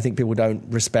become. I think people don't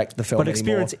respect the film anymore. But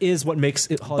experience is what makes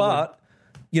it Hollywood. But,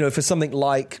 for something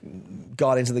like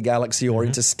Guardians of the Galaxy or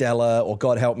Interstellar or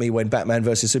God help me when Batman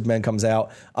vs. Superman comes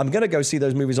out, I'm going to go see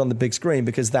those movies on the big screen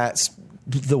because that's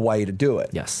the way to do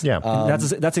it. Yes. Yeah.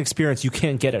 That's an experience you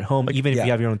can't get at home, even if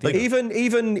you have your own theater.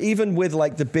 Even with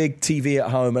like the big TV at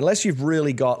home, unless you've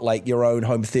really got like your own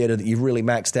home theater that you've really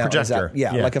maxed out. Projector.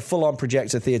 Like a full-on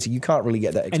projector theater, you can't really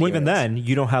get that experience. And even then,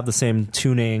 you don't have the same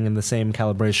tuning and the same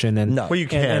calibration. And no. Well, you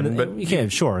can, but you can,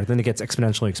 sure. Then it gets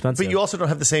exponentially expensive. But you also don't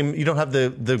have the same. You don't have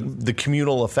the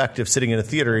communal effect of sitting in a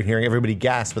theater and hearing everybody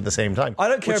gasp at the same time. I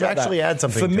don't care about that. Which actually adds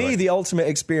something. For to me, it. the ultimate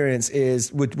experience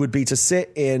would be to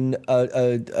sit in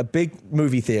a big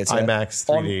movie theater, iMac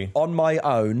 3D on my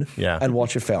own, and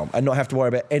watch a film and not have to worry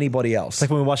about anybody else. It's like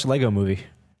when we watched the Lego movie.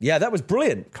 Yeah, that was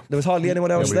brilliant. There was hardly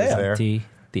anyone else there.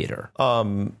 Theater.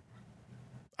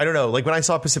 I don't know. Like when I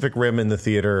saw Pacific Rim in the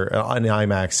theater on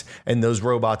IMAX, and those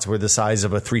robots were the size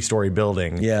of a 3-story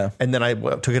building. Yeah. And then I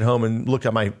took it home and looked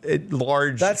at my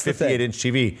large 58-inch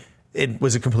TV. It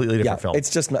was a completely different film. It's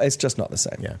just not the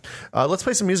same. Yeah. Let's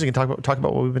play some music and talk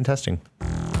about what we've been testing.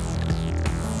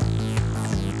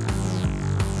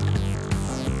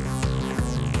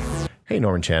 Hey,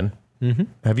 Norman Chan. Mm-hmm.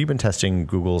 Have you been testing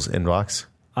Google's inbox?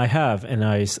 I have, and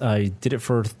I did it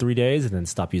for 3 days and then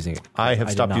stopped using it. I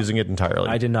have stopped using it entirely.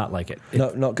 I did not like it.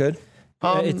 Not good?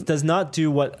 It does not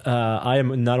do what I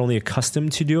am not only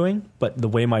accustomed to doing, but the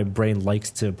way my brain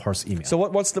likes to parse email. So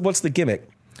what's the gimmick?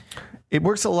 It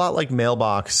works a lot like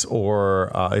Mailbox,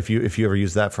 or if you ever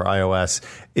use that for iOS,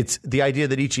 it's the idea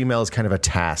that each email is kind of a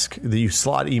task that you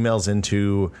slot emails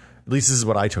into. At least this is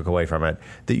what I took away from it,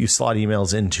 that you slot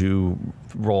emails into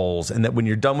roles, and that when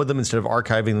you're done with them, instead of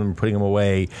archiving them and putting them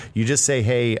away, you just say,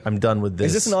 hey, I'm done with this.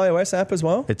 Is this an iOS app as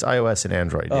well? It's iOS and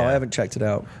Android. Oh, yeah. I haven't checked it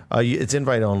out. It's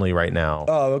invite only right now.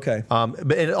 Oh, okay.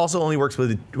 But it also only works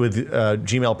with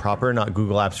Gmail proper, not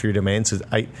Google Apps for your domain. So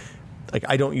I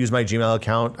don't use my Gmail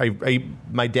account.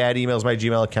 My dad emails my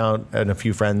Gmail account, and a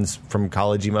few friends from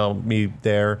college email me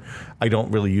there. I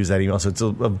don't really use that email, so it's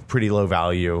a pretty low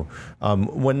value.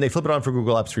 When they flip it on for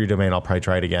Google Apps for your domain, I'll probably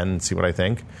try it again and see what I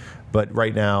think. But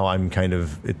right now, I'm kind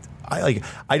of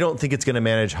I don't think it's going to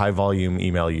manage high volume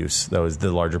email use. That was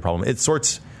the larger problem. It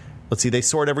sorts. Let's see, they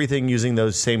sort everything using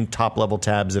those same top level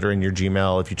tabs that are in your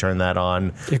Gmail if you turn that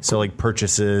on. So like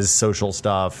purchases, social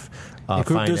stuff.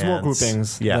 Finance. There's more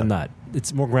groupings than that.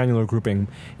 It's more granular grouping,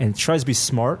 and it tries to be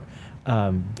smart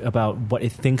about what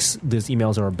it thinks those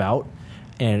emails are about.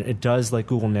 And it does, like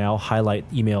Google Now, highlight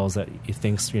emails that it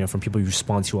thinks from people you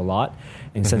respond to a lot,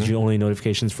 and sends you only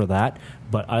notifications for that.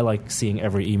 But I like seeing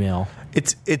every email.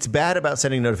 It's bad about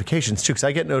sending notifications too, because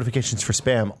I get notifications for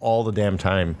spam all the damn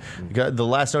time. The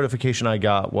last notification I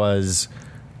got was,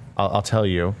 I'll tell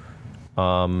you.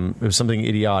 It was something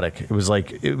idiotic. It was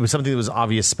something that was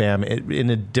obvious spam in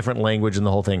a different language and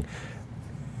the whole thing.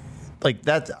 Like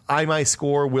that, my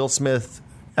score, Will Smith, !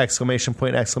 Your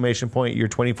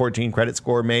 2014 credit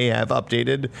score may have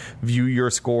updated.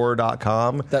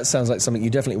 Viewyourscore.com. That sounds like something you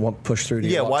definitely want pushed through to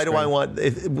your why screen. do I want...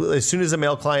 as soon as a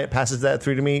mail client passes that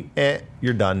through to me,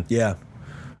 you're done. Yeah.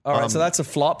 All right, so that's a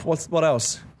flop. What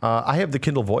else? I have the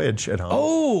Kindle Voyage at home.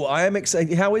 Oh, I am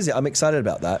excited. How is it? I'm excited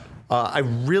about that. I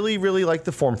really, really like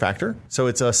the form factor. So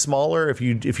it's a smaller, if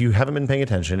you haven't been paying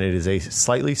attention, it is a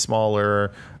slightly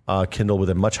smaller Kindle with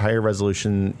a much higher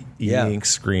resolution e-ink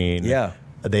screen. Yeah.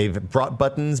 They've brought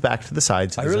buttons back to the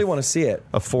sides. So I really want to see it.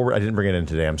 A forward. I didn't bring it in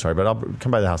today. I'm sorry, but I'll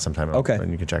come by the house sometime. Okay.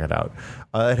 And you can check it out.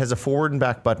 It has a forward and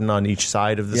back button on each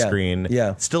side of the screen.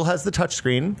 Yeah. Still has the touch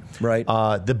screen. Right.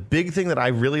 The big thing that I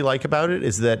really like about it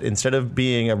is that instead of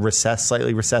being a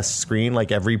slightly recessed screen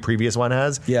like every previous one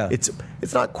has, it's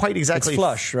not quite exactly. It's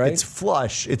flush, right? It's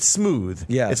flush. It's smooth.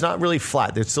 Yeah. It's not really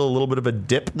flat. There's still a little bit of a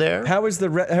dip there. How is the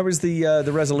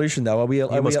resolution though? You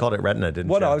almost called it Retina, didn't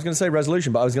you? Well, no, I was going to say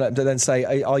resolution, but I was going to then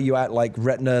say, are you at like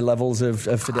Retina levels of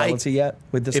fidelity yet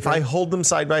with this? If I hold them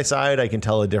side by side, I can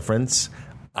tell a difference.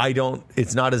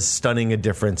 It's not as stunning a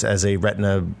difference as a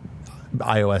Retina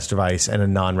iOS device and a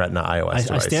non-Retina iOS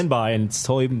device. I stand by, and it's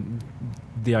totally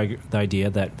the idea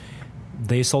that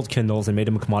they sold Kindles and made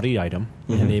them a commodity item,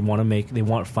 and they want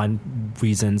to find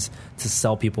reasons to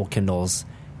sell people Kindles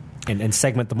and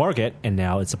segment the market, and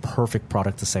now it's a perfect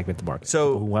product to segment the market.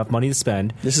 So people who have money to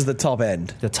spend. This is the top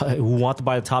end. Who want to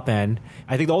buy the top end.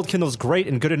 I think the old Kindle is great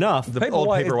and good enough. The old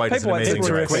Paperwhite is an amazing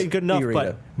device. Great and good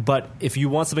enough, but if you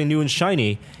want something new and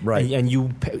shiny, right. and you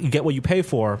get what you pay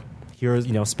for, here,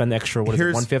 spend the extra, what is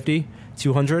it, $150,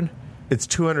 $200? It's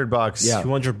 $200. Yeah.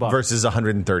 $200 versus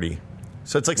 $130.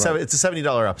 So it's like it's a $70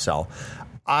 upsell.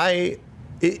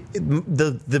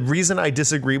 The reason I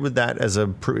disagree with that as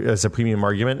a premium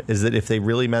argument is that if they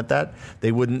really meant that,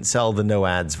 they wouldn't sell the no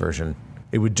ads version.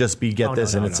 It would just be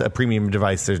it's a premium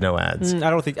device. There's no ads.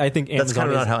 I think Amazon that's kind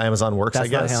of not how Amazon works. I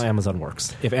guess that's not how Amazon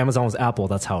works. If Amazon was Apple,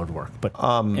 that's how it would work. But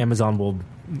Amazon will.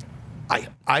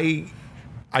 I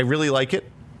really like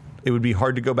it. It would be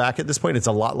hard to go back at this point. It's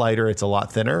a lot lighter. It's a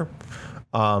lot thinner.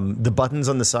 The buttons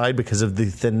on the side, because of the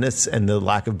thinness and the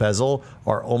lack of bezel,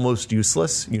 are almost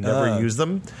useless. You never use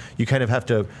them. You kind of have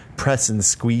to press and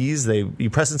squeeze. You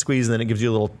press and squeeze, and then it gives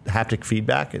you a little haptic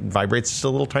feedback. It vibrates just a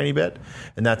little tiny bit,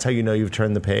 and that's how you know you've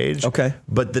turned the page. Okay.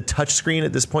 But the touch screen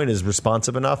at this point is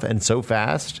responsive enough and so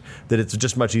fast that it's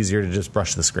just much easier to just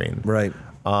brush the screen. Right.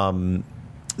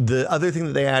 The other thing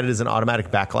that they added is an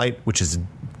automatic backlight, which is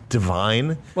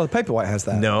divine. Well, the Paperwhite has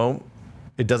that. No.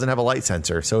 It doesn't have a light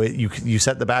sensor, so you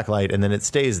set the backlight and then it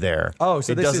stays there. Oh,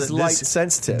 so this is light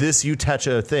sensitive. This, you touch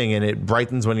a thing and it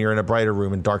brightens when you're in a brighter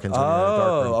room and darkens when you're in a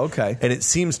dark room. Oh, okay. And it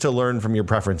seems to learn from your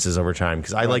preferences over time,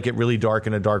 because I like it really dark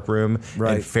in a dark room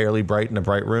and fairly bright in a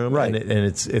bright room, and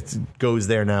it goes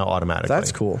there now automatically.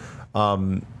 That's cool.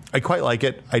 I quite like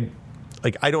it.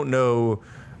 I don't know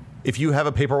if you have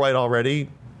a Paperwhite already.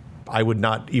 I would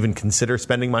not even consider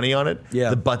spending money on it. Yeah.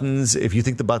 The buttons, if you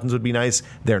think the buttons would be nice,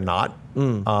 they're not.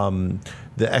 The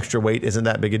extra weight isn't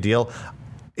that big a deal.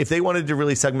 If they wanted to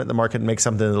really segment the market and make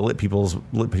something that lit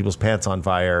people's pants on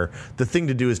fire, the thing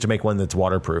to do is to make one that's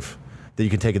waterproof, that you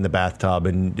can take in the bathtub,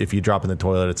 and if you drop in the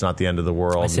toilet, it's not the end of the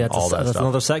world. I see all that that's stuff.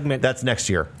 another segment. That's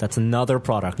next year. That's another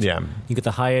product. Yeah. You get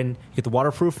the high end, you get the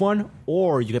waterproof one,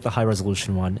 or you get the high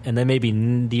resolution one, and then maybe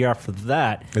the year after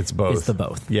that, It's both. It's the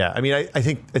both. Yeah, I mean, I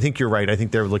think you're right. I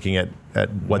think they're looking at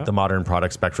what the modern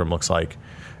product spectrum looks like,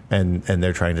 and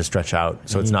they're trying to stretch out.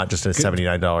 So it's not just a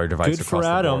 $79 device Good across for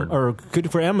Adam, the board. or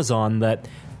good for Amazon that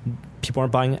people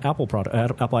aren't buying Apple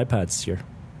iPads this year.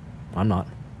 I'm not.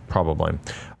 Probably.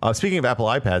 Speaking of Apple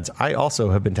iPads, I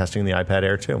also have been testing the iPad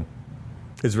Air 2.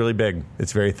 It's really big.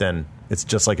 It's very thin. It's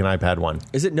just like an iPad 1.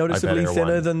 Is it noticeably iPad Air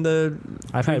thinner 1. than the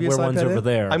I've had previous ones iPad over Air?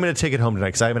 there. I'm going to take it home tonight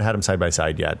because I haven't had them side by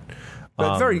side yet.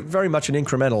 But very, very much an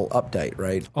incremental update,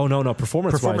 right? Oh no,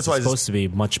 performance-wise, Performance-wise, it's supposed to be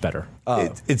much better.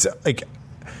 It's like,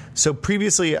 so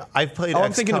previously I've played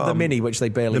I'm thinking of the XCOM. Mini, which they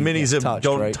barely The Minis touched,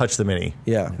 don't right? touch the Mini.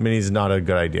 Yeah. Mini's not a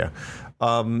good idea.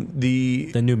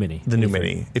 The new Mini. The new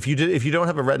Mini. If you don't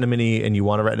have a Retina Mini and you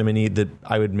want a Retina Mini, that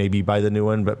I would maybe buy the new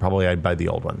one, but probably I'd buy the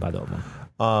old one.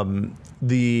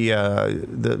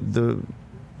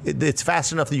 It's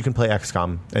fast enough that you can play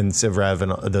XCOM and Civ Rev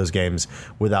and those games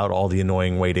without all the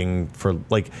annoying waiting for,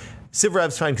 like, Civ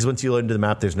Rev's fine because once you load into the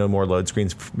map, there's no more load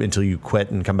screens until you quit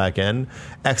and come back in.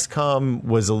 XCOM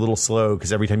was a little slow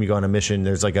because every time you go on a mission,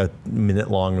 there's like a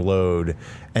minute-long load,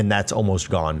 and that's almost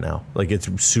gone now. Like, it's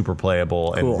super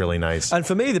playable and really nice. And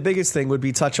for me, the biggest thing would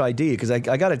be Touch ID, because I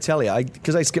got to tell you,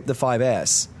 because I skipped the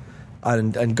 5S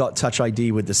and got Touch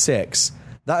ID with the 6,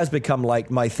 that has become like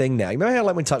my thing now. You remember how,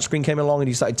 like, when touchscreen came along and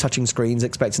you started touching screens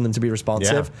expecting them to be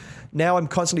responsive? Yeah. Now I'm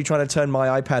constantly trying to turn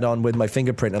my iPad on with my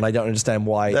fingerprint, and I don't understand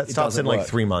why That it stops doesn't in like work.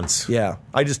 3 months. Yeah.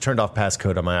 I just turned off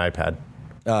passcode on my iPad.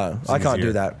 I can't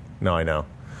do that. No, I know.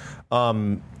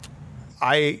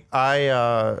 I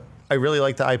really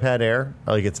like the iPad Air.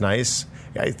 I think it's nice.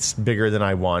 It's bigger than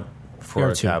I want for Air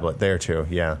a 2. tablet. There too,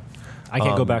 yeah. I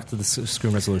can't go back to the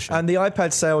screen resolution. And the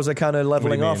iPad sales are kind of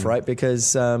leveling mean? off, right?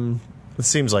 Because It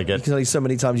seems like it. because only so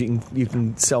many times you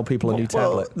can sell people a new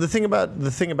tablet. The thing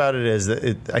about it is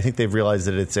that I think they've realized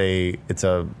that it's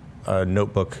a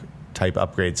notebook type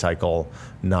upgrade cycle,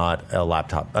 not a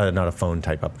laptop, not a phone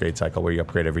type upgrade cycle where you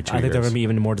upgrade every 2 years. I think they're going to be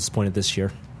even more disappointed this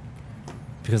year.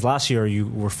 Because last year you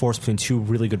were forced between two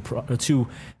really good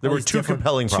There were two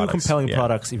compelling products. Yeah.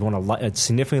 products. If you want a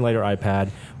significantly lighter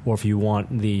iPad, or if you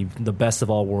want the best of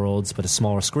all worlds but a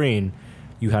smaller screen,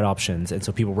 you had options, and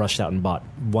so people rushed out and bought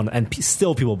one, and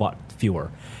still people bought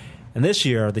fewer. And this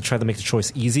year they tried to make the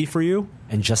choice easy for you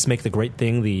and just make the great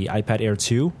thing the iPad Air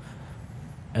 2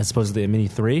 as opposed to the Mini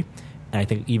 3. And I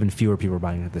think even fewer people are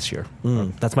buying it this year.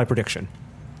 That's my prediction.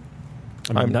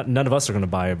 I mean, none of us are going to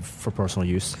buy it for personal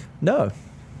use. No,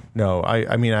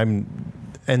 I mean,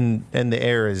 and the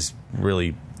Air is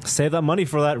really Save that money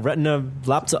for that Retina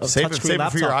laptop. save it for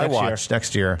your iWatch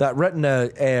next year. that Retina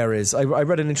Air is. I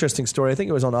read an interesting story. I think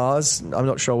it was on ours. I'm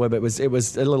not sure where, but it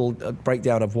was a little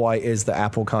breakdown of why it is that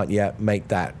Apple can't yet make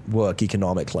that work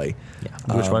economically.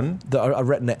 Yeah. Which one? A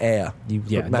Retina Air.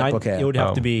 MacBook Air. It would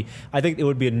have to be. I think it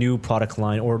would be a new product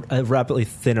line or a rapidly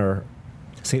thinner.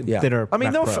 Thinner. I mean,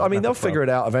 MacBook they'll figure it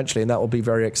out eventually, and that will be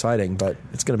very exciting. But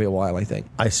it's going to be a while, I think.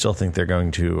 I still think they're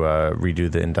going to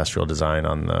redo the industrial design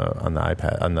on the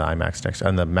iPad, on the iMacs next,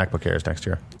 on the MacBook Airs next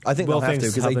year. I think they'll have to,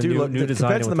 because they do look new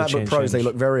design compared to the with the MacBook Pros. change. They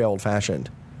look very old-fashioned.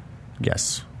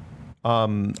 Yes.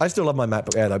 I still love my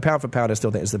MacBook Air though. Pound for pound, I still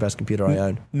think it's the best computer I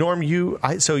own. Norm,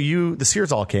 the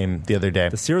Sears all came the other day.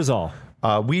 The Sears all.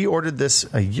 We ordered this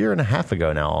a year and a half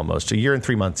ago now, almost a year and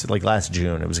 3 months, like last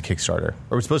June. It was a Kickstarter, or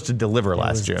we're supposed to deliver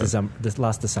last June.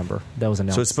 Last December. That was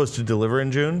announced. So it's supposed to deliver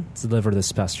in June. It's delivered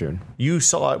this past June. You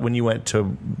saw it when you went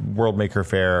to World Maker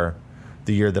Fair,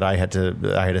 the year that I had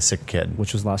a sick kid,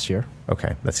 Which was last year.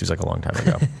 Okay, that seems like a long time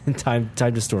ago.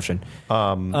 time distortion.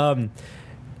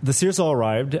 The Sears all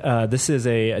arrived. This is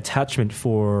a attachment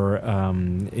for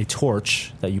a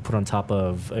torch that you put on top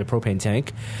of a propane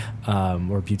tank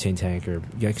or a butane tank, or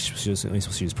you're only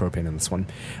supposed to use propane in this one,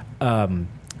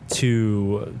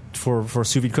 for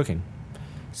sous vide cooking.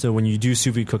 So when you do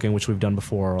sous vide cooking, which we've done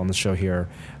before on the show here,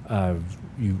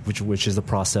 which is the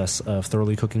process of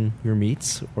thoroughly cooking your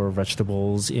meats or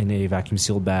vegetables in a vacuum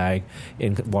sealed bag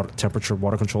in temperature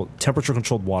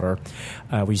controlled water.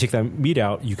 When you take that meat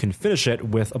out, you can finish it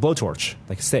with a blowtorch,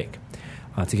 like a steak,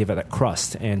 to give it that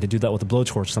crust. And to do that with a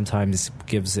blowtorch sometimes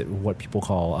gives it what people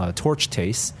call torch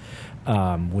taste.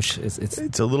 Which is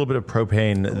it's a little bit of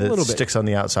propane that sticks on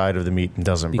the outside of the meat and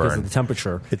doesn't because burn of the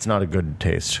temperature. It's not a good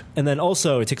taste. And then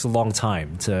also it takes a long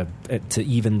time to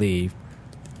evenly.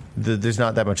 There's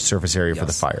not that much surface area for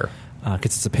the fire.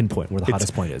 because it's a pinpoint where the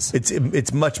hottest point is.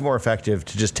 It's much more effective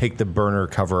to just take the burner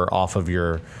cover off of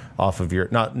your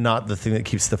not the thing that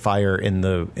keeps the fire in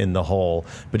the hole,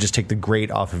 but just take the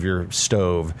grate off of your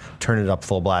stove, turn it up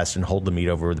full blast, and hold the meat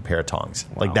over with a pair of tongs.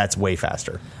 Wow. Like that's way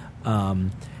faster.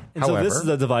 And However, so this is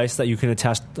a device that you can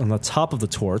attach on the top of the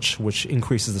torch, which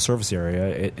increases the surface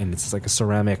area, and it's like a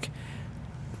ceramic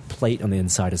plate on the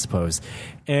inside, I suppose.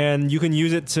 And you can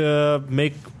use it to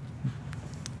make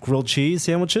grilled cheese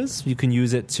sandwiches. You can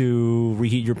use it to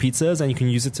reheat your pizzas, and you can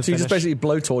use it to So you finish. just basically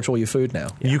blowtorch all your food now.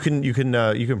 you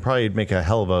can probably make a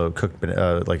hell of a cooked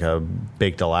like a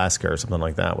baked Alaska or something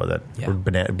like that with it. Yeah. Or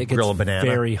It grill a gets banana.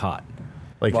 very hot.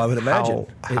 Like Well, I would imagine.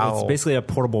 It's basically a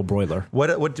portable broiler. What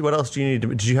else do you need?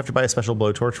 Did you have to buy a special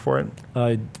blowtorch for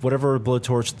it? Whatever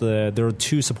blowtorch, there are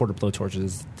two supported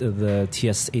blowtorches, the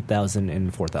TS 8000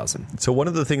 and 4000. So one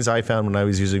of the things I found when I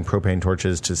was using propane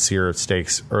torches to sear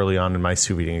steaks early on in my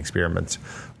sous videing experiments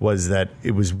was that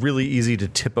it was really easy to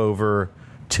tip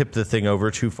the thing over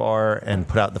too far and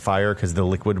put out the fire because the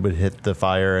liquid would hit the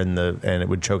fire and it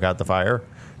would choke out the fire.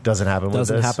 Doesn't happen with this?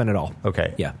 Doesn't happen at all.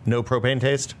 Okay. Yeah. No propane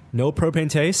taste? No propane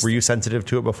taste. Were you sensitive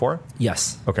to it before?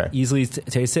 Yes. Okay. Easily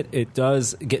taste it. It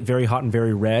does get very hot and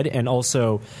very red, and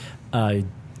also it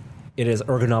is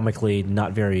ergonomically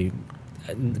not very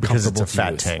Because it's comfortable a to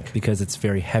fat use, tank. because it's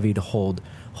very heavy to hold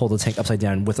the tank upside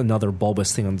down with another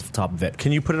bulbous thing on the top of it.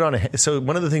 Can you put it on so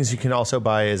one of the things you can also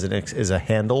buy is a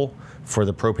handle for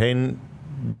the propane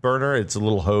burner. It's a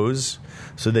little hose.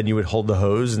 So then you would hold the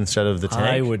hose instead of the tank?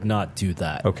 I would not do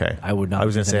that. Okay. I would not. I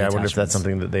was going to use say, any I wonder if that's attachments.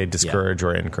 something that they discourage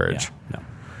or encourage. Yeah,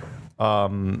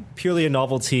 no. Purely a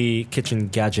novelty kitchen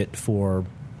gadget for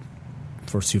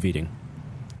sous videing.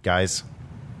 Guys,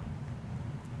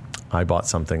 I bought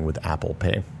something with Apple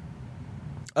Pay.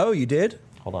 Oh, you did?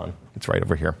 Hold on. It's right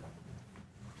over here.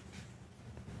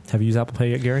 Have you used Apple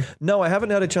Pay yet, Gary? No, I haven't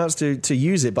had a chance to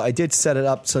use it, but I did set it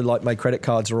up so like my credit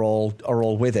cards are all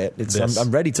with it.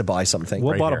 I'm ready to buy something.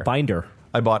 What Right about here. a binder?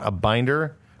 I bought a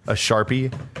binder, a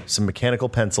Sharpie, some mechanical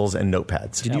pencils, and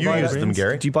notepads. Did you buy use that- them,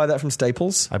 Gary? Do you buy that from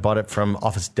Staples? I bought it from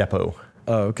Office Depot.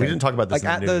 Oh, okay. We didn't talk about this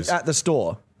like in the news. at the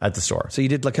store. At the store. So you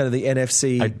did like kind of the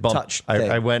NFC touch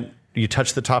thing. I went, you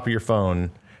touch the top of your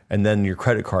phone, and then your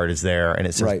credit card is there, and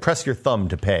it says, Right. press your thumb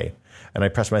to pay. And I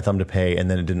pressed my thumb to pay,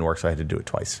 and then it didn't work, so I had to do it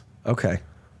twice. Okay.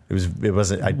 It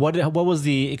wasn't. What was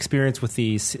the experience with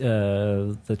the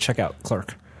checkout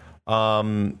clerk?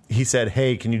 He said,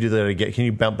 "Hey, can you do that again? Can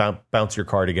you bounce your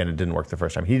card again?" It didn't work the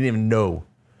first time. He didn't even know.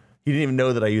 He didn't even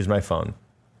know that I used my phone.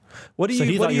 What do So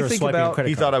he you thought what do you you were think swiping a about credit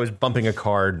He thought I was bumping a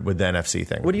card with the NFC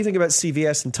thing. what do you think about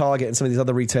CVS and Target and some of these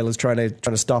other retailers trying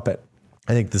to stop it?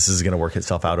 I think this is going to work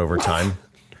itself out over time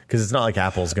because it's not like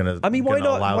Apple's going to. I mean, why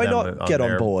not- allow why them not get on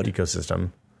their board?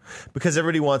 ecosystem? Because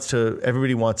everybody wants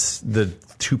the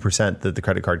 2% that the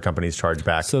credit card companies charge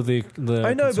back. So the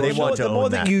I know, but They the want more, to the more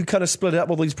own that that. you kind of split it up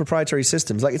with all these proprietary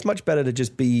systems, like it's much better to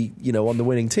just be, on the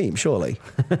winning team, surely.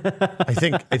 I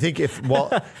think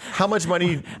how much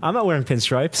money? I'm not wearing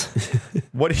pinstripes.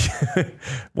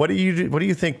 What do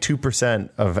you think 2%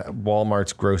 of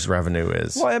Walmart's gross revenue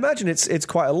is? Well, I imagine it's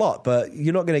quite a lot, but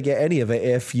you're not going to get any of it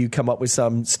if you come up with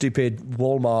some stupid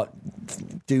Walmart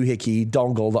doohickey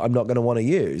dongle that I'm not going to want to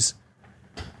use.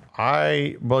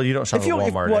 You don't shop at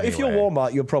Walmart If you're anyway.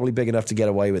 Walmart, you're probably big enough to get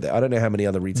away with it. I don't know how many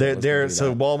other retailers. can do So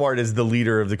that. Walmart is the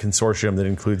leader of the consortium that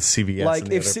includes CVS. Like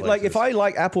and the if other if places. I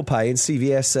like Apple Pay and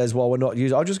CVS says, well, we're not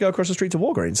using, I'll just go across the street to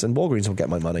Walgreens and Walgreens will get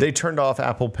my money. They turned off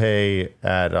Apple Pay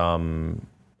at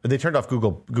they turned off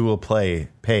Google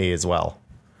Pay as well.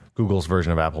 Google's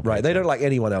version of Apple Pay. right? They don't like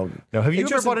anyone else. No, have you ever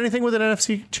Interesting- bought anything with an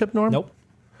NFC chip, Norm? Nope.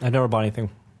 I never bought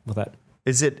anything with that.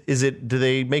 Is it? Do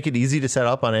they make it easy to set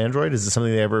up on Android? Is it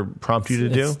something they ever prompt you to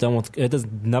do? It's done with, it does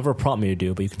never prompt me to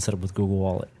do, but you can set up with Google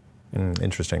Wallet.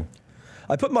 Interesting.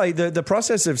 I put the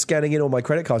process of scanning in all my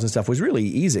credit cards and stuff was really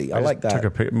easy. I like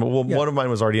that. One of mine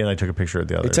was already in. I took a picture of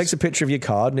the others. It takes a picture of your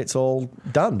card and it's all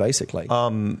done basically.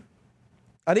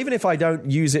 And even if I don't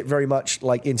use it very much,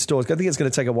 like in stores, I think it's going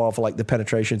to take a while for like the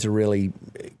penetration to really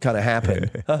kind of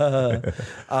happen.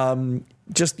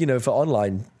 Just for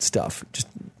online stuff,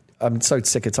 I'm so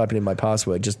sick of typing in my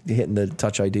password. Just hitting the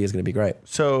Touch ID is going to be great.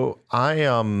 So I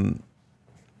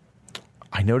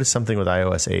noticed something with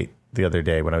iOS 8 the other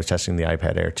day when I was testing the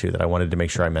iPad Air 2 that I wanted to make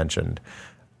sure I mentioned.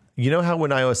 You know how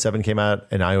when iOS 7 came out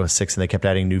and iOS 6 and they kept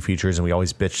adding new features and we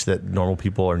always bitch that normal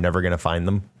people are never going to find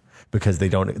them because they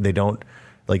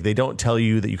don't tell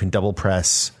you that you can double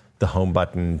press the home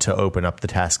button to open up the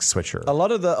task switcher. A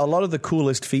lot of the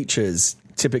coolest features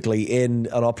typically in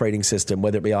an operating system,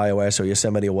 whether it be iOS or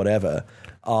Yosemite or whatever,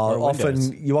 are Or Windows.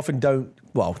 you often don't,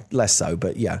 well, less so,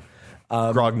 but yeah.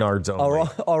 grognards only.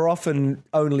 are often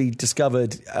only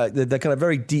discovered. They're kind of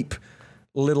very deep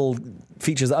little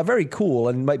features that are very cool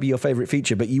and might be your favorite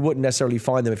feature, but you wouldn't necessarily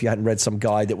find them if you hadn't read some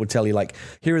guide that would tell you, like,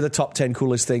 here are the top 10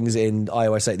 coolest things in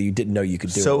iOS 8 that you didn't know you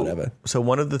could do or whatever. So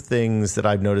one of the things that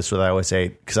I've noticed with iOS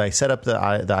 8, because I set up the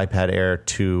iPad Air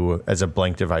 2 as a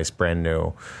blank device, brand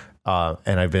new,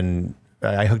 and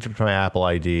I hooked up to my Apple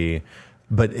ID,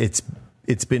 but it's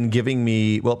been giving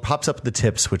me, well, it pops up the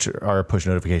tips, which are a push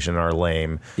notification, are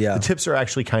lame. Yeah. The tips are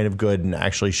actually kind of good and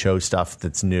actually show stuff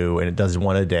that's new, and it does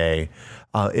one a day.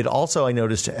 It also, I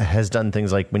noticed, has done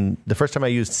things like when the first time I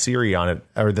used Siri on it,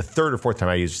 or the third or fourth time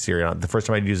I used Siri on it, the first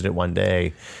time I used it one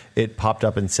day, it popped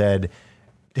up and said,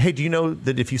 hey, do you know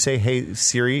that if you say, hey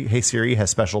Siri has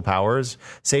special powers?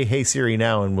 Say, hey Siri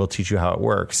now, and we'll teach you how it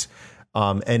works.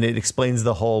 And it explains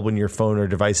the whole, when your phone or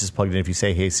device is plugged in, if you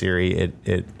say, hey Siri,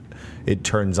 it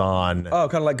turns on. Oh,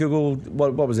 kind of like Google.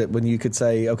 What was it when you could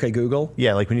say, okay, Google?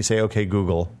 Yeah, like when you say, okay,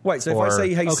 Google. Wait, so if I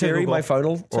say, hey, okay, Siri, Google. my phone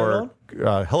will turn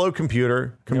on? Hello,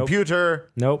 computer. Computer.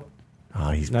 Nope. Oh,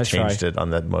 he's Nice changed try. it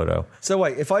on that Moto. So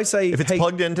wait, if I say, If it's hey,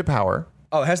 plugged into power.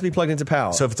 oh, it has to be plugged into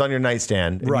power. So if it's on your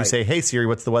nightstand and you Right. say, hey, Siri,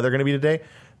 what's the weather going to be today?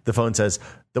 The phone says,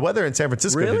 the weather in San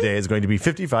Francisco Really? today is going to be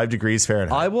 55 degrees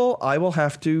Fahrenheit. I will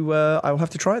have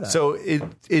to try that. So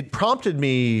it prompted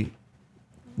me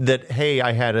that, hey,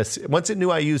 once it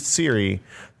knew I used Siri,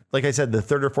 like I said, the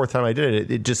third or fourth time I did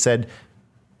it, it just said,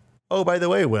 oh, by the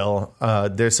way, Will,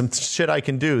 there's some shit I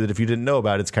can do that if you didn't know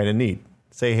about, it's kind of neat.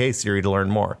 Say, hey, Siri, to learn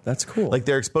more. That's cool. Like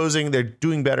they're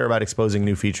doing better about exposing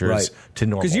new features to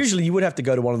normal. Because usually you would have to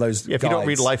go to one of those if you don't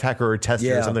read Lifehacker or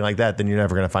Tester or something like that, then you're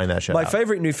never going to find that shit My out.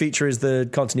 favorite new feature is the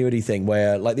continuity thing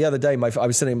where, like, the other day, I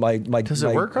was sitting my Does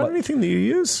it work on anything that you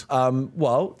use?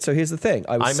 Well, so here's the thing.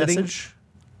 I was sitting. iMessage?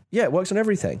 Yeah, it works on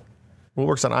everything. Well, it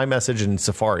works on iMessage and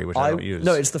Safari, which I don't use.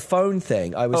 No, it's the phone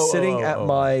thing. I was sitting at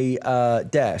my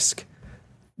desk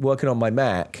working on my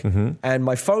Mac, and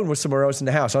my phone was somewhere else in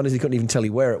the house. I honestly couldn't even tell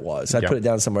you where it was. I put it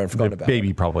down somewhere and forgotten about it.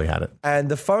 Baby probably had it. And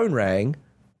the phone rang,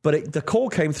 but the call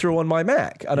came through on my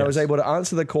Mac, and I was able to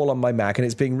answer the call on my Mac, and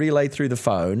it's being relayed through the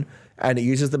phone, and it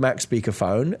uses the Mac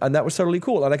speakerphone, and that was totally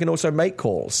cool. And I can also make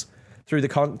calls through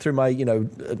through my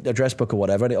address book or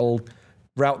whatever, and it'll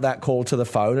route that call to the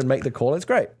phone and make the call. It's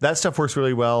great. That stuff works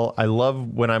really well. I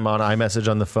love when I'm on iMessage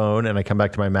on the phone and I come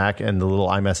back to my Mac and the little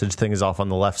iMessage thing is off on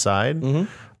the left side.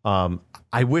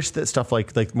 I wish that stuff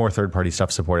like more third-party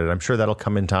stuff supported. I'm sure that'll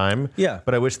come in time. Yeah.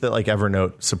 But I wish that like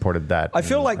Evernote supported that. I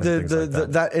feel like that.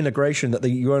 that integration that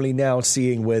you're only now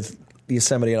seeing with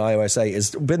Yosemite and iOS 8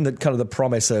 has been the kind of the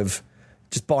promise of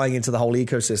just buying into the whole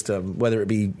ecosystem, whether it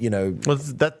be Well,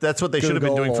 that's what they should have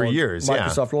been doing for years.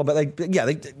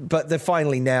 Microsoft, but they're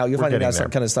finally now. You're finally now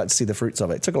kind of starting to see the fruits of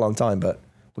it. It took a long time, but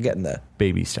we're getting there.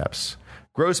 Baby steps.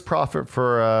 Gross profit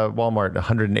for Walmart,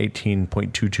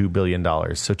 $118.22 billion.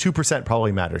 So 2%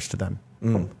 probably matters to them,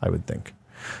 I would think.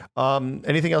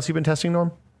 Anything else you've been testing,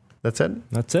 Norm? That's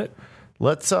it? That's it.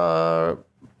 Let's let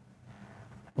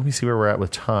me see where we're at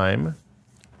with time.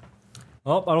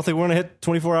 Oh, I don't think we're going to hit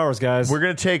 24 hours, guys. We're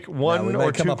going to take one we or may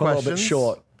two come up questions. a little bit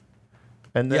short.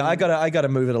 And then, Yeah, I gotta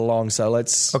move it along. So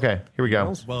let's. Okay, here we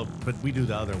go. Well, but we do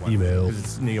the other one. Emails.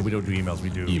 'Cause it's, we don't do emails. We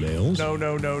do Emails.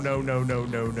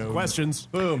 No. Questions.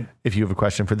 Boom. If you have a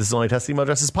question for This Is Only Test, email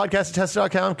address is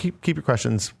podcast@test.com. Keep your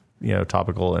questions,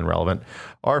 topical and relevant.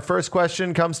 Our first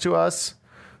question comes to us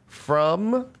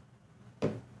from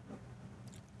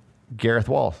Gareth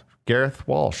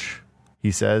Walsh. He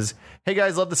says, hey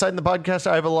guys, love the site and the podcast.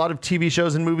 I have a lot of TV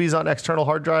shows and movies on external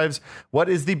hard drives. What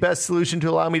is the best solution to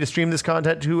allow me to stream this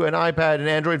content to an iPad, an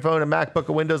Android phone, a MacBook,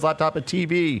 a Windows laptop, a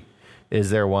TV?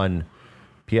 Is there one?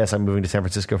 P.S. I'm moving to San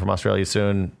Francisco from Australia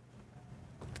soon.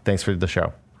 Thanks for the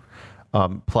show.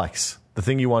 Plex. The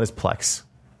thing you want is Plex.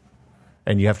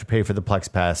 And you have to pay for the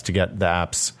Plex Pass to get the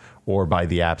apps or buy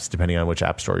the apps, depending on which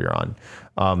app store you're on.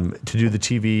 To do the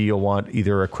TV, you'll want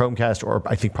either a Chromecast or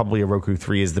I think probably a Roku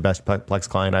 3 is the best Plex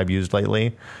client I've used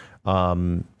lately.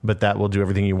 But that will do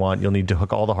everything you want. You'll need to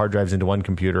hook all the hard drives into one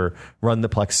computer, run the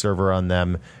Plex server on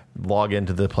them, log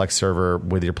into the Plex server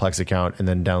with your Plex account, and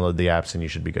then download the apps, and you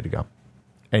should be good to go.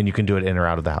 And you can do it in or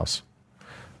out of the house.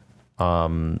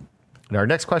 And our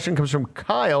next question comes from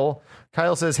Kyle.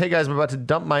 Kyle says, hey guys, I'm about to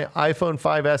dump my iPhone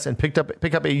 5S and pick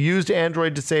up a used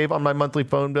Android to save on my monthly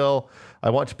phone bill. I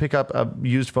want to pick up a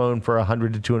used phone for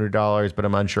 $100 to $200, but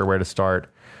I'm unsure where to start.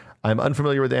 I'm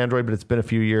unfamiliar with Android, but it's been a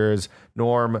few years.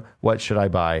 Norm, what should I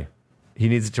buy? He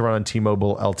needs it to run on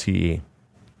T-Mobile LTE.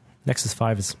 Nexus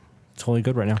 5 is totally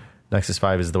good right now. Nexus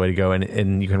 5 is the way to go,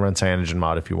 and you can run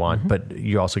CyanogenMod if you want, but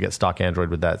you also get stock Android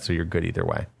with that, so you're good either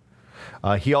way.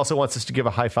 He also wants us to give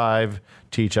a high five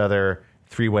to each other.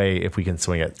 three-way if we can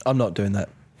swing it. I'm not doing that.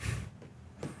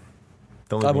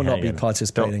 Don't leave I will me not be hanging.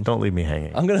 participating. Don't leave me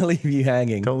hanging. I'm going to leave you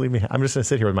hanging. Don't leave me. I'm just going to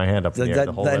sit here with my hand up in the air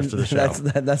the whole rest of the show.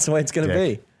 That's the way it's going to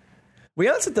be. We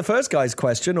answered the first guy's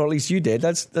question, or at least you did.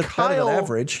 That's better than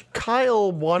average.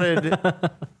 Kyle wanted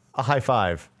a high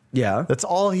five. Yeah. That's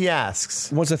all he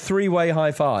asks. What's a three-way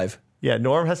high five? Yeah,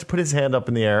 Norm has to put his hand up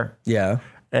in the air. Yeah.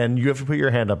 And you have to put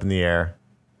your hand up in the air.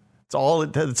 It's all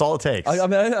it takes.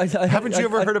 Haven't you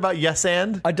ever heard about yes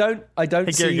and? I don't Hey,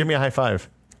 Gary, see... give me a high five.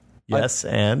 Yes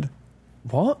and?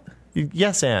 What?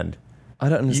 Yes and. I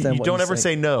don't understand You what don't you're ever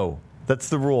saying. say no. That's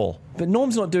the rule. But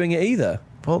Norm's not doing it either.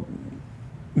 Well...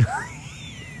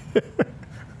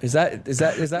 Is that right? Is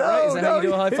that how you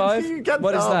do a high five?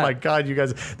 What is that? Oh my God, you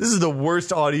guys! This is the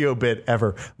worst audio bit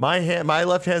ever. My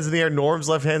left hand's in the air. Norm's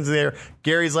left hand's in the air.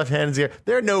 Gary's left hand's in the air.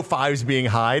 There are no fives being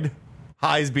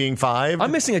highs being five.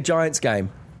 I'm missing a Giants game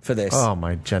for this. Oh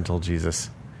my gentle Jesus!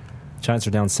 Giants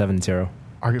are down 7-0.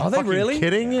 Are you Are they fucking really?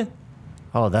 kidding?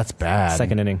 Oh, that's bad.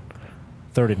 Second inning.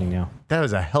 Third inning now. That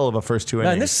was a hell of a first two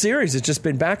innings. Man, this series has just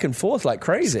been back and forth like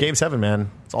crazy. Game 7,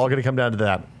 man. It's all going to come down to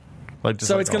that.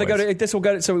 So it's going to go to this will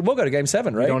go. So we will go to Game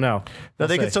 7, right? We don't know. No,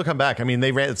 they can still come back. I mean,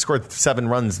 they scored 7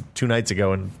 runs 2 nights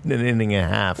ago in an inning and a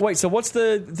half. Wait, so what's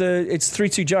the? It's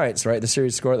 3-2 Giants, right? The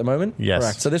series score at the moment. Yes.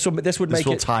 Correct. So this would make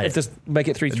will it tie if it. make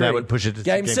it 3-3. That would push it to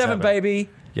Game 7, baby.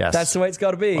 Yes, that's the way it's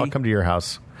got to be. I'll come to your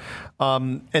house.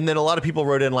 And then a lot of people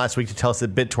wrote in last week to tell us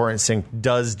that BitTorrent Sync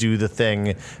does do the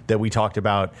thing that we talked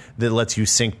about that lets you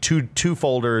sync two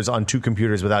folders on 2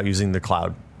 computers without using the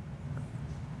cloud.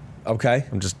 Okay.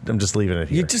 I'm just leaving it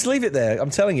here. You just leave it there. I'm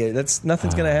telling you, nothing's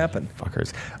going to happen.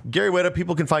 Fuckers. Gary Whitta,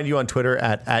 people can find you on Twitter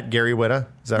at Gary Whitta.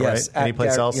 Is that Yes, right? Any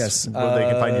place else? yes. Where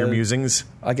they can find your musings?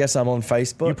 I guess I'm on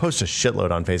Facebook. You post a shitload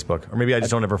on Facebook. Or maybe I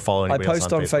just don't ever follow I anybody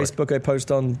post else on Facebook. Facebook. I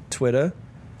post on Twitter.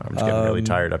 I'm just getting really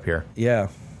tired up here. Yeah.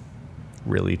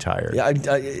 Really tired. Yeah.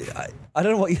 I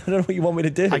don't know what you want me to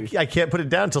do. I can't put it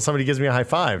down until somebody gives me a high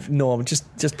five. Norm,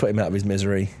 just put him out of his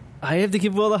misery. I have to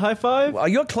give Will a high five? Well,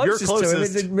 you're closest,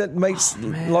 closest. to him. It makes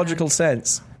logical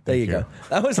sense. There you go.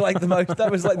 That was like the most. That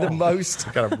was like the most.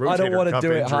 Got a I don't rotator want to cuff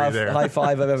do it injury there. high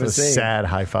five I've ever It's a seen. sad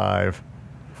high five.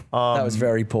 That was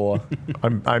very poor.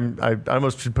 I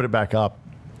almost should put it back up.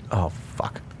 Oh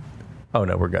fuck. Oh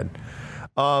no, we're good.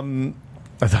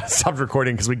 I thought I stopped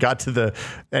recording because we got to the.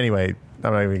 Anyway,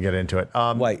 I'm not even gonna get into it.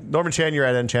 Wait. Norman Chan, you're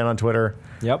at NChan on Twitter.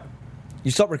 Yep. You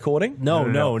stopped recording?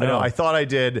 No. I thought I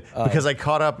did because I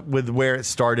caught up with where it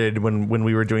started when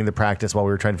we were doing the practice while we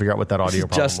were trying to figure out what that audio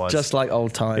problem was. Just like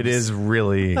old times. It is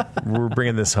really. We're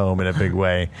bringing this home in a big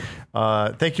way.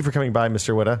 Thank you for coming by,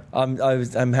 Mr. Whitta.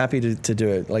 I'm happy to do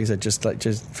it. Like I said, just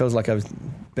feels like I've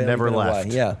Never left.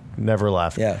 Away. Yeah. Never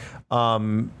left. Yeah.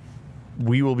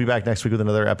 We will be back next week with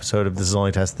another episode of This Is Only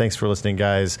a Test. Thanks for listening,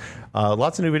 guys.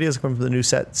 Lots of new videos coming from the new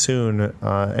set soon.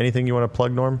 Anything you want to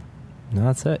plug, Norm? No,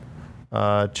 that's it.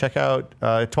 Check out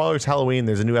tomorrow's Halloween.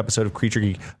 There's a new episode of Creature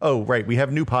Geek. Oh, right. We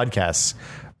have new podcasts.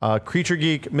 Creature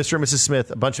Geek, Mr. and Mrs. Smith,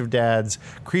 a bunch of dads.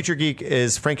 Creature Geek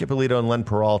is Frank Ippolito and Len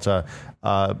Peralta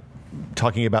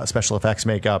talking about special effects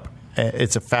makeup.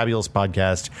 It's a fabulous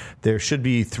podcast. There should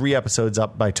be 3 episodes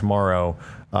up by tomorrow.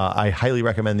 I highly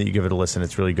recommend that you give it a listen.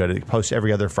 It's really good. It posts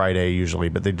every other Friday usually,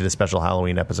 but they did a special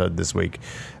Halloween episode this week.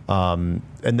 And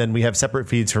then we have separate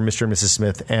feeds for Mr. and Mrs.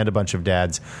 Smith and a bunch of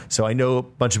dads. So I know a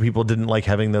bunch of people didn't like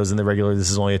having those in the regular This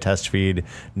Is Only a Test feed.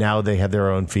 Now they have their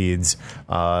own feeds.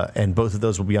 And both of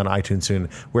those will be on iTunes soon.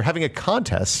 We're having a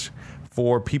contest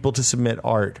for people to submit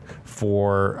art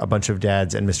for a bunch of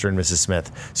dads and Mr. and Mrs.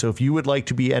 Smith. So if you would like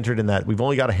to be entered in that, we've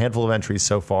only got a handful of entries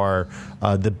so far.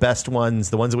 The best ones,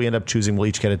 the ones that we end up choosing, will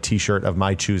each get a T-shirt of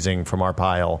my choosing from our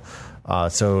pile.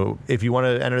 So if you want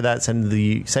to enter that,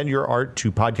 send your art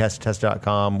to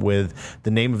podcasttest.com with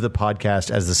the name of the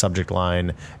podcast as the subject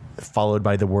line, followed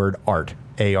by the word art,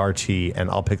 A-R-T, and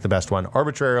I'll pick the best one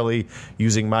arbitrarily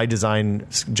using my design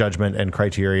judgment and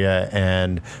criteria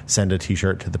and send a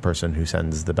T-shirt to the person who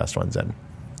sends the best ones in.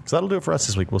 So that'll do it for us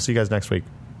this week. We'll see you guys next week.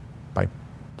 Bye.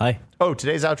 Bye. Oh,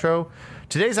 today's outro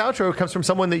comes from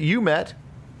someone that you met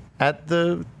at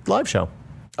the live show.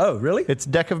 Oh, really? It's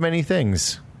Deck of Many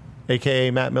Things,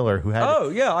 a.k.a. Matt Miller, who had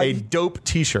a dope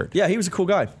T-shirt. Yeah, he was a cool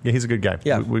guy. Yeah, he's a good guy.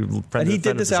 Yeah. And he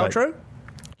did this outro?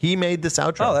 He made this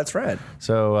outro. Oh, that's rad.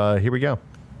 So here we go.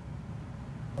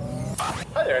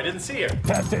 Hi there, I didn't see you.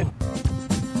 Test it.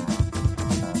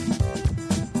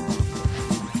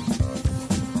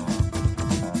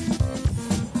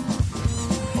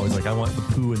 Always like, I want the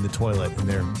poo in the toilet,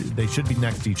 and they should be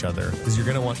next to each other, because you're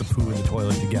going to want the poo and the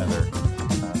toilet together.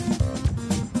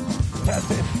 Test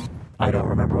it. I don't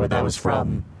remember where that was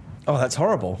from. Oh, that's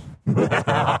horrible. Oh,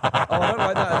 I don't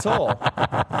like that at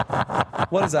all.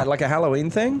 What is that, like a Halloween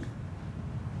thing?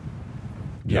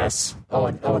 Yes.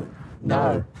 Oh,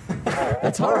 no.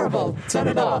 That's horrible. Turn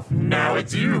it off. Now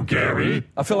it's you, Gary.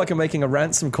 I feel like I'm making a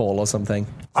ransom call or something.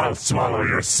 I'll swallow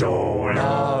your soul.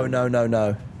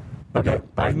 No. Okay,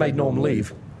 bye. I've made Norm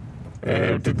leave.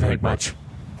 Didn't take much.